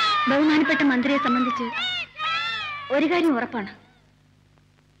 ബഹുമാനപ്പെട്ട മന്ത്രിയെ സംബന്ധിച്ച് ഒരു കാര്യം ഉറപ്പാണ്.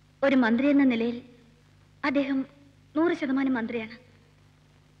 ഒരു മന്ത്രി എന്ന നിലയിൽ അദ്ദേഹം 100% മന്ത്രിയാണ്.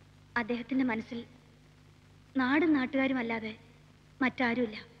 അദ്ദേഹത്തിന്റെ മനസ്സിൽ നാടും നാട്ടുകാരും അല്ലാതെ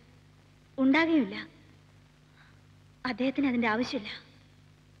മറ്റാരുമില്ല, ഉണ്ടാകുകയില്ല. അദ്ദേഹത്തിന് അതിന്റെ ആവശ്യമില്ല.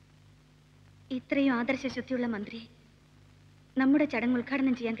 ഇത്രയും ആദർശശുദ്ധിയുള്ള മന്ത്രി നമ്മുടെ ചടങ്ങ്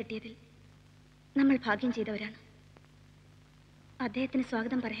ഉദ്ഘാടനം ചെയ്യാൻ കിട്ടിയതിൽ നമ്മൾ ഭാഗ്യം ചെയ്തവരാണ്. അദ്ദേഹത്തിന്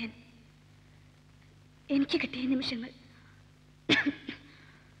സ്വാഗതം പറയാൻ എനിക്ക് കിട്ടിയ നിമിഷങ്ങൾ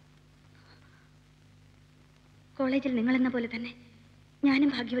കോളേജിൽ നിങ്ങളെന്ന പോലെ തന്നെ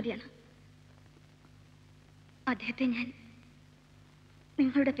ഞാനും ഭാഗ്യവതിയാണ്. അദ്ദേഹത്തെ ഞാൻ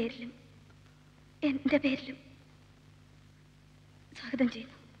നിങ്ങളുടെ പേരിലും എൻ്റെ പേരിലും സ്വാഗതം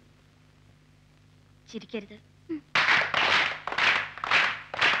ചെയ്യുന്നു. ചിരിക്കരുത്.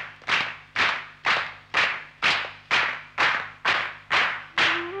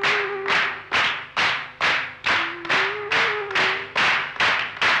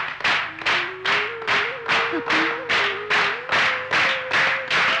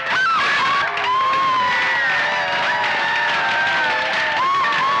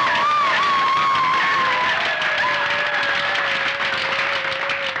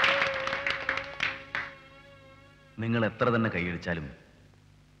 നിങ്ങൾ എത്ര തന്നെ കൈയടിച്ചാലും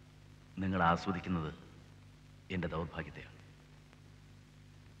നിങ്ങൾ ആസ്വദിക്കുന്നത് എൻ്റെ ദൗർഭാഗ്യത്തെയാണ്.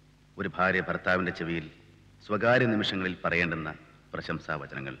 ഒരു ഭാര്യ ഭർത്താവിൻ്റെ ചെവിയിൽ സ്വകാര്യ നിമിഷങ്ങളിൽ പറയേണ്ടുന്ന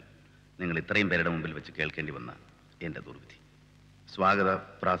പ്രശംസാവചനങ്ങൾ നിങ്ങൾ ഇത്രയും പേരുടെ മുമ്പിൽ വെച്ച് കേൾക്കേണ്ടി വന്ന എൻ്റെ ദുർവിധി. സ്വാഗത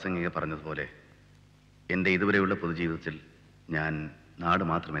പ്രാസംഗിക പറഞ്ഞതുപോലെ എൻ്റെ ഇതുവരെയുള്ള പൊതുജീവിതത്തിൽ ഞാൻ നാട്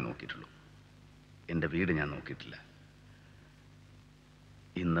മാത്രമേ നോക്കിയിട്ടുള്ളൂ. എൻ്റെ വീട് ഞാൻ നോക്കിയിട്ടില്ല.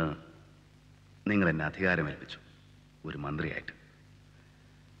 ഇന്ന് നിങ്ങൾ എന്നെ അധികാരമേൽപ്പിച്ചു ഒരു മന്ത്രിയായിട്ട്.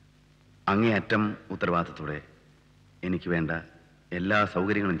 അങ്ങേയറ്റം ഉത്തരവാദിത്തത്തോടെ എനിക്ക് വേണ്ട എല്ലാ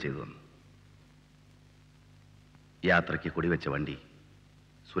സൗകര്യങ്ങളും ചെയ്തു തന്നു. യാത്രയ്ക്ക് കൊടിവെച്ച വണ്ടി,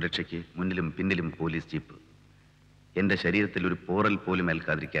 സുരക്ഷയ്ക്ക് മുന്നിലും പിന്നിലും പോലീസ് ജീപ്പ്, എൻ്റെ ശരീരത്തിൽ ഒരു പോറൽ പോലും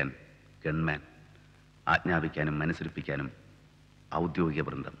ഏൽക്കാതിരിക്കാൻ ഗൺമാൻ, ആജ്ഞാപിക്കാനും മനസ്സിലിപ്പിക്കാനും ഔദ്യോഗിക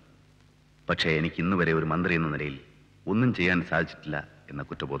വൃന്ദം. പക്ഷേ എനിക്ക് ഇന്നുവരെ ഒരു മന്ത്രി എന്ന നിലയിൽ ഒന്നും ചെയ്യാൻ സാധിച്ചിട്ടില്ല എന്ന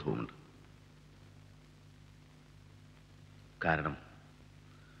കുറ്റബോധവുമുണ്ട്. കാരണം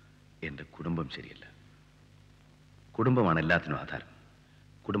എൻ്റെ കുടുംബം ശരിയല്ല. കുടുംബമാണ് എല്ലാത്തിനും ആധാരം.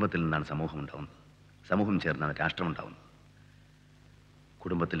 കുടുംബത്തിൽ നിന്നാണ് സമൂഹം ഉണ്ടാവുന്നത്, സമൂഹം ചേർന്നാണ് രാഷ്ട്രമുണ്ടാവുന്നത്.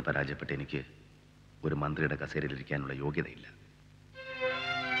 കുടുംബത്തിൽ പരാജയപ്പെട്ട് എനിക്ക് ഒരു മന്ത്രിയുടെ കസേരയിലിരിക്കാനുള്ള യോഗ്യതയില്ല.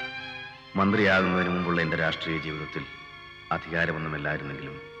 മന്ത്രിയാകുന്നതിന് മുമ്പുള്ള എൻ്റെ രാഷ്ട്രീയ ജീവിതത്തിൽ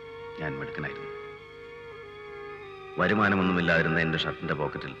അധികാരമൊന്നുമില്ലായിരുന്നെങ്കിലും ഞാൻ മിടുക്കനായിരുന്നു. വരുമാനമൊന്നുമില്ലാതിരുന്ന എൻ്റെ ഷർട്ടിൻ്റെ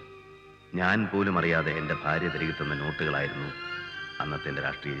പോക്കറ്റിൽ ഞാൻ പോലും അറിയാതെ എൻ്റെ ഭാര്യ തിരികെ തന്ന നോട്ടുകളായിരുന്നു അന്നത്തെ എൻ്റെ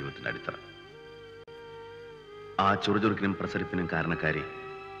രാഷ്ട്രീയ ജീവിതത്തിൻ്റെ അടിത്തറ. ആ ചുറുചുറുക്കിനും പ്രസരിപ്പിനും കാരണക്കാരി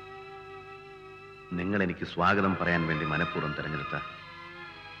നിങ്ങൾ എനിക്ക് സ്വാഗതം പറയാൻ വേണ്ടി മനഃപൂർവ്വം തിരഞ്ഞെടുത്ത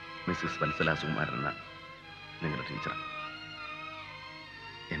മിസ്സിസ് വത്സല സുകുമാരൻ എന്ന നിങ്ങളുടെ ടീച്ചറാണ്.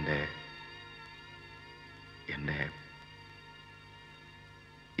 എൻ്റെ എൻ്റെ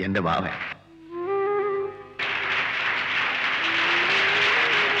എൻ്റെ ഭാവയാണ്.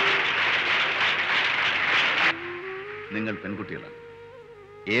 നിങ്ങൾ പെൺകുട്ടികളാണ്.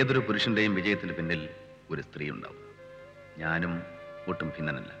 ഏതൊരു പുരുഷന്റെയും വിജയത്തിന് പിന്നിൽ ഒരു സ്ത്രീ ഉണ്ടാവും. ഞാനും ഒട്ടും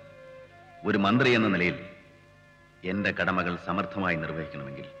ഭിന്നനല്ല. ഒരു മന്ത്രി എന്ന നിലയിൽ എൻ്റെ കടമകൾ സമർത്ഥമായി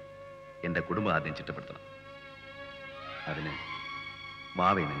നിർവഹിക്കണമെങ്കിൽ എൻ്റെ കുടുംബം ആദ്യം ചിട്ടപ്പെടുത്തണം. അതിന്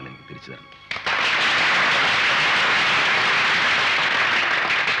ഭാവി നിങ്ങൾ എനിക്ക് തിരിച്ചു തരണം.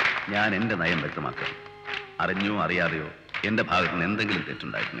 ഞാൻ എൻ്റെ നയം വ്യക്തമാക്കണം. അറിഞ്ഞോ അറിയാതെയോ എൻ്റെ ഭാഗത്ത് നിന്ന് എന്തെങ്കിലും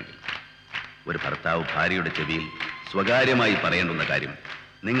തെറ്റുണ്ടായിരുന്നെങ്കിൽ ഒരു ഭർത്താവ് ഭാര്യയുടെ ചെവിയിൽ സ്വകാര്യമായി പറയേണ്ടുന്ന കാര്യം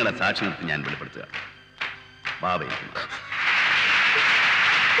നിങ്ങളെ സാക്ഷി നിർത്തി ഞാൻ വെളിപ്പെടുത്തുക. ഭാവയിരിക്കുന്നു.